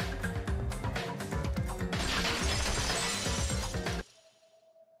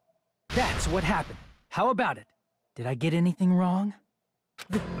 That's what happened. How about it? Did I get anything wrong?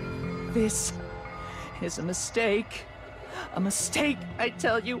 This is a mistake. A mistake, I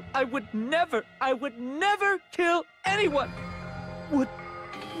tell you. I would never kill anyone. Would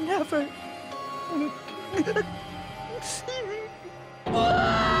never.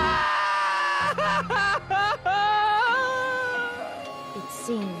 It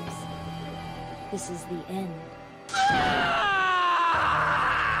seems this is the end.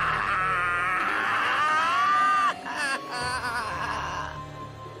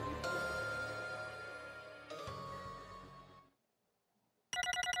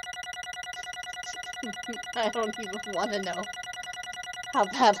 I don't even want to know how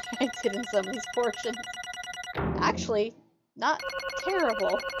bad I did in some of these portions. Actually, not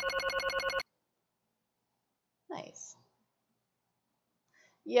terrible. Nice.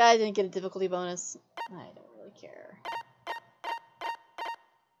 Yeah, I didn't get a difficulty bonus. I don't really care.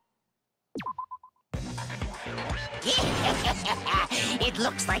 It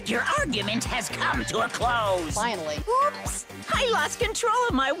looks like your argument has come to a close. Finally. Oops! I lost control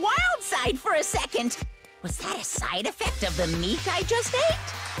of my wild side for a second. Was that a side effect of the meat I just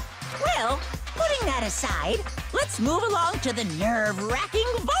ate? Well, putting that aside, let's move along to the nerve-wracking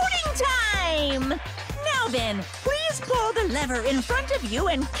voting time! Now then, please pull the lever in front of you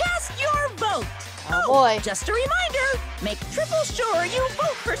and cast your vote. Oh boy. Just a reminder, make triple sure you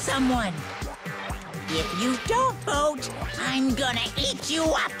vote for someone. If you don't vote, I'm gonna eat you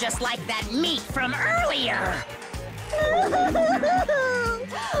up just like that meat from earlier.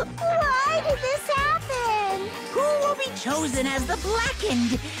 Why did this happen? Who will be chosen as the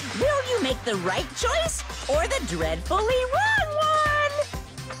blackened? Will you make the right choice or the dreadfully wrong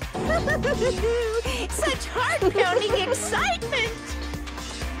one? Such heart-pounding excitement!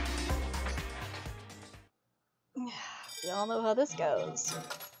 We all know how this goes.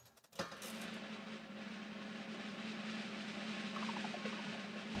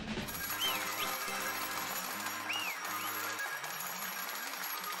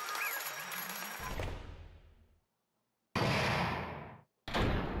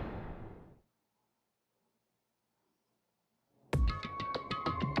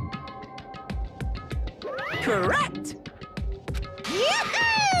 Correct!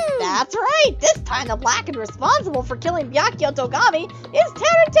 That's right! This time the black and responsible for killing Byakuya Togami is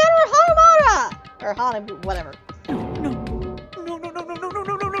Teru Hanamura! Or Hanam... whatever.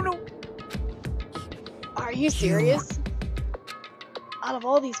 No. Are you serious? Out of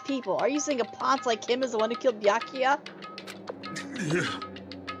all these people, are you saying a ponce like him is the one who killed Byakuya?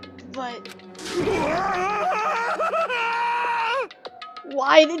 But...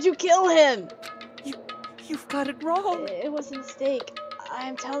 why did you kill him? You've got it wrong. It was a mistake.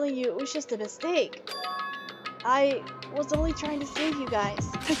 I'm telling you, it was just a mistake. I was only trying to save you guys.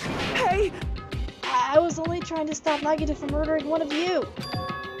 Hey! I was only trying to stop Nagito from murdering one of you.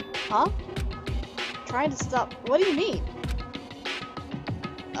 Huh? Trying to stop... what do you mean?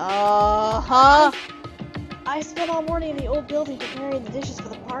 I spent all morning in the old building preparing the dishes for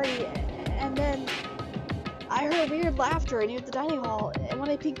the party, and then I heard weird laughter near the dining hall, and when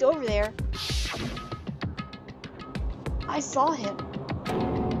I peeked over there, I saw him.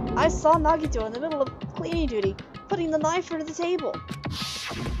 I saw Nagito in the middle of cleaning duty, putting the knife under the table.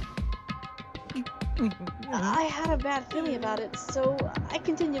 I had a bad feeling about it, so I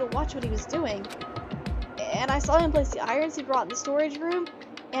continued to watch what he was doing. And I saw him place the irons he brought in the storage room,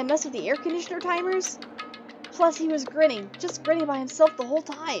 and mess with the air conditioner timers. Plus he was grinning, just grinning by himself the whole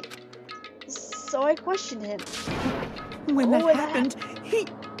time. So I questioned him. When that happened, he...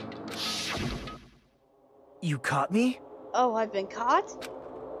 You caught me? Oh, I've been caught?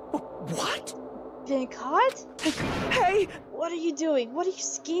 What? Been caught? Hey! What are you doing? What are you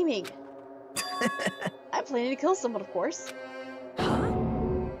scheming? I'm planning to kill someone, of course.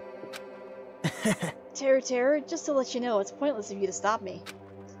 Terror, just to let you know, it's pointless of you to stop me.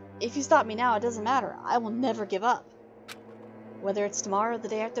 If you stop me now, it doesn't matter. I will never give up. Whether it's tomorrow, the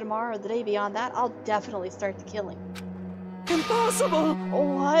day after tomorrow, or the day beyond that, I'll definitely start the killing. Impossible!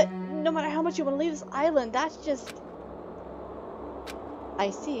 What? No matter how much you want to leave this island, that's just... I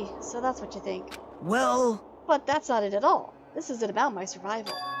see. So that's what you think. Well... But that's not it at all. This isn't about my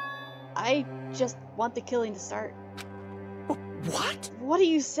survival. I just want the killing to start. What? What are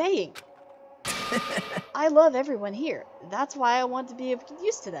you saying? I love everyone here. That's why I want to be of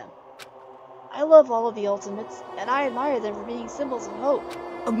use to them. I love all of the Ultimates, and I admire them for being symbols of hope.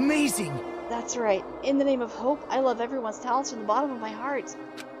 Amazing! That's right. In the name of hope, I love everyone's talents from the bottom of my heart.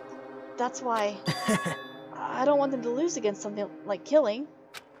 That's why I don't want them to lose against something like killing.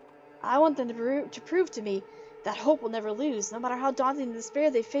 I want them to prove to me that hope will never lose, no matter how daunting the despair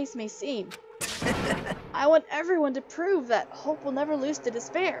they face may seem. I want everyone to prove that hope will never lose to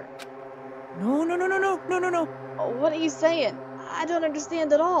despair. No. What are you saying? I don't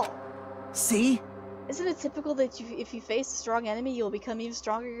understand at all. See? Isn't it typical that if you face a strong enemy, you'll become even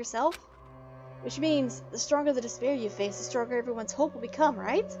stronger yourself? Which means, the stronger the despair you face, the stronger everyone's hope will become,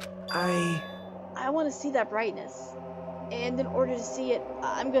 right? I want to see that brightness. And in order to see it,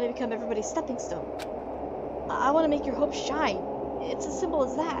 I'm going to become everybody's stepping stone. I want to make your hope shine. It's as simple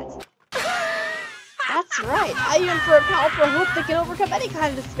as that. That's right. I yearn for a powerful hope that can overcome any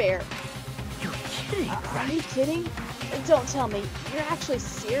kind of despair. You're kidding, right? Are you kidding? Don't tell me. You're actually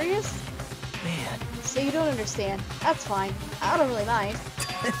serious? Man. So you don't understand. That's fine. I don't really mind.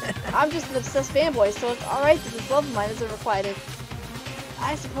 I'm just an obsessed fanboy, so it's alright that this love of mine is unrequited.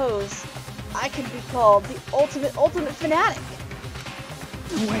 I suppose I could be called the ultimate fanatic.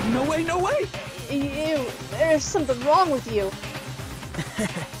 No way! You, there's something wrong with you.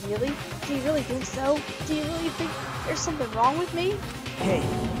 Really? Do you really think so? Do you really think there's something wrong with me? Hey.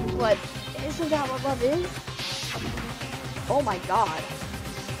 What? Isn't that what love is? Oh my god.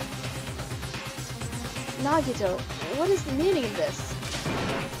 Nagito, what is the meaning of this?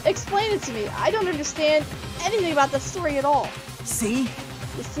 Explain it to me. I don't understand anything about the story at all. See?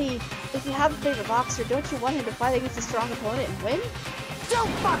 You see, if you have a favorite boxer, don't you want him to fight against a strong opponent and win? Don't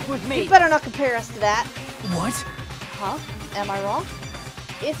fuck with me! You better not compare us to that. What? Huh? Am I wrong?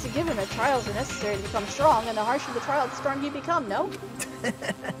 It's a given that trials are necessary to become strong, and the harsher the trial, the stronger you become, no?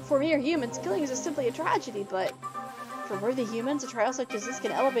 For mere humans, killing is simply a tragedy, but for worthy humans, a trial such as this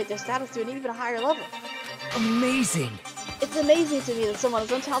can elevate their status to an even higher level. Amazing! It's amazing to me that someone as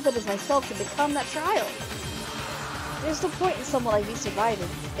untalented as myself can become that trial. There's no point in someone like me surviving.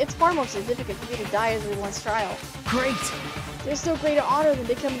 It's far more significant for me to die as in one's trial. Great! There's no greater honor than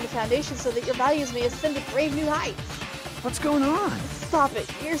becoming the foundation so that your values may ascend to brave new heights. What's going on? Stop it.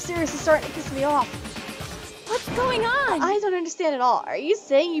 You're seriously starting to piss me off. What's going on? I don't understand at all. Are you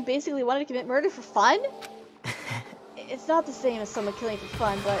saying you basically wanted to commit murder for fun? It's not the same as someone killing for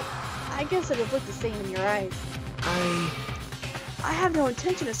fun, but I guess it would look the same in your eyes. I have no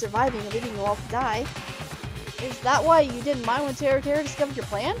intention of surviving and leaving you all to die. Is that why you didn't mind when Terra discovered your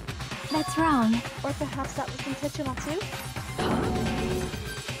plan? That's wrong. Or perhaps that was intentional too?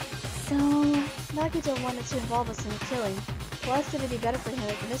 So... Nagito wanted to involve us in the killing. Plus, it would be better for him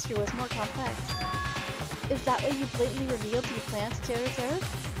if the mystery was more complex. Is that what you blatantly revealed to your plan to Terra?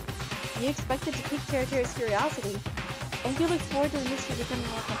 You expected to pique Terra's curiosity, and you looked forward to the mystery becoming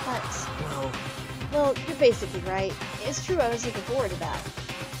more complex. Well, you're basically right. It's true I was looking forward to that.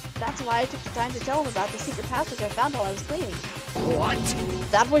 That's why I took the time to tell him about the secret passage I found while I was cleaning. What?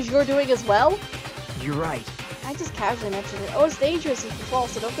 That was you're doing as well? You're right. I just casually mentioned it. Oh, it's dangerous if you fall,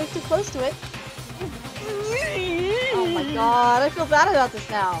 so don't go too close to it. Oh my god, I feel bad about this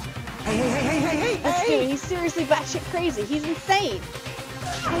now. Hey! This dude, he's seriously batshit crazy. He's insane.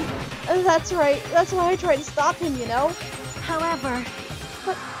 That's right. That's why I tried to stop him, you know? However...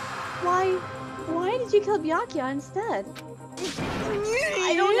 But why did you kill Byakuya instead?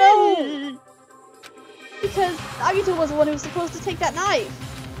 I don't know! Because Nagito was the one who was supposed to take that knife.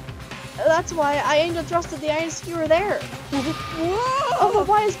 That's why I aimed and thrusted the iron skewer there. Oh, but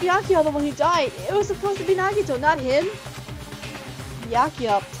why is Byakuya the one who died? It was supposed to be Nagito, not him.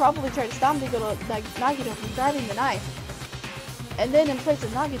 Byakuya probably tried to stop Nagito from grabbing the knife. And then in place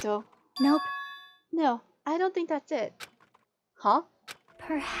of Nagito... Nope. No, I don't think that's it. Huh?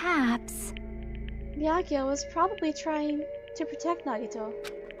 Perhaps... Byakuya was probably trying to protect Nagito.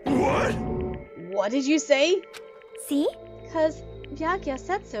 What? What did you say? See? Because Byakuya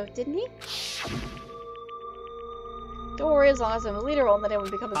said so, didn't he? Don't worry, as long as I'm a leader, won't let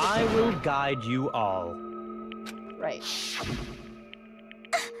anyone become a victim. I will guide you all. Right.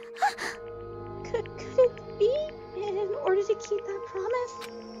 Could it be in order to keep that promise?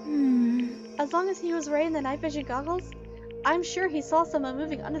 As long as he was wearing the night vision goggles, I'm sure he saw someone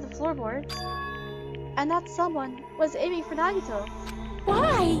moving under the floorboards. And that someone was aiming for Nagito.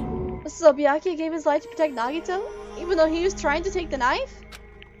 Why? So Byakuya gave his life to protect Nagito, even though he was trying to take the knife?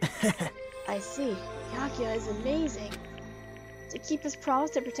 I see. Byakuya is amazing. To keep his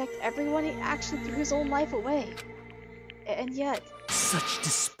promise to protect everyone, he actually threw his own life away. And yet... Such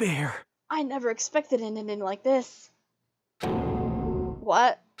despair. I never expected an ending like this.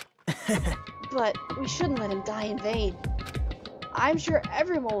 What? But we shouldn't let him die in vain. I'm sure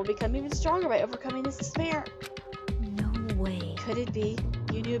everyone will become even stronger by overcoming his despair. No way. Could it be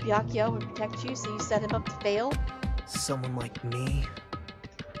you knew Byakuya would protect you, so you set him up to fail? Someone like me?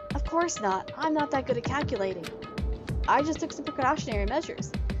 Of course not. I'm not that good at calculating. I just took some precautionary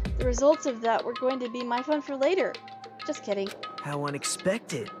measures. The results of that were going to be my fun for later. Just kidding. How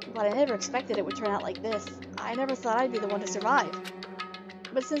unexpected. But I never expected it would turn out like this. I never thought I'd be the one to survive.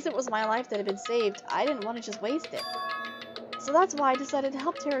 But since it was my life that had been saved, I didn't want to just waste it. So that's why I decided to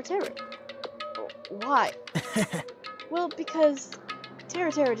help Terra. Why? Well, because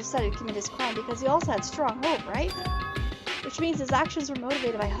Terra decided to commit his crime because he also had strong hope, right? Which means his actions were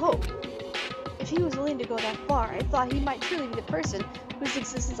motivated by hope. If he was willing to go that far, I thought he might truly be the person whose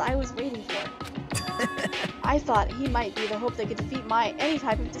existence I was waiting for. I thought he might be the hope that could defeat any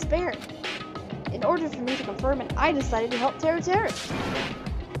type of despair. In order for me to confirm it, I decided to help Terra.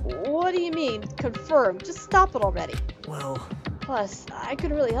 What do you mean, confirm? Just stop it already. Well... Plus, I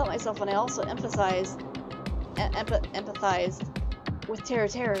couldn't really help myself when I also empathized with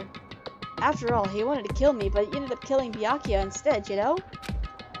Terra. After all, he wanted to kill me, but he ended up killing Byakuya instead, you know?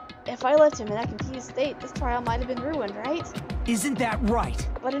 If I left him in that confused state, this trial might have been ruined, right? Isn't that right?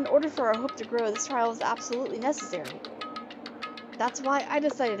 But in order for our hope to grow, this trial was absolutely necessary. That's why I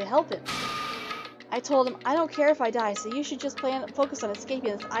decided to help him. I told him, I don't care if I die, so you should just focus on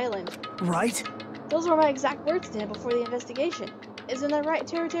escaping this island. Right? Those were my exact words to him before the investigation. Isn't that right,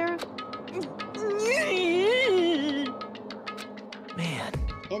 Terra? Man.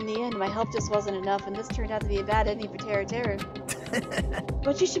 In the end, my help just wasn't enough, and this turned out to be a bad ending for Terra.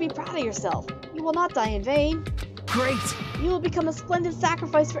 But you should be proud of yourself. You will not die in vain. Great! You will become a splendid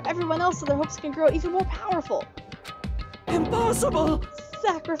sacrifice for everyone else so their hopes can grow even more powerful. Impossible!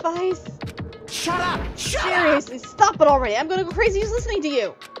 Sacrifice? Shut up! Shut Seriously, up! Stop it already! I'm gonna go crazy just listening to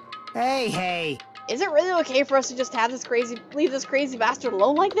you! Hey! Is it really okay for us to just have leave this crazy bastard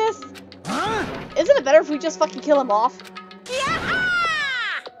alone like this? Huh? Isn't it better if we just fucking kill him off? Yeah!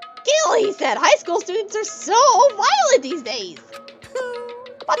 Kill real, he said. High school students are so violent these days.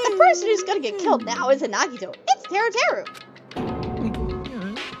 But the person who's gonna get killed now isn't Nagito. It's Teru.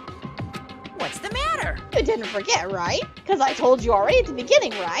 What's the matter? You didn't forget, right? Because I told you already at the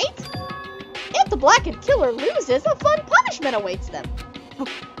beginning, right? If the blackened killer loses, a fun punishment awaits them.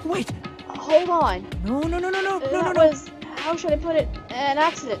 Wait. Hold on. No. That was, how should I put it? An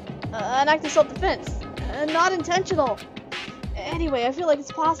accident. An act of self-defense. Not intentional. Anyway, I feel like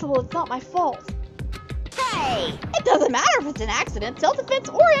it's possible it's not my fault. Hey! It doesn't matter if it's an accident, self-defense,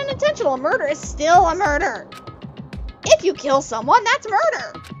 or unintentional. Murder is still a murder. If you kill someone, that's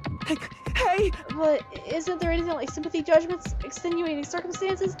murder. Hey! But isn't there anything like sympathy judgments, extenuating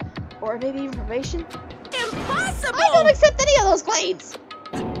circumstances, or maybe even probation? Impossible! I don't accept any of those claims!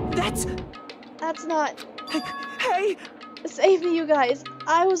 That's not... Hey! Save me, you guys.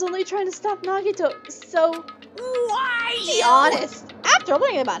 I was only trying to stop Nagito, so... Why? Be honest. After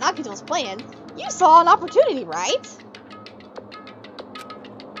learning about Nagito's plan, you saw an opportunity, right?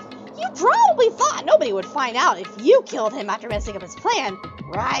 You probably thought nobody would find out if you killed him after messing up his plan,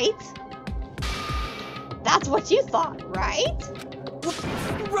 right? That's what you thought, right?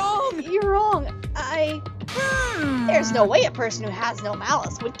 Wrong! You're wrong. There's no way a person who has no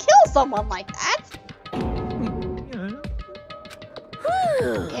malice would kill someone like that.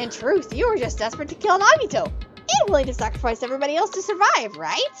 In truth, you were just desperate to kill Nagito, and willing to sacrifice everybody else to survive,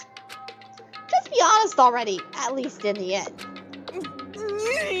 right? Just be honest already, at least in the end.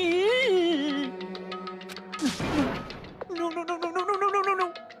 No.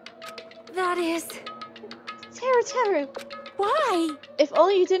 That is... Teru. Why? If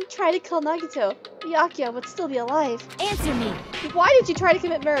only you didn't try to kill Nagito, Byakuya would still be alive. Answer me. Why did you try to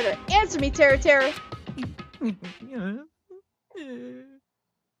commit murder? Answer me, Teru.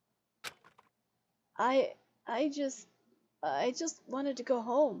 I just wanted to go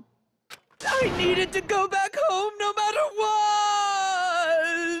home. I needed to go back home no matter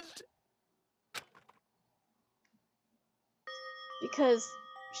what! Because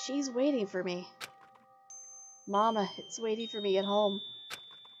she's waiting for me. Mama is waiting for me at home.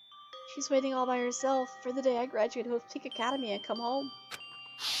 She's waiting all by herself for the day I graduate Hope Peak Academy and come home.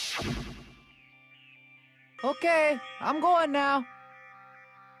 Okay, I'm going now.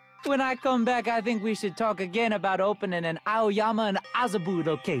 When I come back, I think we should talk again about opening an Aoyama and Azabu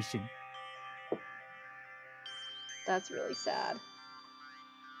location. That's really sad.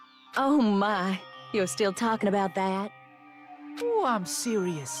 Oh my, you're still talking about that? Oh, I'm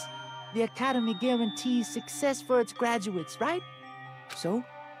serious. The Academy guarantees success for its graduates, right? So,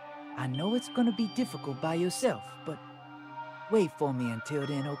 I know it's gonna be difficult by yourself, but wait for me until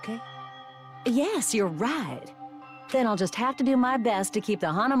then, okay? Yes, you're right. Then I'll just have to do my best to keep the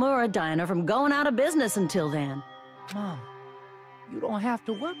Hanamura Diner from going out of business until then. Mom, you don't have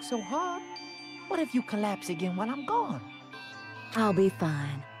to work so hard. What if you collapse again while I'm gone? I'll be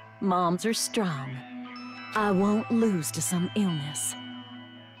fine. Moms are strong. I won't lose to some illness.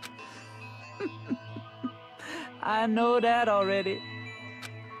 I know that already.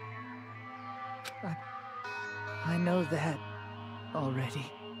 I know that already.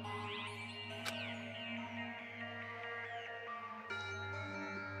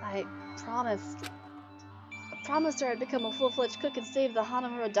 I promised her I'd become a full-fledged cook and save the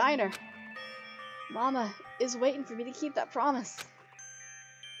Hanamura Diner. Mama is waiting for me to keep that promise.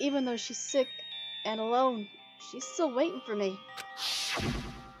 Even though she's sick and alone, she's still waiting for me.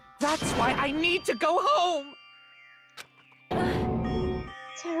 That's why I need to go home!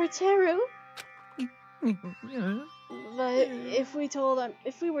 Teru? But if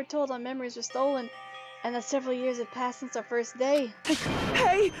we were told our memories were stolen, and that several years had passed since our first day...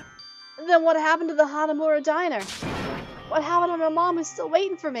 Hey! Then what happened to the Hanamura Diner? What happened to my mom who's still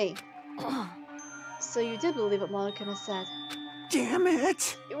waiting for me? So you did believe what Monokuma said. Damn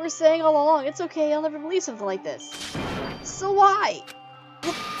it! You were saying all along, it's okay, I'll never believe something like this. So why?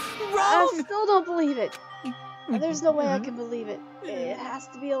 Wrong! I still don't believe it. There's no way I can believe it. It has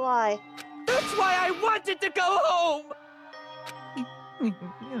to be a lie. That's why I wanted to go home!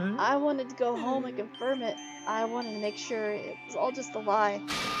 I wanted to go home and confirm it. I wanted to make sure it was all just a lie.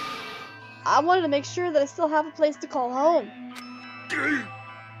 I wanted to make sure that I still have a place to call home.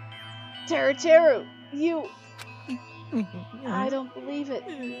 Teru, you... I don't believe it.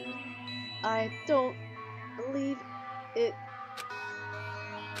 I don't believe it.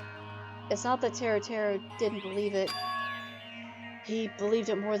 It's not that Teru didn't believe it. He believed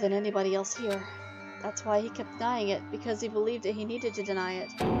it more than anybody else here. That's why he kept denying it, because he believed that he needed to deny it.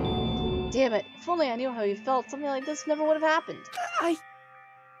 Damn it, if only I knew how he felt, something like this never would have happened.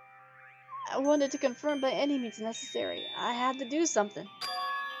 I wanted to confirm by any means necessary. I had to do something.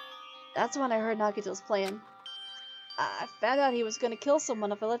 That's when I heard Nagito's plan. I found out he was gonna kill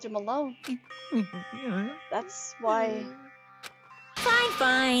someone if I left him alone. That's why... Fine,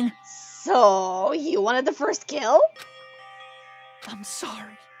 fine. So, you wanted the first kill? I'm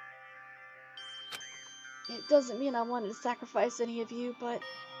sorry. It doesn't mean I wanted to sacrifice any of you, but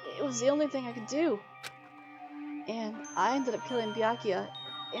it was the only thing I could do. And I ended up killing Byakuya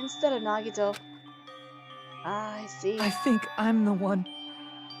instead of Nagito. I see. I think I'm the one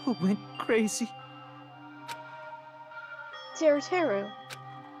who went crazy. Teru.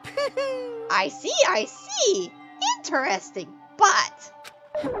 I see! Interesting, but...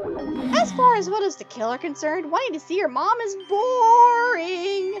 as far as what is to kill are concerned, wanting to see your mom is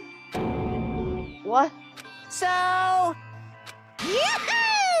boring! What? So...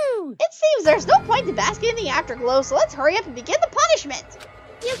 Yahoo! It seems there's no point to basking in the afterglow, so let's hurry up and begin the punishment!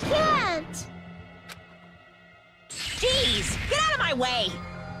 You can't! Jeez, get out of my way!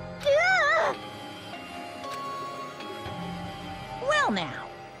 Well now.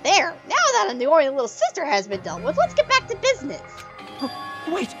 There, now that a annoying little sister has been dealt with, let's get back to business!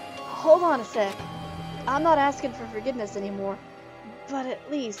 Wait! Hold on a sec. I'm not asking for forgiveness anymore, but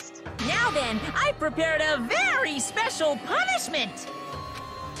at least... Now then, I prepared a very special punishment!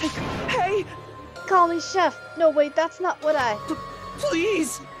 Hey! Call me Chef. No, wait, that's not what I...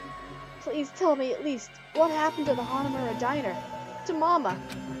 Please! Please tell me at least what happened to the Hanamura diner. To Mama.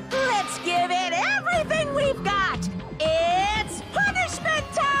 Let's give it everything we've got! It's punishment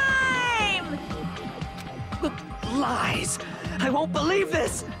time! Lies! I won't believe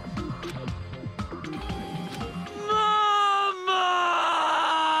this! Mama!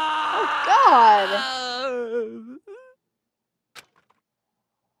 Oh, God!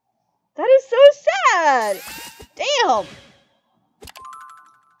 That is so sad! Damn!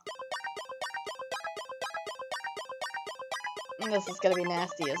 This is gonna be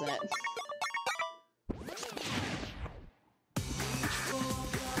nasty, isn't it?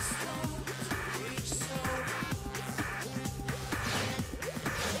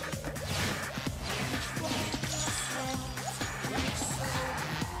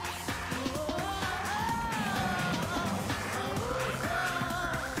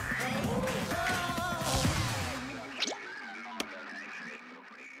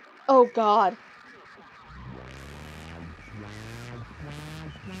 Oh God.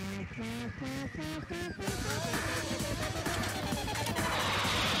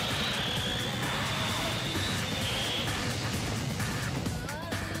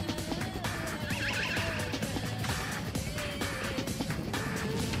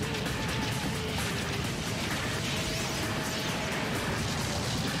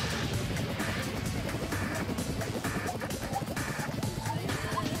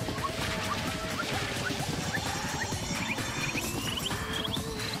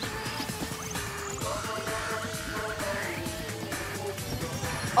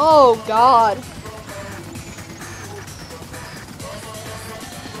 Oh God.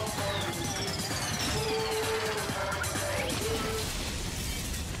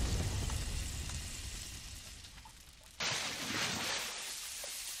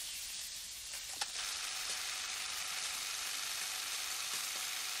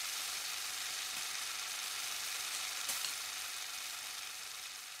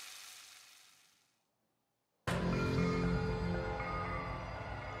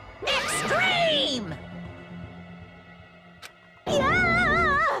 Extreme!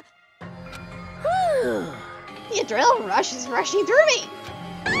 Yeah! The adrenaline rush is rushing through me!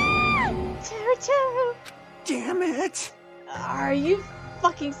 Teru! Damn it! Are you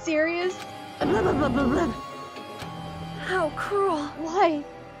fucking serious? How cruel. Why?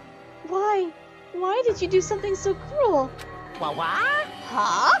 Why did you do something so cruel? What?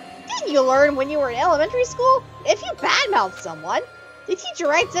 Huh? Didn't you learn when you were in elementary school? If you badmouth someone, the teacher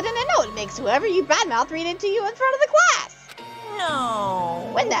writes it in a note and makes whoever you badmouth read it to you in front of the class. No.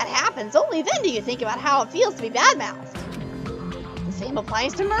 When that happens, only then do you think about how it feels to be badmouthed. The same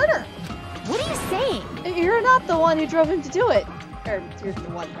applies to murder. What are you saying? You're not the one who drove him to do it. Or, you're the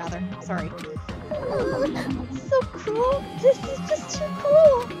one, rather. Sorry. So cruel. This is just too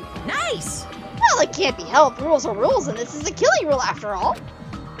cruel. Nice! Well, it can't be helped. Rules are rules, and this is a killing rule after all.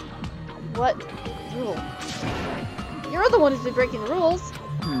 What rule? You're the one who's been breaking the rules.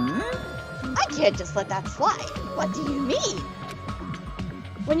 I can't just let that slide. What do you mean?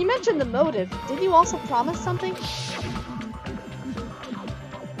 When you mentioned the motive, did you also promise something?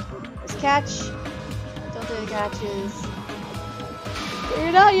 There's catch. Don't do the catches. Figured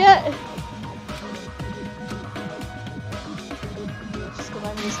it out yet. Just go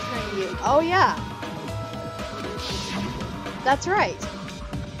by me turning to you. Oh yeah. That's right.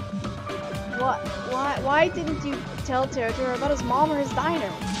 Why didn't you tell Teradora about his mom or his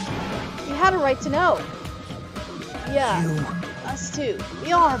diner? You had a right to know. Yeah, us too.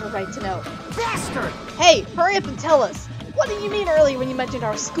 We all have a right to know. Bastard! Hey, hurry up and tell us. What did you mean earlier when you mentioned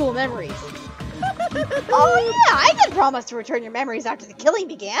our school memories? Oh yeah, I did promise to return your memories after the killing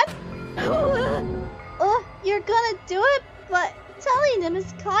began. You're gonna do it, but telling them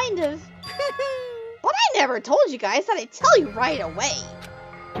is kind of... But I never told you guys that I'd tell you right away.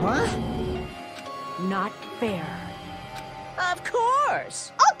 What? Not fair. Of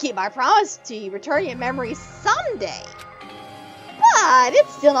course! I'll keep my promise to return your memories someday. But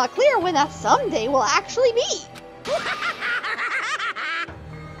it's still not clear when that someday will actually be.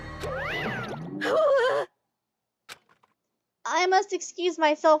 I must excuse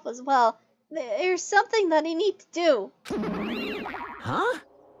myself as well. There's something that I need to do. Huh?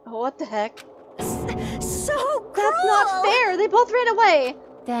 What the heck? So cruel! That's not fair! They both ran away!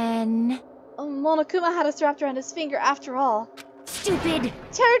 Then... Monokuma had us wrapped around his finger after all. Stupid!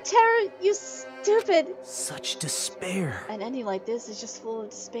 Terra, you stupid! Such despair. An ending like this is just full of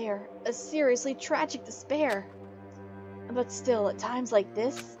despair. A seriously tragic despair. But still, at times like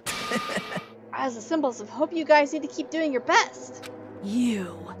this, as the symbols of hope, you guys need to keep doing your best.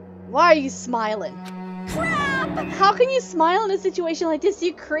 You. Why are you smiling? Crap! How can you smile in a situation like this,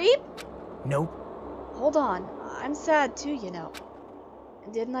 you creep? Nope. Hold on, I'm sad too, you know.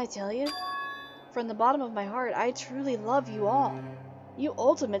 Didn't I tell you? From the bottom of my heart, I truly love you all. You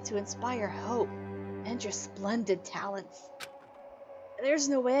ultimate to inspire hope, and your splendid talents. There's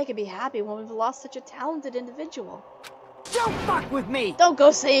no way I can be happy when we've lost such a talented individual. Don't fuck with me! Don't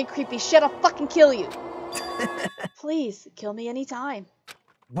go saying creepy shit, I'll fucking kill you! Please, kill me anytime.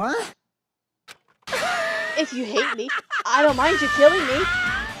 What? If you hate me, I don't mind you killing me.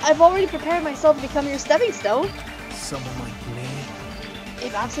 I've already prepared myself to become your stepping stone. Someone like me?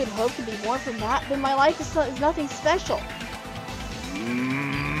 If absolute hope can be born from that, then my life is nothing special.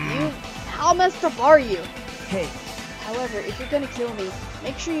 How messed up are you? Hey. However, if you're gonna kill me,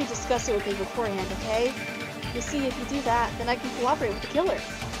 make sure you discuss it with me beforehand, okay? You see, if you do that, then I can cooperate with the killer.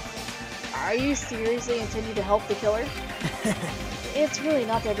 Are you seriously intending to help the killer? It's really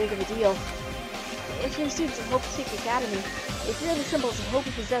not that big of a deal. If you're students of Hope Seek Academy, if you're the symbols of hope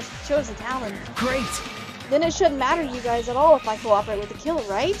who possess the chosen talent, great! Then it shouldn't matter to you guys at all if I cooperate with the killer,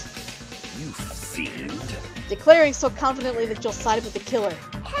 right? You fiend. Declaring so confidently that you'll side with the killer.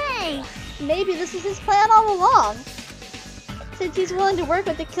 Hey! Maybe this was his plan all along. Since he's willing to work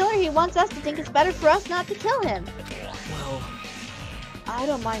with the killer, he wants us to think it's better for us not to kill him. Well... I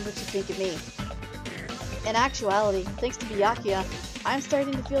don't mind what you think of me. In actuality, thanks to Byakuya, I'm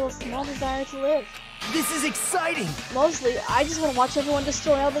starting to feel a small desire to live. This is exciting! Mostly, I just want to watch everyone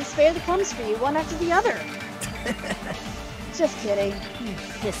destroy all the despair that comes for you, one after the other. Just kidding. You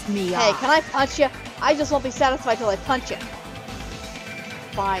pissed me off. Hey, can I punch you? I just won't be satisfied till I punch you.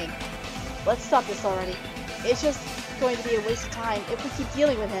 Fine. Let's stop this already. It's just going to be a waste of time if we keep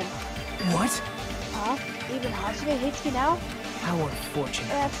dealing with him. What? Huh? Even Hajime hates me now? How unfortunate.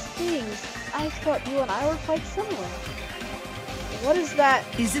 That stings. I thought you and I were quite similar. What is that?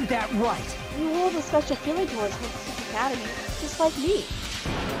 Isn't that right? You hold a special feeling towards Hope Seek Academy, just like me.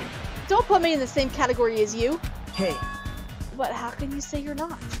 Don't put me in the same category as you. Hey. But how can you say you're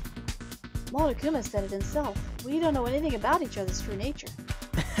not? Monokuma said it himself. We don't know anything about each other's true nature.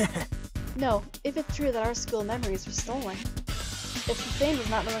 No, if it's true that our school memories were stolen, it's the same as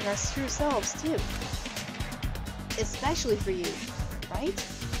not knowing our true selves, too. Especially for you, right?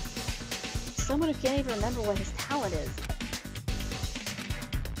 Someone who can't even remember what his talent is.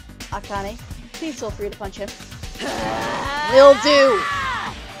 Akane, please feel free to punch him. Will do!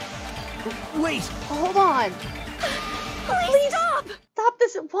 Wait! Hold on! Please stop! Stop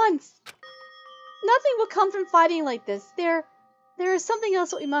this at once! Nothing will come from fighting like this. There is something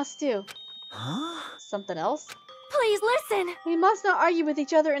else that we must do. Huh? Something else? Please listen! We must not argue with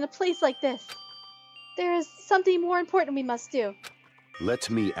each other in a place like this. There is something more important we must do. Let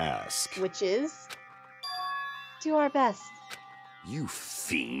me ask. Which is? Do our best. You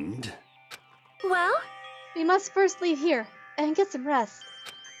fiend. Well? We must first leave here and get some rest.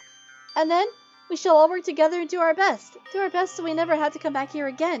 And then we shall all work together and do our best. Do our best so we never have to come back here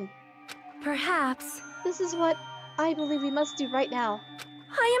again. Perhaps. This is what I believe we must do right now.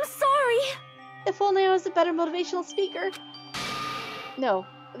 I am sorry! If only I was a better motivational speaker. No,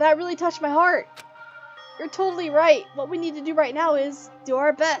 that really touched my heart. You're totally right. What we need to do right now is do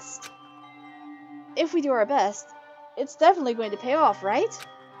our best. If we do our best, it's definitely going to pay off, right?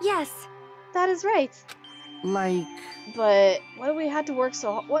 Yes. That is right. Like... But what do we have to work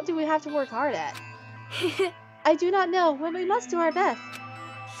hard at? I do not know, but we must do our best.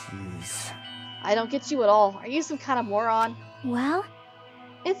 Jeez. I don't get you at all. Are you some kind of moron? Well?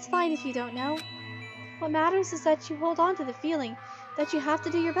 It's fine if you don't know. What matters is that you hold on to the feeling that you have to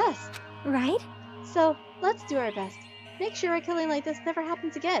do your best. Right? So, let's do our best. Make sure a killing like this never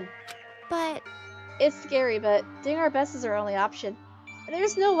happens again. But... It's scary, but doing our best is our only option. And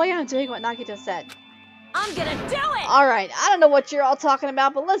there's no way I'm doing what Nagito said. I'm gonna do it! Alright, I don't know what you're all talking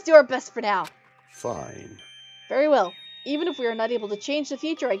about, but let's do our best for now. Fine. Very well. Even if we are not able to change the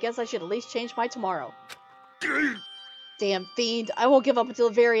future, I guess I should at least change my tomorrow. Damn fiend, I won't give up until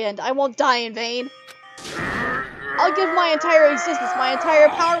the very end. I won't die in vain. I'll give my entire existence, my entire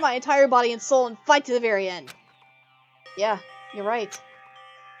power, my entire body and soul, and fight to the very end. Yeah, you're right.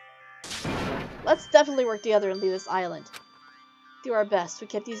 Let's definitely work together and leave this island. Do our best. We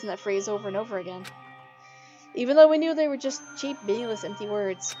kept using that phrase over and over again. Even though we knew they were just cheap, meaningless, empty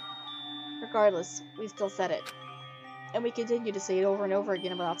words. Regardless, we still said it. And we continued to say it over and over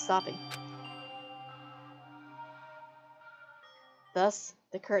again without stopping. Thus,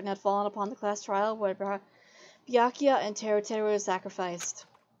 the curtain had fallen upon the class trial where Byakuya and Teruteru were sacrificed.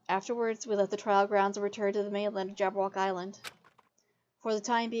 Afterwards, we left the trial grounds and returned to the mainland of Jabberwock Island. For the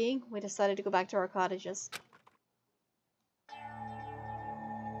time being, we decided to go back to our cottages.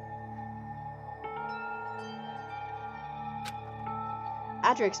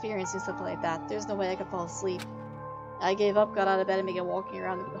 After experiencing something like that, there's no way I could fall asleep. I gave up, got out of bed, and began walking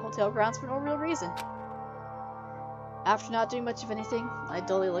around the hotel grounds for no real reason. After not doing much of anything, I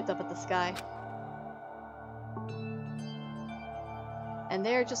dully looked up at the sky. And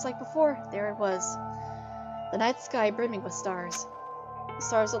there, just like before, there it was. The night sky brimming with stars.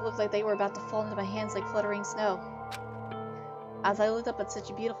 Stars that looked like they were about to fall into my hands like fluttering snow. As I looked up at such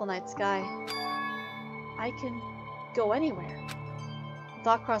a beautiful night sky, I can go anywhere. The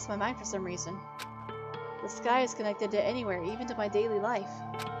thought crossed my mind for some reason. The sky is connected to anywhere, even to my daily life.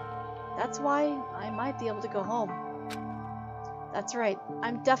 That's why I might be able to go home. That's right,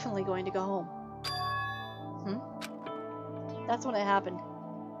 I'm definitely going to go home. That's when it happened.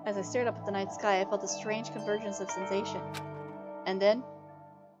 As I stared up at the night sky, I felt a strange convergence of sensation. And then,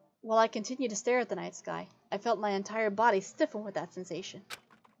 while I continued to stare at the night sky, I felt my entire body stiffen with that sensation.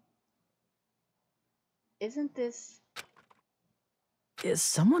 Isn't this... Is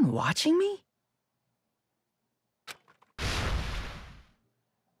someone watching me?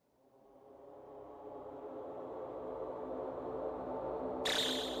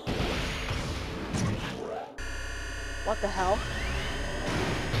 What the hell?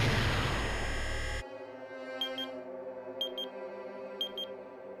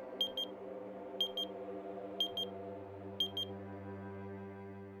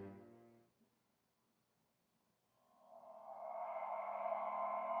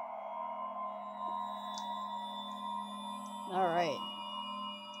 Alright.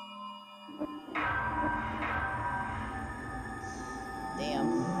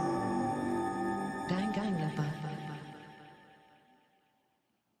 Damn.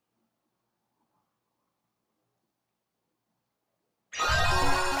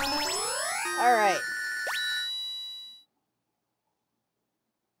 Alright.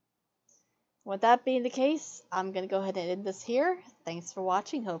 With that being the case, I'm gonna go ahead and end this here. Thanks for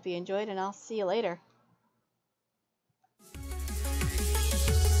watching, hope you enjoyed, and I'll see you later.